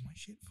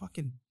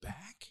fucking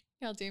back?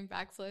 Y'all doing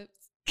backflips.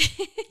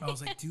 I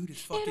was like, dude,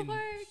 it's fucking, it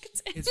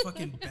worked. it's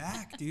fucking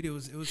back, dude. It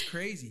was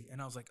crazy.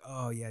 And I was like,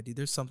 oh yeah, dude,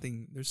 there's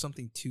something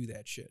to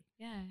that shit.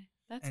 Yeah,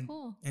 that's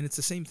cool. And it's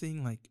the same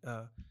thing, like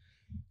I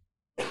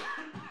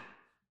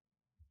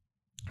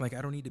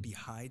don't need to be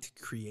high to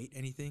create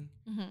anything.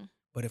 Mm-hmm.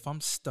 But if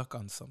I'm stuck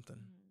on something,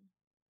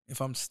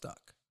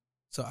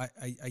 so I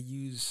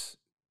use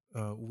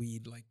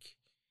weed like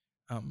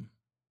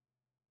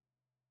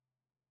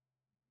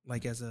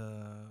as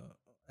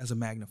a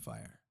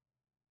magnifier.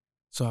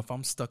 So if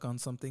I'm stuck on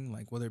something,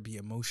 like whether it be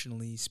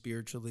emotionally,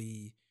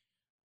 spiritually,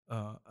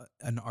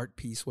 an art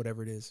piece,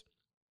 whatever it is,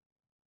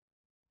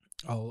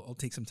 I'll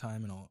take some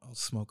time and I'll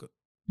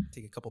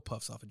take a couple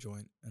puffs off a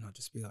joint, and I'll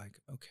just be like,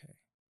 okay,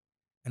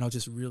 and I'll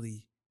just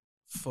really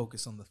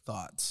focus on the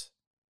thoughts.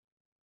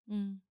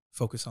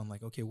 Focus on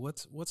like, okay,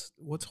 what's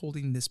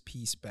holding this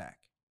piece back?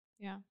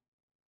 Yeah.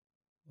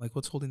 Like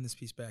what's holding this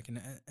piece back,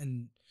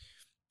 and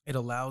it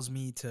allows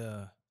me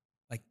to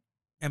like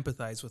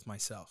empathize with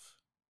myself.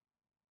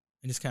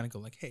 And just kind of go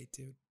like, hey,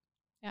 dude.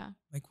 Yeah.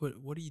 Like,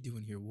 what are you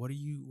doing here? What are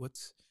you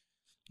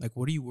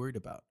worried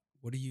about?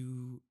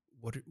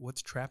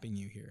 What's trapping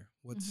you here?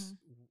 What's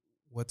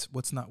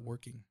not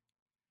working?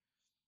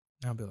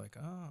 And I'll be like,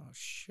 oh,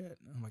 shit.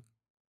 And I'm like,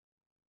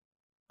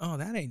 oh,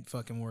 that ain't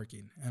fucking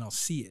working. And I'll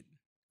see it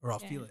or I'll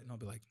feel it. And I'll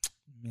be like,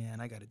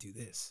 man, I got to do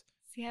this.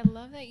 See, I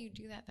love that you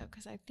do that, though,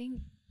 because I think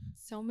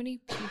so many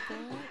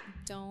people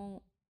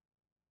don't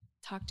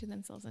talk to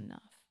themselves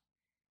enough.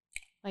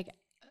 Like,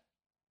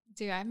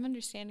 dude, I'm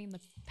understanding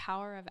the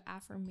power of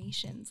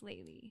affirmations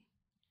lately.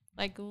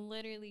 Like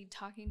literally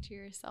talking to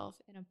yourself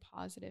in a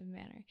positive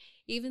manner.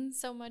 Even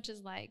so much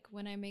as like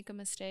when I make a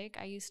mistake,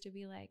 I used to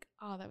be like,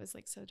 oh, that was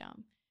like so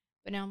dumb.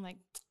 But now I'm like,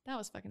 that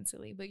was fucking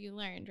silly. But you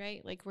learned,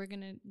 right? Like we're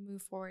going to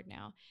move forward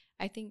now.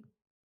 I think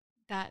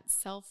that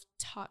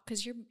self-talk,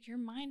 because your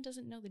mind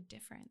doesn't know the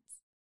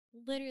difference.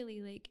 Literally,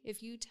 like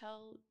if you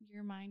tell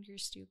your mind you're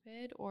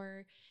stupid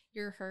or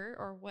you're hurt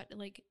or what,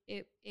 like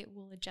it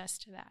will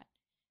adjust to that.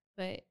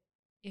 But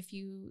if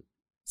you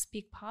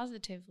speak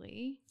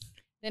positively,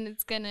 then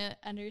it's going to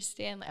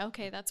understand, like,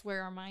 okay, that's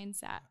where our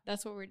mind's at.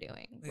 That's what we're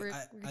doing. We're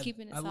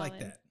keeping it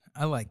solid.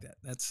 I like that.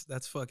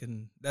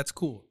 That's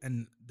cool.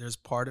 And there's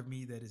part of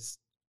me that is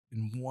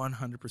in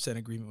 100%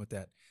 agreement with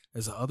that.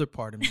 There's the other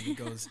part of me that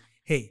goes,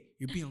 hey,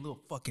 you're being a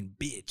little fucking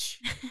bitch.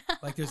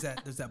 Like there's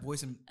that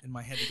voice in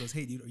my head that goes,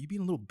 hey, dude, are you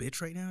being a little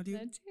bitch right now, dude?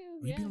 That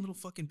too, are you being a little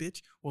fucking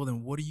bitch? Well,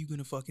 then what are you going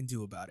to fucking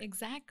do about it?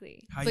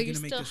 Exactly. How are but you going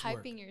to make this still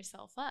work? hyping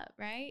yourself up,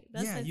 right?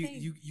 That's yeah, the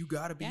thing. you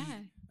got to be,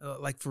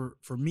 like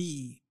for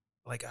me,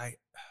 like I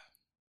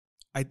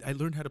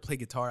learned how to play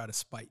guitar out of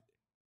spite.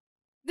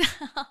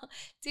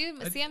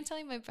 Dude, see, I'm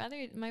telling my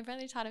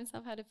brother taught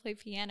himself how to play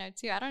piano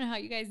too. I don't know how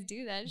you guys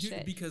do that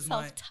shit. Because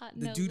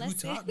the dude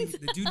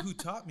who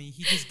taught me,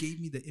 he just gave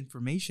me the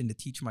information to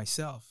teach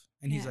myself.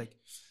 And he's like,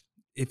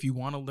 if you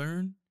want to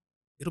learn,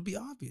 it'll be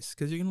obvious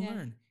because you're going to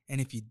learn. And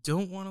if you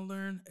don't want to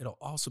learn, it'll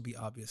also be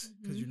obvious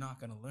because you're not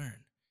going to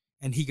learn.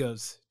 And he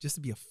goes, just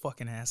to be a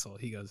fucking asshole,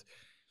 he goes,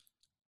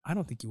 I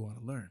don't think you want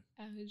to learn.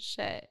 Oh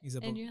shit. He's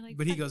like, and you're like,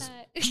 but he goes,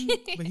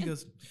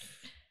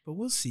 but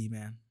we'll see,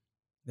 man.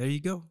 There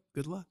you go.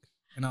 Good luck.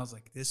 And I was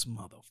like, this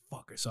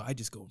motherfucker. So I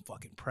just go and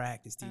fucking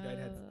practice, dude.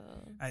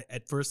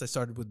 At first I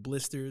started with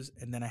blisters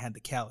and then I had the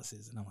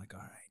calluses and I'm like,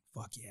 all right,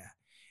 fuck yeah.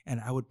 And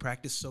I would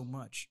practice so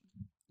much.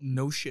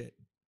 No shit.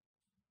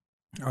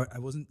 I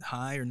wasn't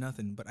high or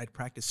nothing, but I'd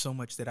practice so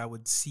much that I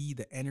would see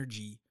the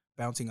energy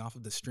bouncing off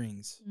of the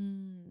strings.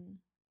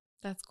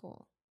 That's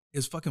cool. It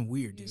was fucking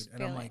weird, dude.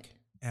 And I'm like,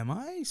 am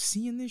I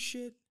seeing this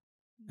shit?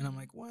 And I'm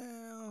like,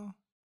 well,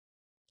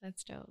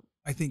 that's dope.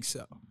 I think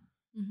so.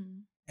 Mm-hmm.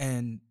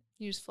 And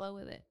you just flow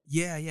with it.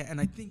 Yeah.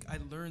 And I think I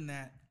learned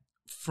that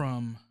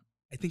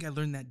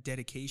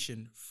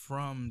dedication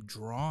from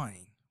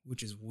drawing,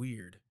 which is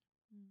weird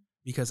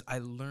because I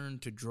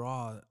learned to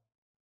draw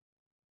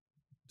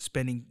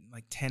spending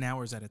like 10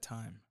 hours at a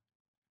time.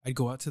 I'd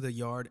go out to the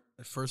yard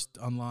at first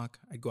unlock.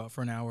 I'd go out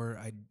for an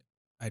hour.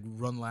 I'd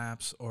run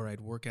laps or I'd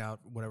work out,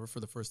 whatever,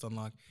 for the first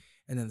unlock.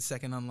 And then the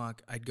second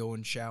unlock, I'd go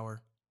and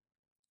shower.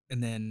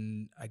 And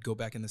then I'd go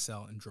back in the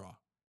cell and draw.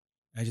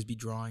 I'd just be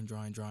drawing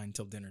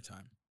until dinner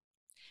time.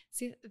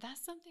 See,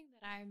 that's something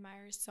that I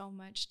admire so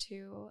much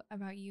too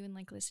about you and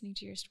like listening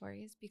to your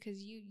stories,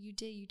 because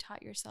you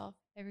taught yourself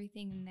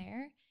everything in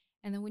there.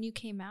 And then when you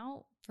came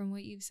out, from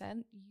what you've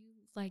said, you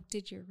like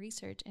did your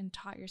research and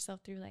taught yourself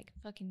through like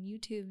fucking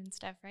YouTube and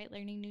stuff, right?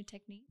 Learning new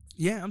techniques.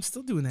 Yeah, I'm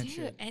still doing that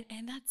shit.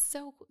 And that's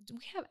so cool.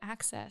 We have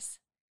access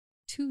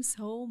to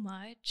so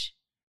much.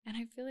 And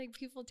I feel like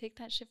people take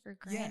that shit for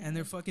granted. Yeah, and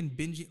they're fucking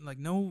binging. Like,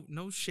 no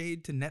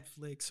shade to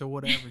Netflix or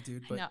whatever,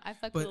 dude. But no, I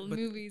fuck with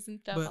movies and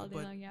stuff all day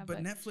long. Yeah, but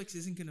Netflix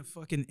isn't gonna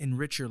fucking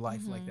enrich your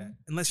life like that,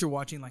 unless you're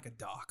watching like a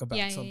doc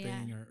about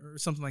something or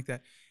something like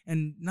that.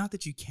 And not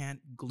that you can't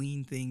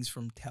glean things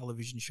from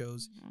television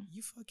shows,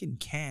 you fucking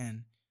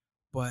can,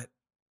 but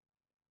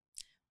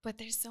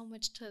there's so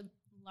much to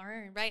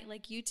learn, right?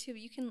 Like YouTube,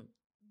 you can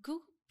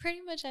Google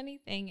pretty much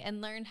anything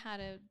and learn how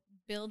to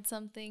build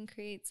something,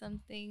 create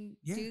something,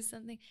 do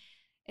something.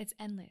 It's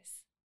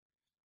endless.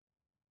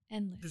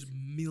 There's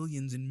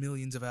millions and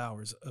millions of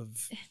hours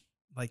of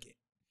like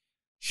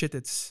shit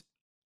that's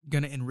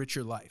gonna enrich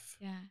your life.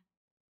 Yeah.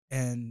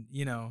 And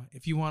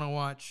if you want to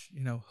watch,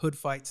 Hood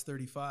Fights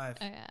 35.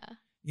 Oh yeah.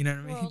 You know what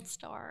I mean? World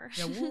Star.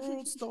 Yeah,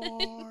 World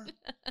Star.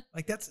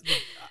 Like that's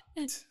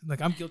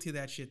like I'm guilty of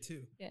that shit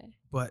too. Yeah.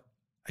 But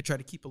I try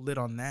to keep a lid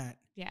on that.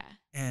 Yeah.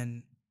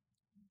 And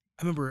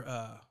I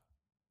remember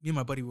me and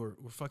my buddy were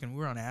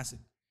on acid.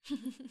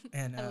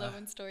 And I love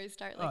when stories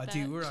start like that.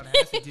 Dude, we're on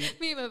acid, dude.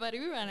 Me and my buddy,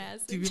 we were on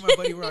acid. Dude, me and my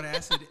buddy were on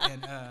acid,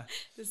 and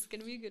this is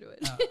gonna be a good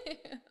one.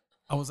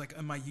 I was like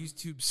on my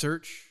YouTube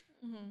search,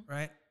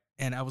 right?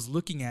 And I was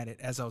looking at it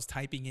as I was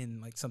typing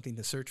in like something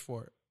to search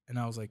for, and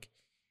I was like,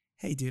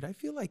 "Hey, dude, I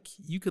feel like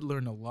you could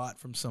learn a lot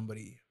from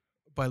somebody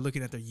by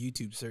looking at their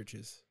YouTube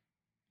searches."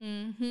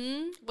 100%.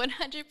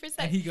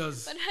 And he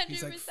goes, 100%.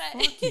 He's like,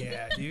 "Fuck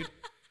yeah, dude."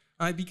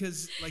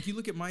 Because like you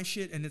look at my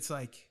shit and it's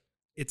like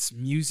it's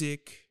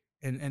music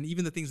and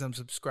even the things I'm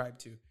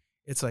subscribed to,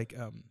 it's like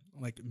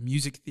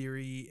music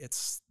theory.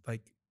 It's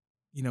like,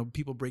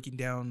 people breaking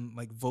down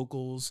like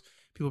vocals,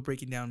 people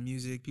breaking down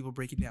music, people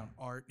breaking down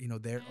art,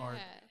 their art,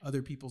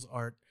 other people's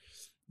art,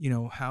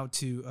 how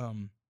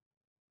to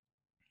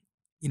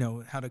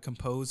how to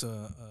compose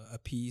a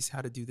piece,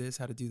 how to do this,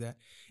 how to do that.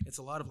 It's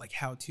a lot of like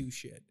how to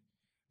shit,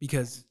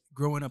 because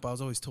growing up I was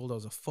always told I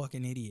was a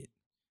fucking idiot.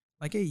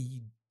 Like, hey,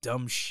 you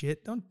dumb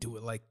shit, don't do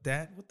it like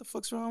that. What the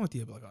fuck's wrong with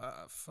you? I'm like,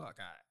 fuck,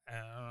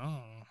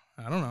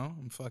 I don't know.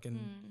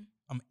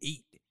 I'm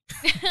 8.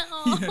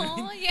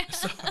 Oh, yeah.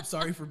 So I'm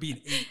sorry for being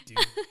 8, dude.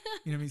 You know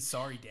what I mean?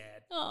 Sorry,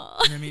 Dad. Oh.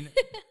 You know what I mean?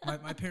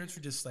 My parents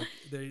were just like,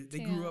 they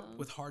grew up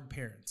with hard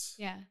parents.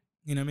 Yeah.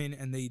 You know what I mean?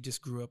 And they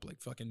just grew up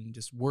like fucking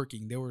just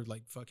working. They were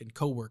like fucking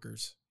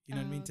coworkers. You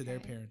know what I mean? To their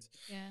parents.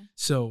 Yeah.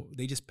 So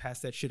they just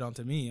passed that shit on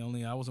to me.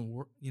 Only I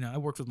wasn't I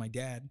worked with my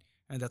dad.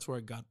 And that's where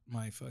I got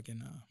my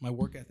fucking my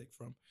work ethic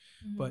from.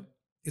 But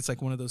it's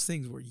like one of those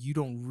things where you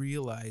don't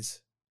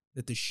realize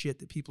that the shit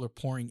that people are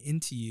pouring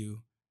into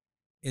you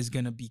is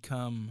gonna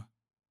become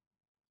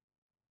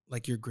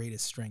like your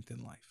greatest strength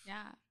in life.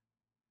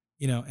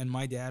 Yeah. And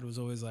my dad was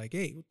always like,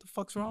 "Hey, what the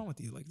fuck's wrong with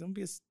you? Like, don't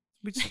be such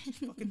a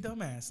fucking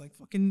dumbass. Like,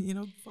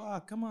 fucking,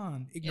 fuck, come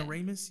on."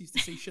 Ignoramus used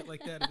to say shit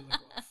like that. I'd be like,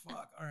 "Oh,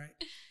 fuck, all right."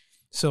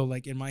 So,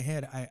 like, in my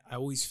head, I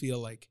always feel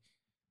like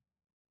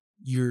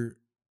you're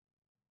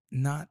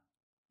not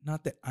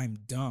that I'm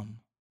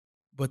dumb,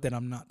 but that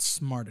I'm not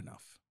smart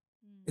enough.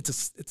 It's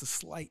a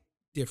slight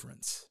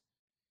difference.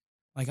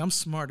 Like, I'm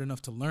smart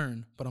enough to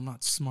learn, but I'm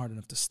not smart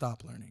enough to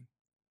stop learning.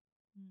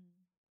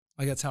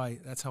 Like, that's how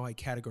I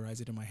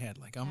categorize it in my head.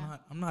 Like, I'm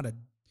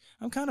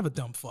kind of a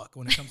dumb fuck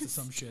when it comes to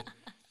some shit,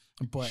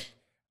 but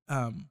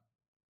I'm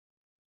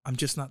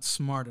just not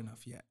smart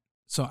enough yet.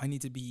 So I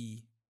need to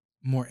be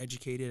more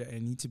educated. I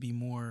need to be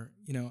more,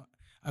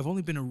 I've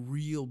only been a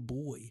real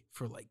boy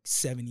for like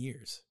 7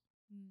 years.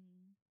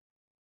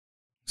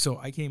 So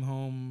I came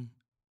home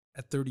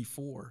at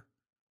 34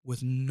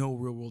 with no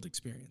real world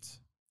experience.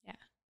 Yeah.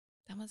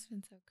 That must have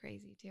been so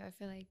crazy too. I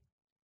feel like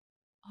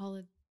all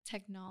the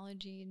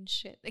technology and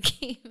shit that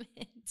came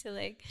into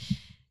like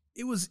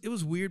it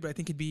was weird, but I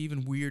think it'd be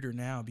even weirder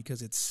now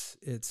because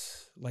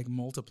it's like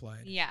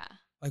multiplied. Yeah.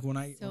 Like when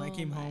I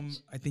came home,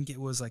 I think it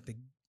was like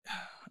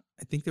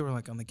I think they were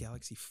like on the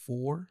Galaxy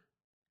 4.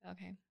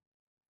 Okay. And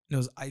it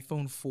was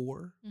iPhone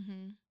 4.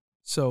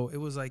 So it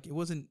was like, it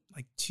wasn't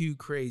like too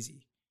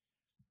crazy.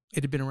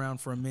 It had been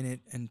around for a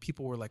minute and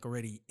people were like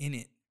already in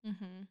it,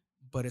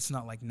 but it's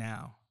not like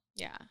now.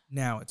 Yeah.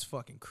 Now it's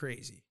fucking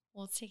crazy.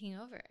 Well, it's taking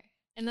over.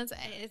 And that's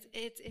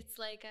it's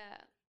like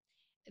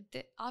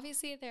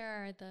obviously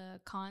there are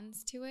the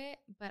cons to it,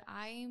 but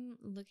I'm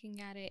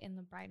looking at it in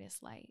the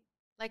brightest light.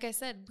 Like I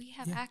said, we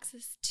have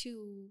access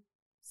to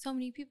so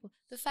many people.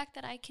 The fact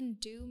that I can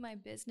do my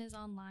business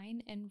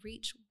online and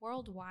reach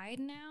worldwide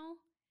now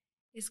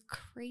is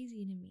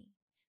crazy to me.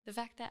 The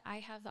fact that I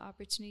have the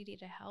opportunity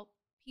to help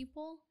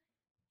people,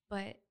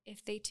 but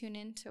if they tune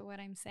into what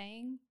I'm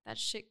saying, that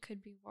shit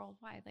could be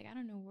worldwide. Like, I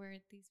don't know where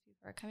these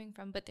people are coming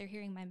from, but they're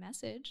hearing my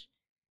message,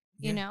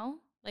 you know?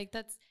 Like,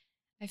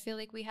 I feel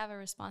like we have a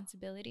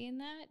responsibility in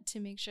that to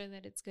make sure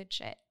that it's good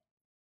shit.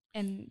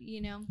 And, you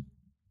know,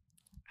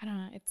 I don't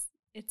know.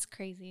 It's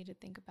crazy to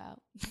think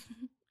about.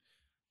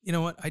 You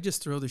know what? I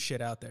just throw the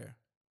shit out there.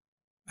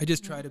 I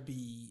just try to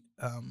be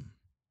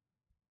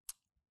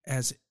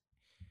as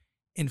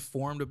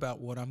informed about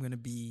what I'm going to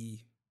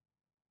be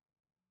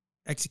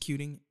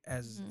executing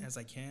as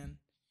I can.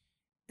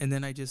 And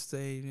then I just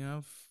say, you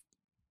know,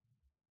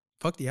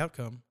 fuck the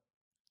outcome.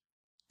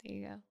 There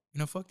you go. You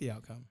know, fuck the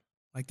outcome.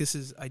 Like,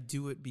 I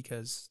do it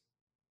because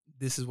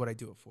this is what I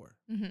do it for.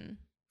 Mm-hmm.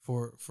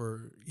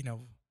 For, you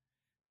know,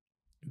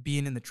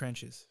 being in the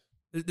trenches.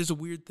 There's a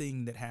weird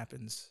thing that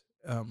happens.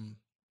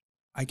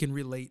 I can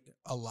relate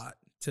a lot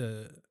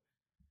to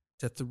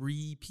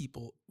three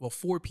people, well,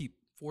 four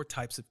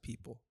types of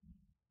people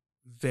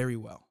very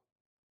well.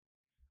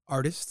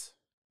 Artists,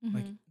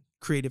 like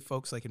creative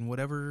folks, like in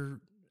whatever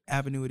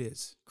avenue it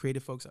is,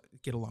 creative folks I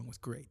get along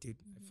with great, dude.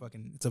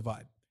 It's a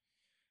vibe.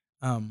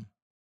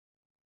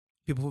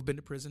 People who've been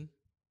to prison.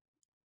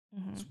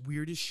 It's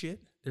weird as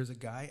shit. There's a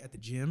guy at the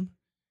gym.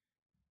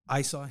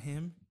 I saw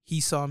him. He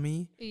saw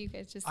me. You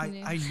guys just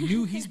knew. I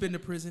knew he's been to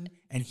prison,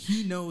 and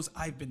he knows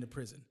I've been to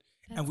prison.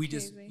 That's and we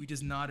crazy.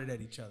 just nodded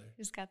at each other.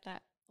 Just got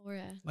that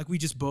aura. Like we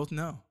just both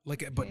know.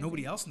 Like, but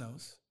nobody else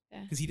knows.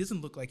 Yeah. Because he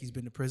doesn't look like he's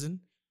been to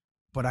prison,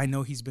 but I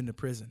know he's been to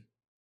prison.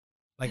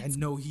 Like, I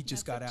know he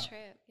just got out.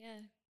 Trip. Yeah.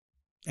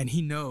 And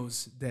he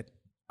knows that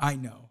I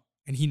know,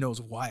 and he knows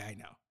why I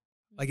know.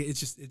 Like, it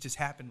just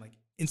happened like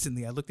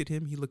instantly. I looked at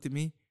him, he looked at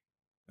me,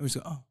 and we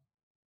just go, oh.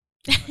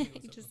 Okay,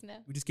 you just know.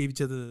 We just gave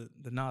each other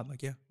the nod,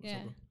 like, yeah.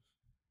 Yeah.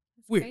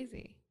 That's weird.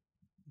 Crazy.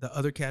 The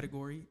other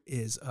category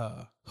is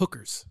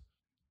hookers.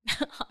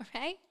 All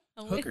right.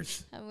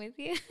 Hookers. I'm with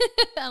you.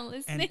 I'm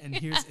listening. And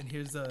here's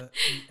the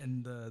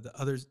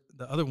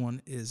other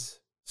one is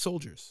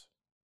soldiers.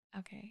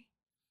 Okay.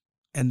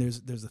 And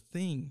there's a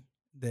thing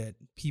that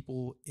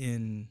people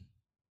in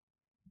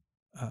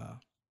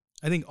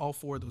I think all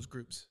four of those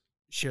groups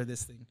share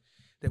this thing,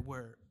 that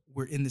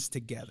we're in this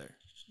together.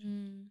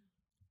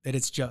 That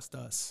it's just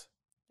us.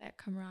 That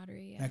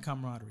camaraderie. Yeah. That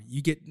camaraderie.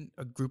 You get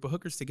a group of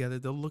hookers together,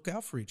 they'll look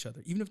out for each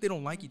other. Even if they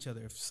don't like each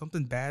other. If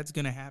something bad's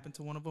going to happen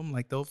to one of them,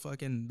 like they'll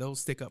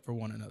stick up for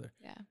one another.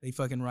 Yeah. They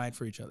fucking ride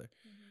for each other.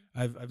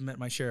 I've met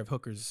my share of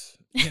hookers,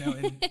 you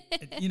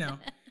know,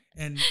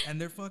 and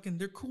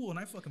they're cool, and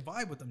I fucking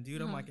vibe with them,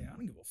 dude. I'm like, I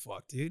don't give a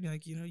fuck, dude.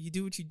 Like, you know, you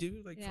do what you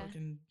do. Like,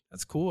 fucking,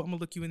 that's cool. I'm going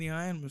to look you in the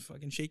eye. I'm going to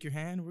fucking shake your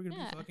hand. We're going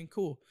to be fucking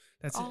cool.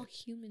 That's all it.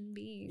 human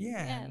beings.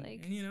 Yeah. And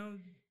you know,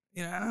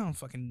 I don't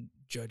fucking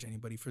judge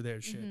anybody for their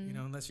shit, you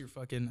know, unless you're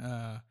fucking,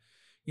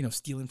 you know,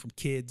 stealing from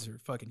kids or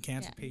fucking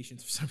cancer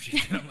patients or some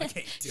shit. And I'm like,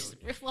 hey, dude,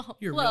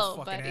 you're a real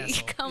fucking buddy,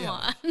 asshole. Come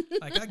on.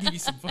 Like, I'll give you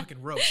some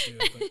fucking ropes,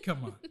 dude, but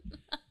come on.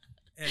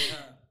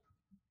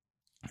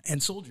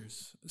 And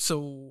soldiers.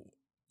 So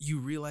you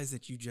realize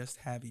that you just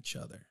have each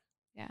other.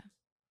 Yeah.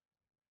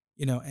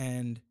 You know,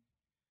 and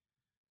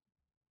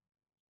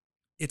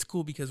it's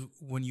cool because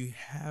when you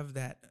have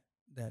that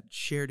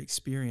shared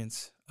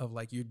experience of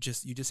like, you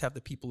just have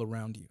the people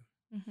around you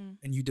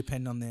and you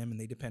depend on them and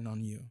they depend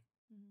on you.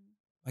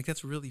 Like,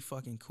 that's really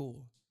fucking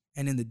cool.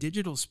 And in the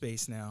digital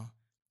space now,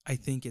 I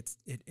think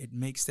it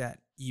makes that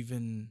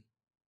even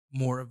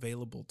more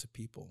available to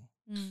people.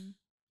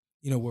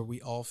 You know, where we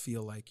all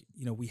feel like,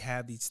 you know, we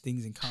have these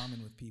things in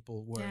common with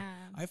people, where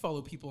I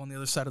follow people on the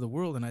other side of the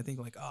world and I think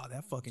like, oh,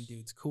 that fucking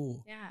dude's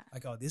cool. Yeah.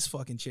 Like, oh, this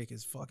fucking chick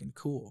is fucking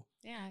cool.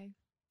 Yeah.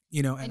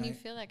 You know, and you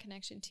feel that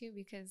connection too,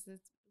 because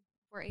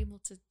we're able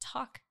to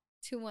talk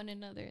to one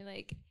another.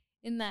 Like,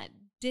 in that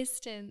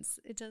distance,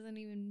 it doesn't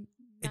even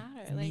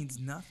matter. It means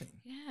nothing.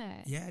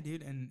 Yeah. Yeah,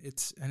 dude. And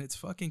it's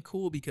fucking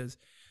cool because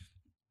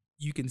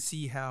you can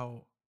see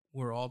how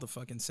we're all the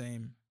fucking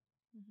same,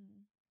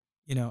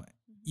 you know,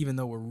 even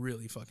though we're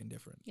really fucking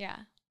different. Yeah.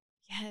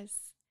 Yes.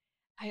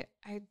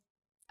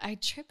 I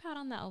trip out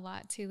on that a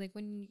lot too. Like,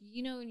 when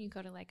you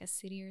go to like a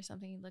city or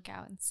something, you look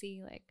out and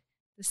see like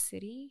the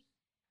city,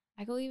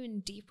 I go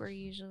even deeper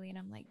usually, and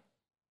I'm like,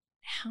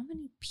 how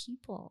many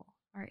people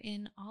are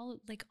in all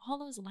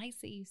those lights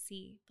that you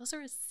see? Those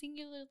are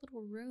singular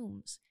little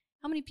rooms.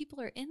 How many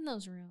people are in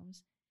those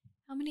rooms?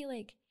 How many,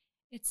 like,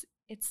 it's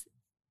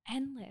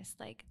endless.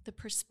 Like, the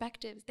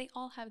perspectives, they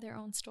all have their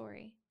own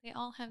story. They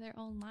all have their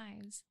own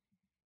lives,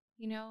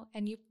 you know?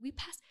 And we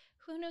pass,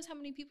 who knows how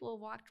many people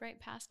have walked right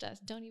past us,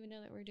 don't even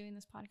know that we're doing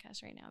this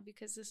podcast right now,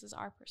 because this is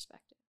our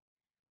perspective.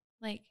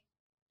 Like,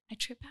 I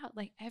trip out.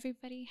 Like,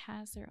 everybody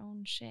has their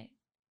own shit,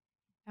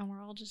 and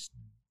we're all just...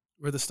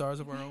 We're the stars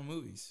of our own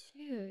movies.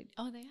 Dude.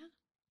 Oh, they are?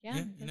 Yeah,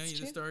 you know, that's you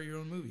true. just star your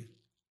own movie.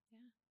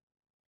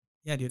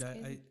 Yeah, Yeah, dude. it's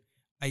crazy.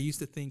 I used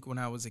to think when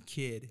I was a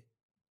kid,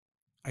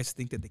 I used to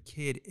think that the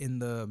kid in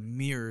the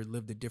mirror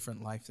lived a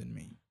different life than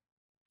me.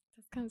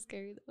 That's kind of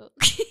scary though.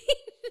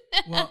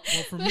 Well,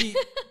 for me,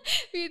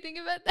 When you think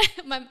about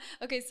that,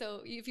 okay.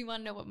 So if you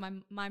want to know what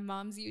my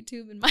mom's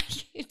YouTube and my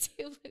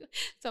YouTube,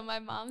 so my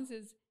mom's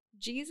is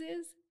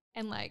Jesus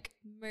and like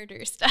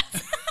murder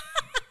stuff.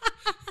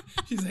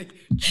 she's like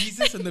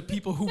Jesus and the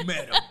people who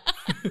met him.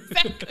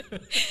 Exactly.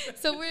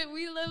 So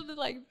we love the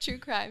like true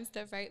crime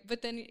stuff, right?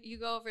 But then you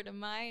go over to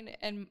mine,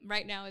 and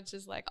right now it's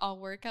just like all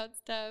workout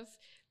stuff,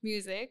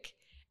 music,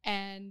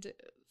 and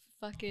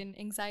fucking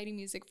anxiety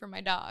music for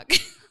my dog.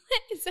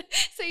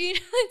 So you know,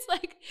 it's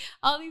like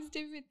all these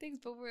different things,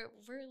 but we're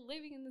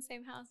living in the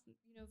same house, you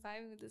know,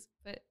 vibing with this.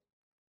 But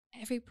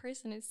every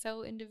person is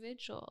so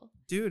individual.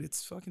 Dude,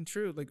 it's fucking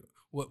true. Like,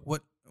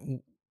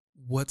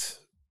 what's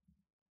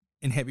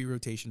in heavy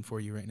rotation for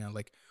you right now?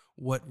 Like,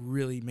 what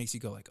really makes you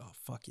go like, oh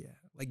fuck yeah,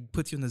 like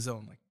puts you in the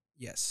zone? Like,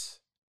 yes.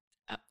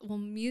 Well,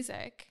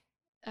 music.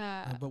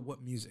 But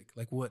what music?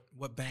 Like, what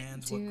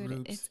bands? What Dude,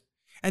 groups? it's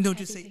And don't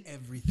just everything. say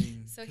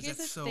everything. So 'Cause here's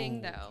the that's so.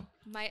 thing, though.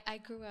 I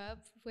grew up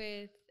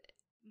with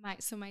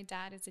my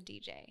dad is a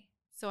DJ.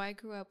 So I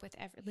grew up with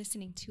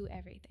listening to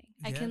everything.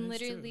 I Yeah, can that's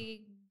true.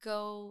 literally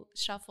go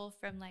shuffle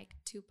from like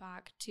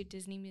Tupac to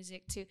Disney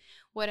music to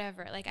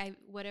whatever. Like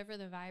whatever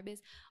the vibe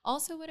is.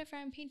 Also whatever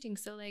I'm painting.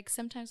 So like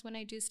sometimes when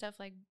I do stuff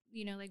like,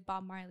 you know, like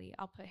Bob Marley,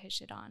 I'll put his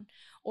shit on.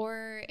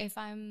 Or if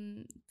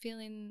I'm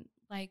feeling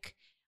like,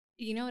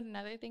 you know what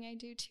another thing I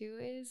do too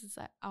is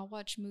that I'll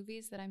watch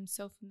movies that I'm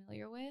so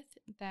familiar with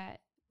that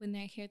when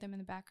I hear them in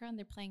the background,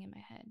 they're playing in my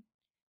head.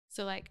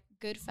 So like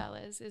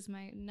Goodfellas is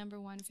my number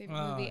one favorite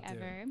movie Dude.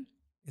 ever.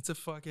 It's a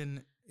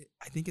fucking.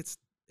 I think it's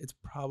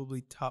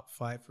probably top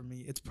 5 for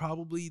me. It's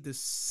probably the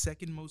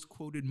second most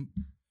quoted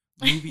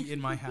movie in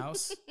my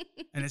house,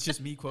 and it's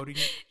just me quoting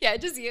it. Yeah,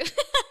 just you.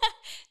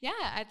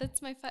 Yeah,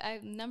 that's my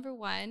number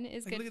one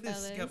is Like, Goodfellas. look at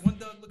this. You got one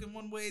dog looking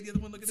one way, the other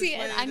one looking See,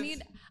 this way.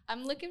 and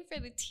I'm looking for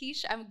the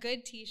t-shirt. I'm a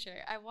good t-shirt.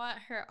 I want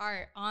her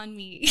art on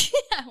me.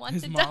 I want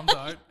His the mom's dog.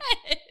 art.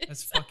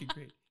 That's fucking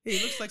great. Hey,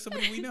 it looks like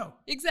somebody we know.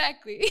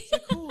 Exactly. It's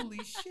like, holy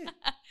shit.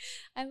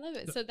 I love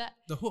it. So that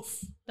the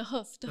hoof, the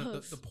hoof, the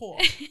hoof, the paw,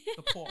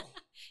 the paw.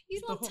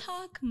 You don't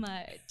talk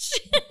much.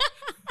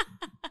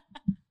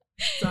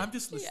 So I'm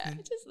just listening.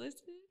 Yeah, just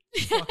listening.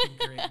 Fucking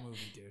great movie,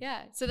 dude.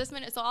 Yeah. So this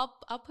minute, so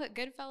I'll put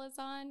Goodfellas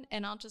on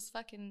and I'll just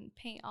fucking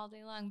paint all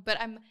day long. But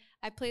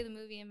I play the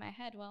movie in my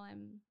head while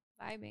I'm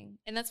vibing,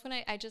 and that's when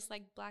I just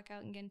like black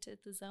out and get into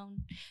the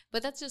zone.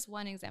 But that's just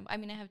one example. I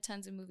mean, I have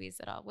tons of movies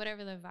that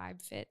whatever the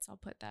vibe fits, I'll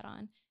put that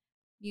on.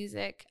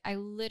 Music, I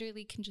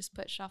literally can just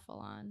put shuffle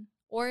on,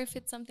 or if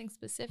it's something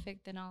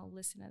specific, then I'll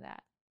listen to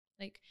that.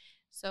 Like,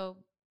 so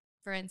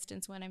for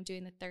instance, when I'm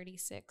doing the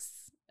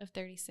 36 of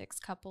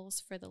 36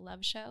 couples for the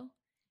Love Show.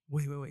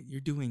 Wait.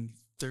 You're doing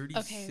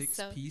 36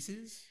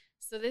 pieces?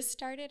 So this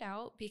started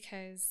out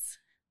because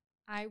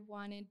I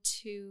wanted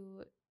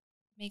to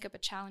make up a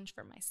challenge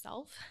for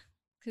myself.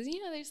 Because,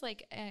 you know, there's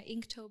like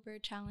Inktober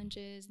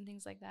challenges and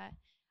things like that.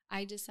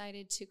 I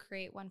decided to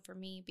create one for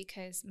me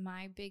because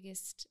my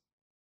biggest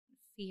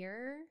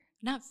the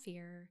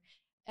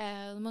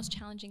most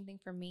challenging thing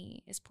for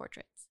me is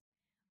portraits.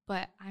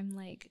 But I'm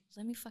like,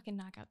 let me fucking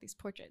knock out these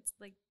portraits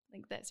like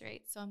this,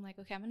 right? So I'm like,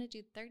 okay, I'm going to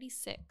do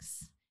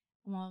 36.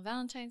 Well,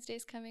 Valentine's Day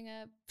is coming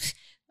up.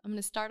 I'm going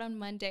to start on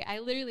Monday. I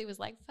literally was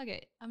like, fuck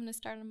it. I'm going to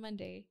start on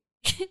Monday.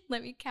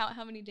 Let me count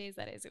how many days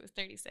that is. It was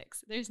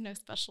 36. There's no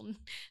special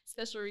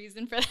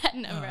reason for that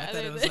number. I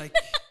thought it was like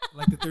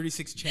the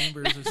 36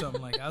 chambers or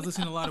something. Like, I was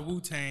listening to a lot of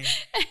Wu-Tang.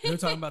 They were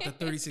talking about the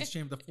 36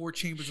 chambers, the 4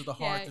 chambers of the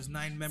heart. Yeah. There's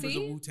 9 members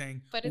of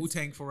Wu-Tang.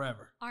 Wu-Tang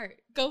forever. Art.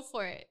 Go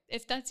for it.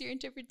 If that's your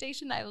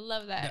interpretation, I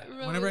love that.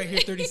 Yeah. Whenever I hear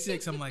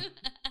 36, I'm like,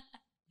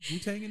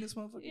 Wu-Tang in this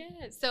motherfucker?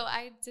 Yeah. So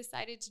I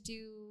decided to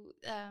do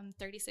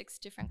 36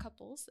 different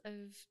couples of,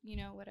 you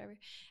know, whatever.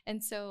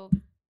 And so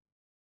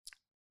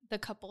the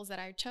couples that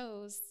I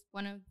chose,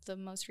 one of the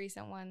most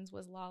recent ones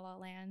was La La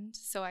Land.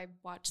 So I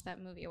watched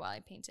that movie while I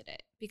painted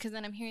it because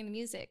then I'm hearing the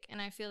music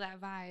and I feel that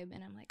vibe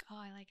and I'm like, oh,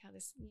 I like how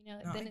this, you know,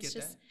 then it's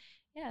just,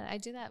 yeah, I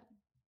do that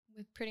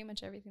with pretty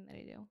much everything that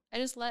I do. I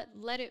just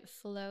let it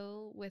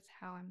flow with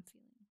how I'm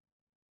feeling.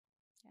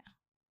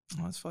 Yeah.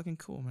 Oh, that's fucking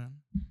cool, man.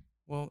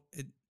 Well,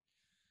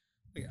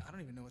 I don't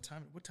even know what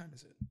time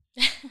is it?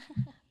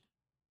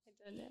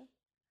 I don't know.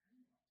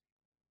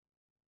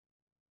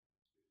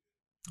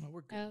 Oh,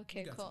 we're good.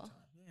 Okay, cool.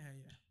 Yeah.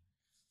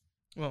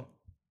 Well,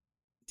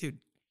 dude,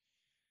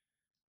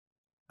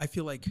 I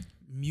feel like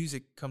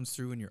music comes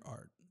through in your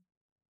art.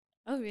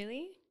 Oh,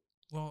 really?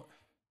 Well,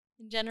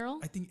 in general?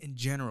 I think in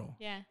general,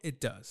 yeah, it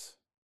does.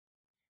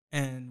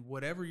 And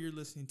whatever you're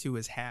listening to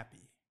is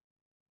happy.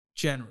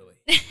 Generally.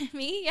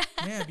 Me? Yeah.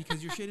 Yeah,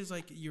 because your shit is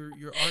like your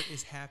art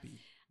is happy.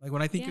 Like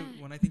when I think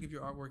of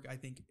your artwork, I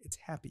think it's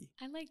happy.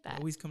 I like that. It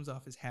always comes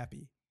off as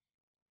happy.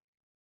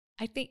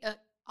 I think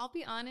I'll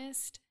be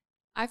honest.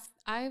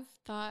 I've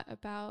thought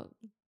about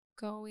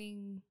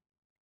going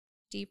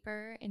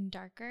deeper and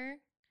darker.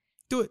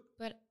 Do it.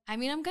 But I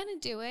mean, I'm gonna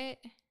do it,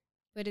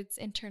 but it's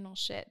internal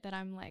shit that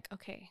I'm like,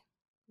 okay,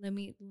 let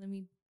me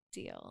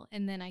deal,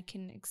 and then I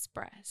can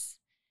express.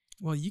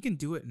 Well, you can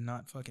do it and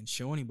not fucking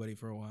show anybody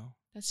for a while.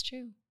 That's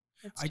true.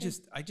 That's I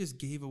true. just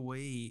gave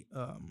away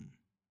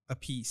a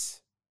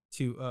piece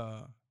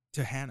to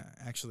Hannah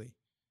actually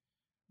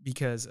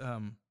because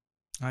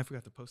I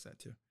forgot to post that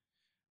too.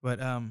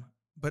 But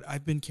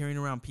I've been carrying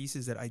around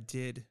pieces that I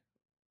did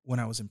when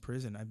I was in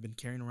prison. I've been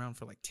carrying around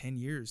for like 10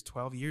 years,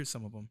 12 years,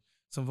 some of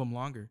them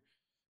longer,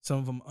 some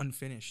of them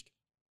unfinished.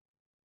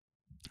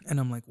 And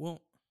I'm like,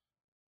 well,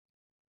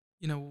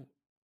 you know,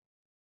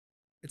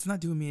 it's not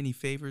doing me any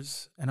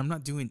favors, and I'm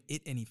not doing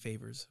it any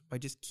favors by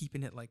just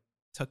keeping it like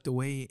tucked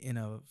away in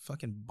a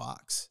fucking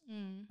box,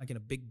 like in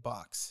a big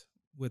box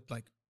with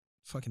like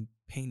fucking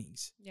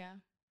paintings. Yeah.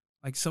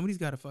 Like somebody's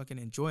got to fucking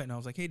enjoy it. And I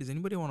was like, hey, does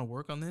anybody want to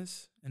work on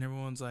this? And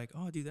everyone's like,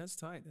 oh, dude, that's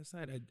tight. That's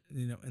tight.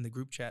 In the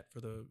group chat for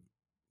the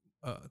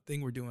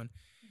thing we're doing. And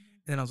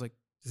then I was like,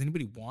 does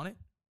anybody want it?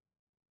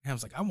 And I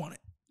was like, I want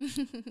it.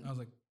 And I was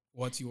like,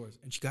 what's yours?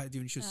 And she got it,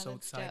 dude. And she was so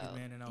excited, dope.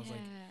 man. And I was like,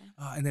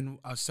 and then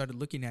I started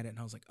looking at it and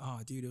I was like, oh,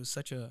 dude, it was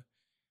such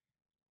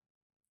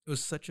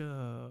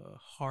a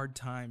hard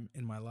time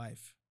in my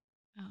life.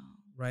 Oh.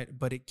 Right.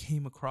 But it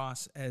came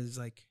across as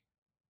like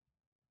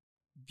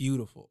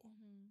beautiful.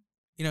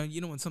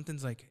 You know, when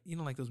something's like,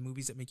 like those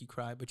movies that make you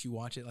cry, but you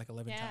watch it like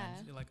 11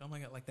 times. You're like, oh my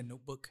God, like The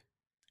Notebook.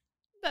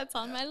 That's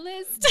on my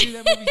list. Dude,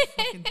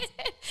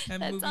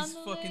 that movie's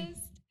fucking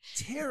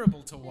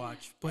terrible to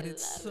watch, but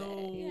it's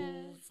so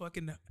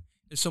fucking,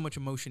 there's so much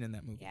emotion in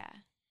that movie. Yeah.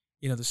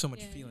 There's so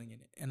much feeling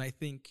in it. And I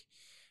think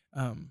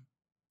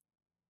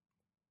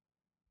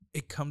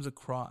it comes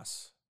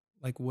across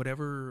like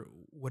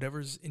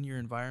whatever's in your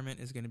environment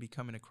is going to be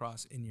coming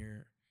across in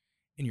your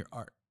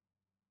art.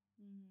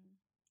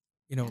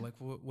 Like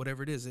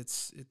whatever it is,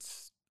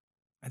 it's.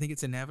 I think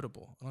it's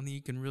inevitable. I don't think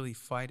you can really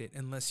fight it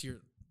unless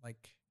you're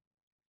like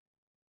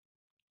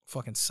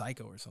fucking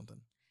psycho or something.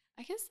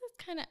 I guess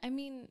that's kind of. I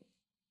mean,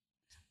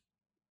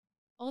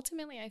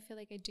 ultimately, I feel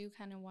like I do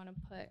kind of want to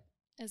put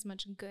as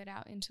much good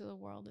out into the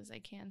world as I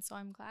can. So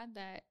I'm glad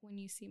that when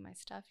you see my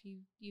stuff,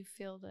 you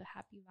feel the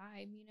happy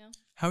vibe.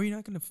 How are you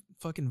not gonna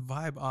fucking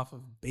vibe off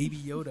of Baby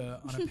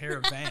Yoda on a pair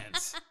of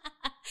Vans?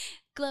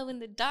 Glow in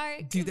the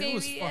dark, dude. That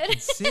was fucking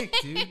sick,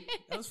 dude.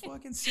 That was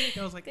fucking sick.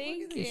 I was like,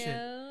 thank look at you. this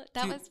shit.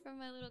 That was from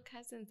my little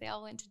cousins. They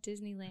all went to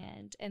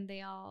Disneyland, and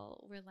they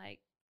all were like,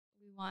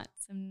 "We want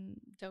some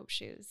dope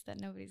shoes that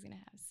nobody's gonna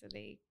have." So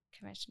they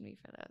commissioned me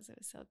for those. It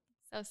was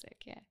so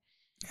sick. Yeah.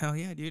 Hell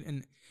yeah, dude.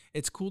 And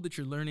it's cool that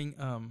you're learning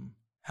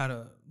how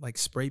to like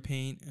spray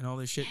paint and all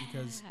this shit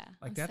because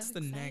like that's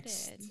the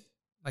next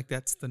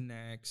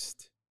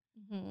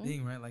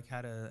thing, right? Like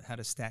how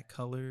to stack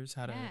colors,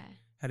 how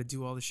to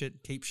do all the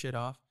shit, tape shit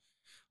off.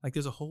 Like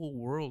there's a whole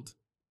world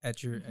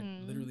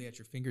literally at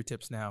your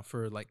fingertips now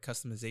for like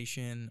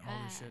customization,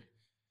 all this shit.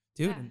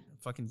 Dude, and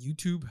fucking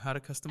YouTube, how to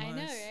customize. I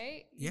know,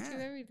 right? Yeah. YouTube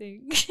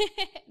everything.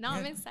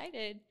 I'm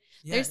excited.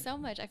 Yeah. There's so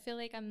much. I feel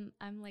like I'm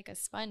like a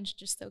sponge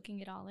just soaking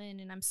it all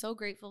in. And I'm so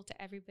grateful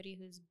to everybody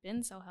who's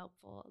been so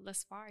helpful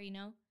thus far,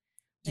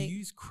 Do you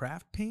use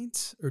craft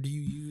paints or do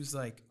you use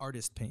like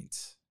artist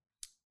paints?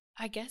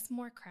 I guess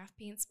more craft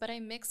paints, but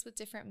I mix with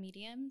different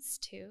mediums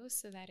too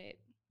so that it...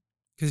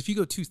 Because if you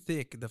go too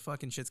thick, the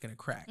fucking shit's going to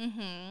crack.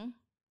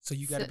 So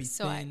you got to be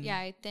thin.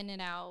 I thin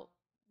it out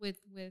with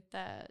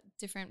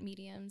different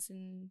mediums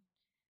and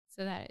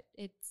so that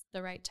it's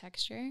the right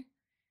texture.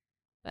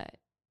 But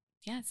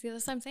yeah, see,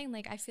 that's what I'm saying.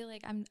 Like, I feel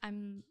like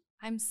I'm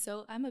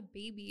a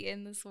baby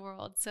in this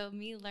world. So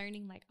me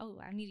learning like, oh,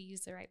 I need to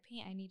use the right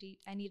paint.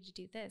 I need to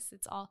do this.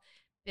 It's all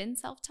been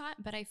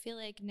self-taught, but I feel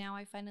like now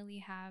I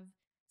finally have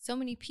so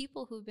many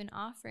people who've been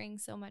offering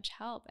so much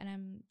help,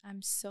 and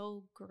I'm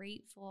so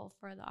grateful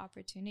for the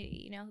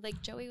opportunity.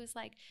 Like Joey was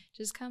like,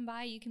 just come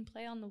by, you can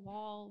play on the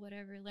wall,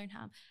 whatever, learn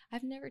how.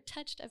 I've never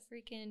touched a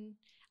freaking,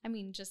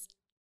 just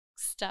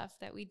stuff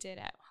that we did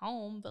at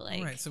home, but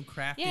like some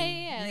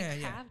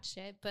crafting, craft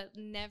shit, but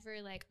never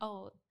like,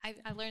 oh, I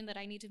learned that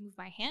I need to move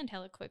my hand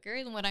hella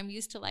quicker than what I'm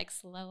used to, like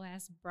slow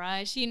ass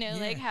brush,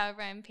 like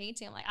however I'm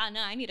painting, I'm like, oh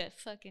no, I need to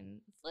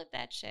fucking flip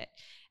that shit,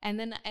 and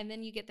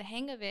then you get the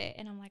hang of it,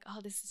 and I'm like, oh,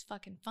 this is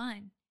fucking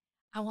fun.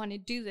 I want to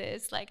do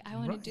this, like I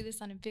want to do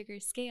this on a bigger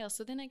scale.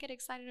 So then I get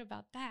excited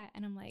about that,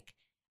 and I'm like,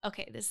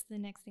 okay, this is the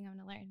next thing I'm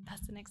gonna learn.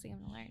 That's the next thing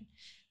I'm gonna learn.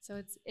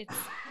 So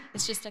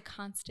it's just a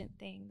constant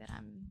thing that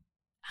I'm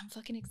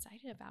fucking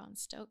excited about. I'm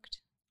stoked.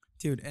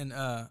 Dude, and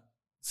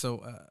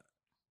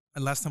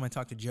last time I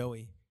talked to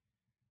Joey,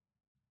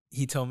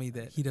 he told me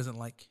that he doesn't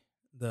like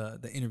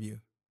the interview.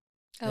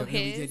 Oh,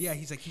 his? We did. Yeah,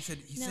 he said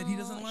he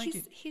doesn't like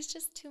it. He's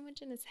just too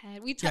much in his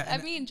head.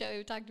 Me and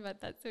Joey talked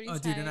about that so many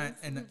times.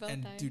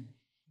 Dude, dude,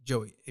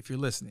 Joey, if you're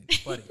listening,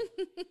 buddy,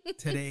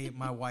 today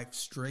my wife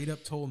straight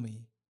up told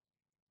me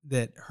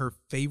that her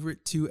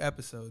favorite 2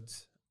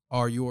 episodes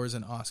are yours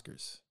and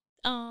Oscar's.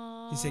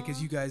 Aww. He said,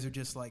 because you guys are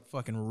just like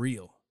fucking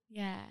real.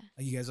 Yeah.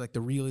 Like you guys are like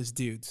the realest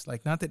dudes.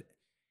 Like, not that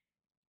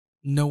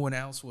no one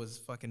else was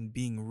fucking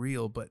being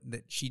real, but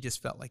that she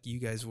just felt like you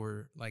guys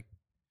were like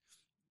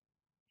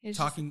It's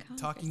talking,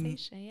 just a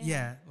conversation,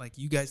 yeah, like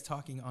you guys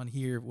talking on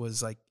here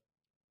was like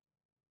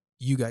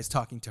you guys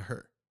talking to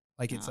her.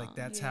 Like it's like Oh,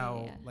 that's yeah,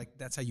 how yeah. like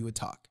that's how you would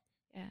talk.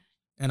 Yeah.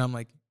 And I'm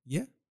like,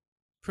 yeah,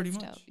 pretty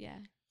That's much. dope. Yeah.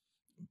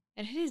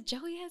 And it is.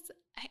 Joey has,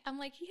 I'm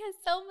like, he has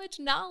so much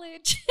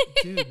knowledge.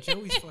 Dude,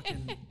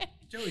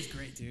 Joey's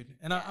great, dude.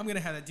 And I'm going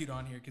to have that dude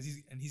on here because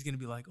he's going to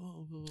be like,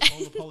 oh,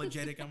 all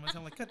apologetic. I'm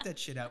like, cut that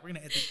shit out. We're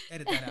going to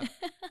edit that out.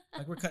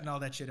 Like, we're cutting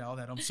all that shit out. All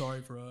that. I'm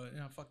sorry for,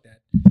 fuck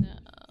that. No.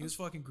 He was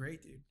fucking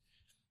great, dude.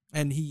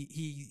 And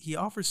he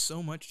offers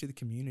so much to the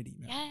community,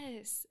 man.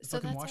 Yes. The So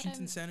fucking that's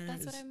Washington Center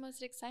that's what I'm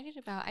most excited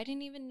about. I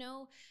didn't even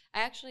know.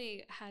 I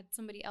actually had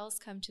somebody else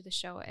come to the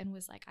show and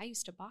was like, I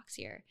used to box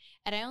here.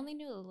 And I only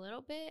knew a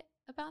little bit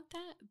about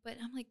that. But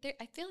I'm like,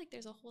 I feel like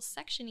there's a whole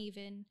section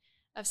even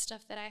of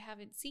stuff that I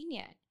haven't seen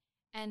yet.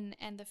 And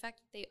the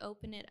fact that they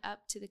open it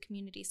up to the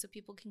community so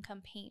people can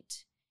come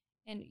paint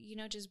and,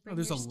 just bring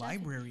there's your a stuff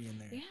library in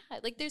there. Yeah.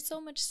 Like there's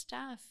so much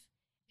stuff.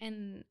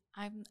 And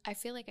I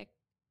feel like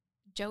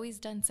Joey's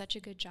done such a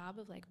good job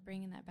of like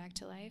bringing that back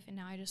to life, and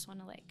now I just want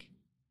to like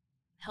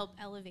help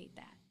elevate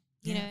that.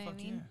 You know what I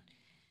mean? Yeah.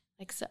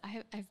 Like, so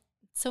I've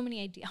so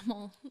many ideas. I'm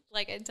all,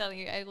 like I'm telling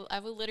you, I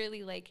will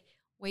literally like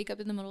wake up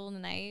in the middle of the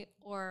night,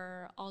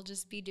 or I'll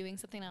just be doing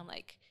something and I'm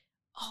like,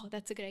 oh,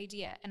 that's a good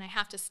idea, and I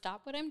have to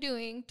stop what I'm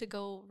doing to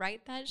go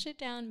write that shit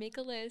down, make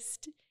a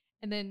list,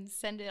 and then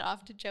send it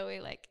off to Joey.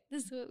 Like,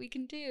 this is what we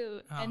can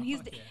do, and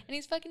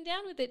he's fucking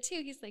down with it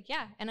too. He's like,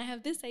 yeah, and I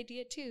have this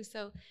idea too.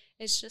 So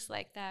it's just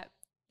like that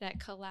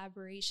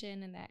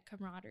collaboration and that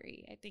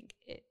camaraderie. I think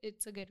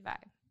it's a good vibe.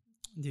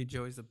 Dude,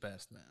 Joey's the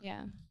best, man.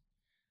 Yeah.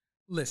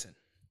 Listen,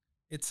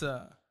 it's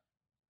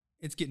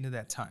getting to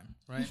that time,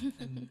 right?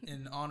 And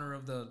in honor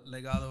of the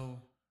Legado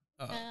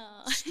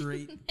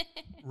straight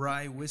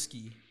rye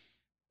whiskey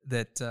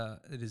that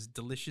it is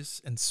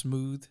delicious and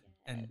smooth.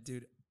 Yes. And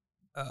dude,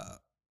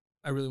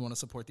 I really want to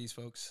support these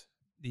folks.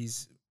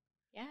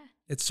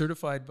 It's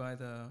certified by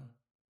the,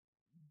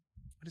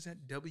 what is that?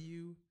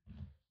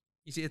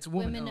 You see, it's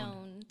women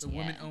owned. The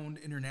women owned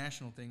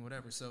international thing,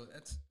 whatever. So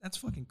that's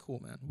fucking cool,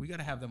 man. We got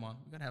to have them on.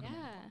 We got to have them on.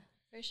 Yeah,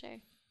 for sure.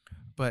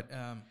 But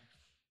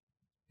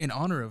in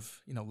honor of,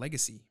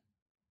 legacy,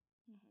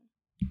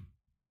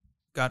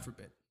 God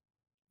forbid,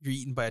 you're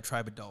eaten by a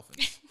tribe of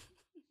dolphins.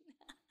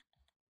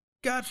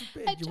 God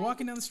forbid. You're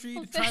walking down the street,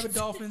 a tribe of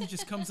dolphins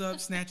just comes up,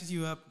 snatches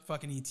you up,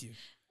 fucking eats you.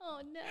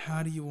 Oh, no.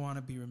 How do you want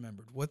to be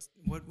remembered? What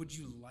would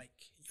you like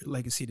your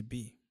legacy to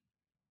be?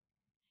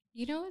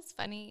 You know what's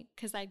funny?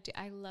 Because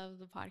I love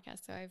the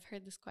podcast, so I've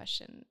heard this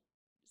question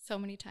so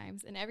many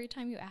times, and every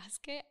time you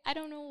ask it, I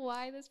don't know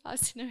why this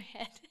pops in my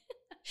head.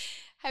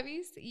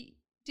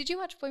 Did you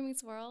watch Boy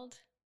Meets World?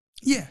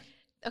 Yeah.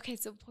 Okay,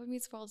 so Boy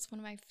Meets World is one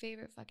of my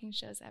favorite fucking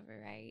shows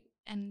ever, right?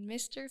 And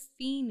Mr.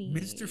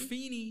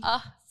 Feeney.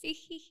 Oh,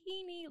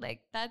 Feeney.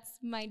 Like, that's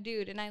my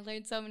dude, and I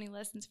learned so many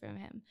lessons from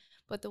him.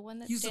 But the one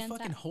that stands out... He was a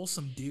fucking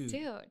wholesome dude.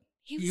 Dude.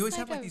 He always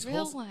like had like these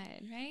real one,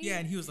 right? Yeah,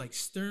 and he was like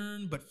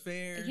stern but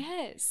fair.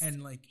 Yes.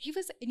 And like...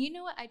 And you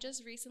know what? I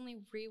just recently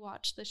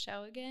rewatched the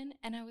show again,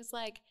 and I was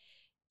like,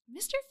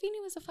 Mr.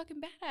 Feeney was a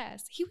fucking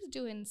badass. He was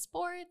doing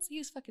sports. He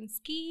was fucking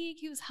skiing.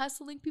 He was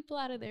hustling people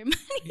out of their money.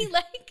 Yeah.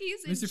 Like,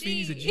 he's a G. Mr.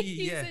 Feeney's a G,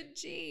 He's a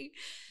G.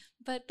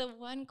 But the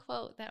one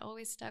quote that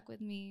always stuck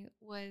with me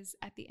was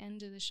at the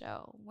end of the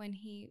show when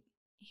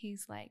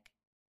he's like,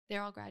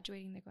 they're all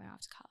graduating. They're going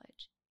off to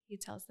college. He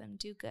tells them,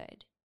 do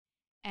good.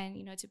 And,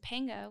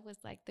 Topanga was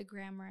like the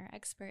grammar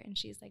expert. And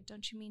she's like,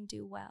 don't you mean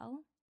do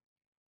well?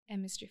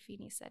 And Mr.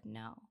 Feeney said,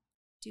 no,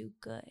 do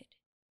good.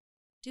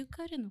 Do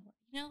good in the world.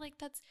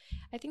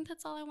 I think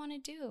that's all I want to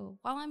do.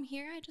 While I'm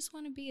here, I just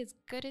want to be as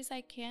good as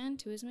I can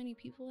to as many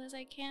people as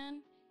I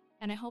can.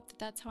 And I hope that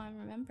that's how I'm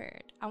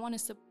remembered. I want to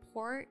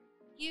support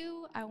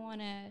you. I want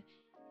to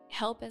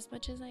help as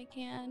much as I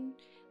can.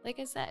 Like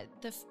I said,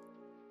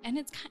 and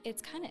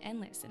it's kind of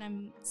endless. And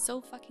I'm so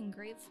fucking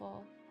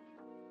grateful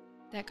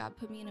that God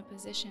put me in a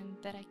position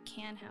that I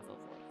can have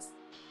a voice.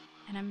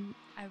 And I'm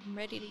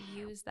ready to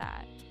use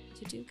that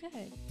to do good.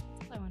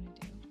 That's all I want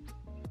to do.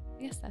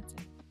 I guess that's it.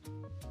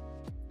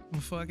 Well,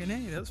 fucking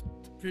hey, that was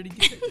pretty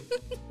good.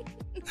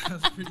 That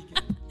was pretty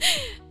good.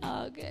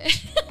 Oh, good.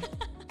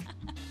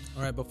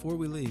 All right, before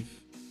we leave,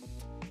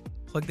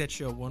 plug that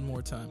show one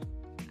more time.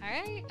 All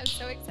right, I'm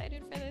so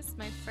excited for this.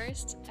 My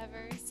first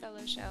ever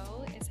solo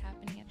show is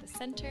happening at the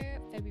Center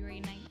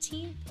February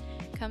 19th.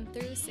 Come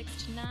through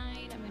 6 to 9.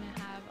 I'm going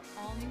to have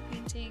all new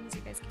paintings.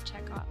 You guys can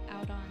check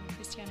out on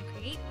Crystiana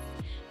Creates.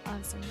 I'll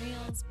have some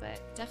reels, but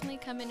definitely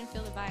come in and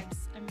feel the vibes.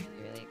 I'm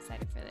really, really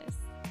excited for this.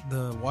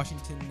 The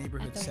Washington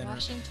Neighborhood Center.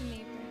 Washington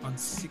Neighborhood on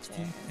 16th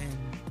and...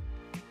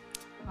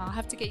 I'll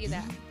have to get you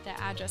that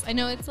address. I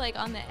know it's like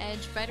on the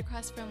edge, right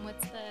across from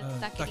what's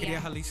the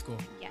Taqueria Jalisco.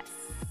 Yes.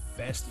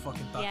 Best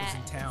fucking tacos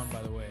in town,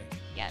 by the way.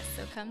 Yes,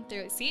 so come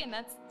through. See, and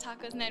that's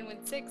Tacos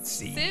 916.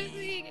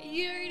 See?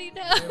 You already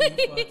know. There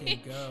we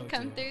fucking go.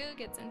 Come through,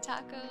 get some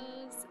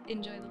tacos,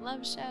 enjoy the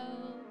love show.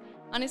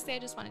 Honestly, I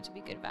just want it to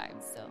be good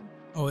vibes, so.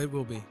 Oh, it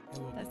will be.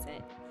 That's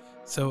it.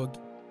 So,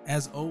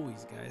 as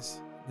always, guys,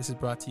 this is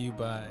brought to you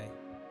by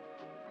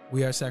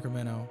We Are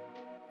Sacramento,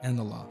 and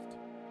The Loft.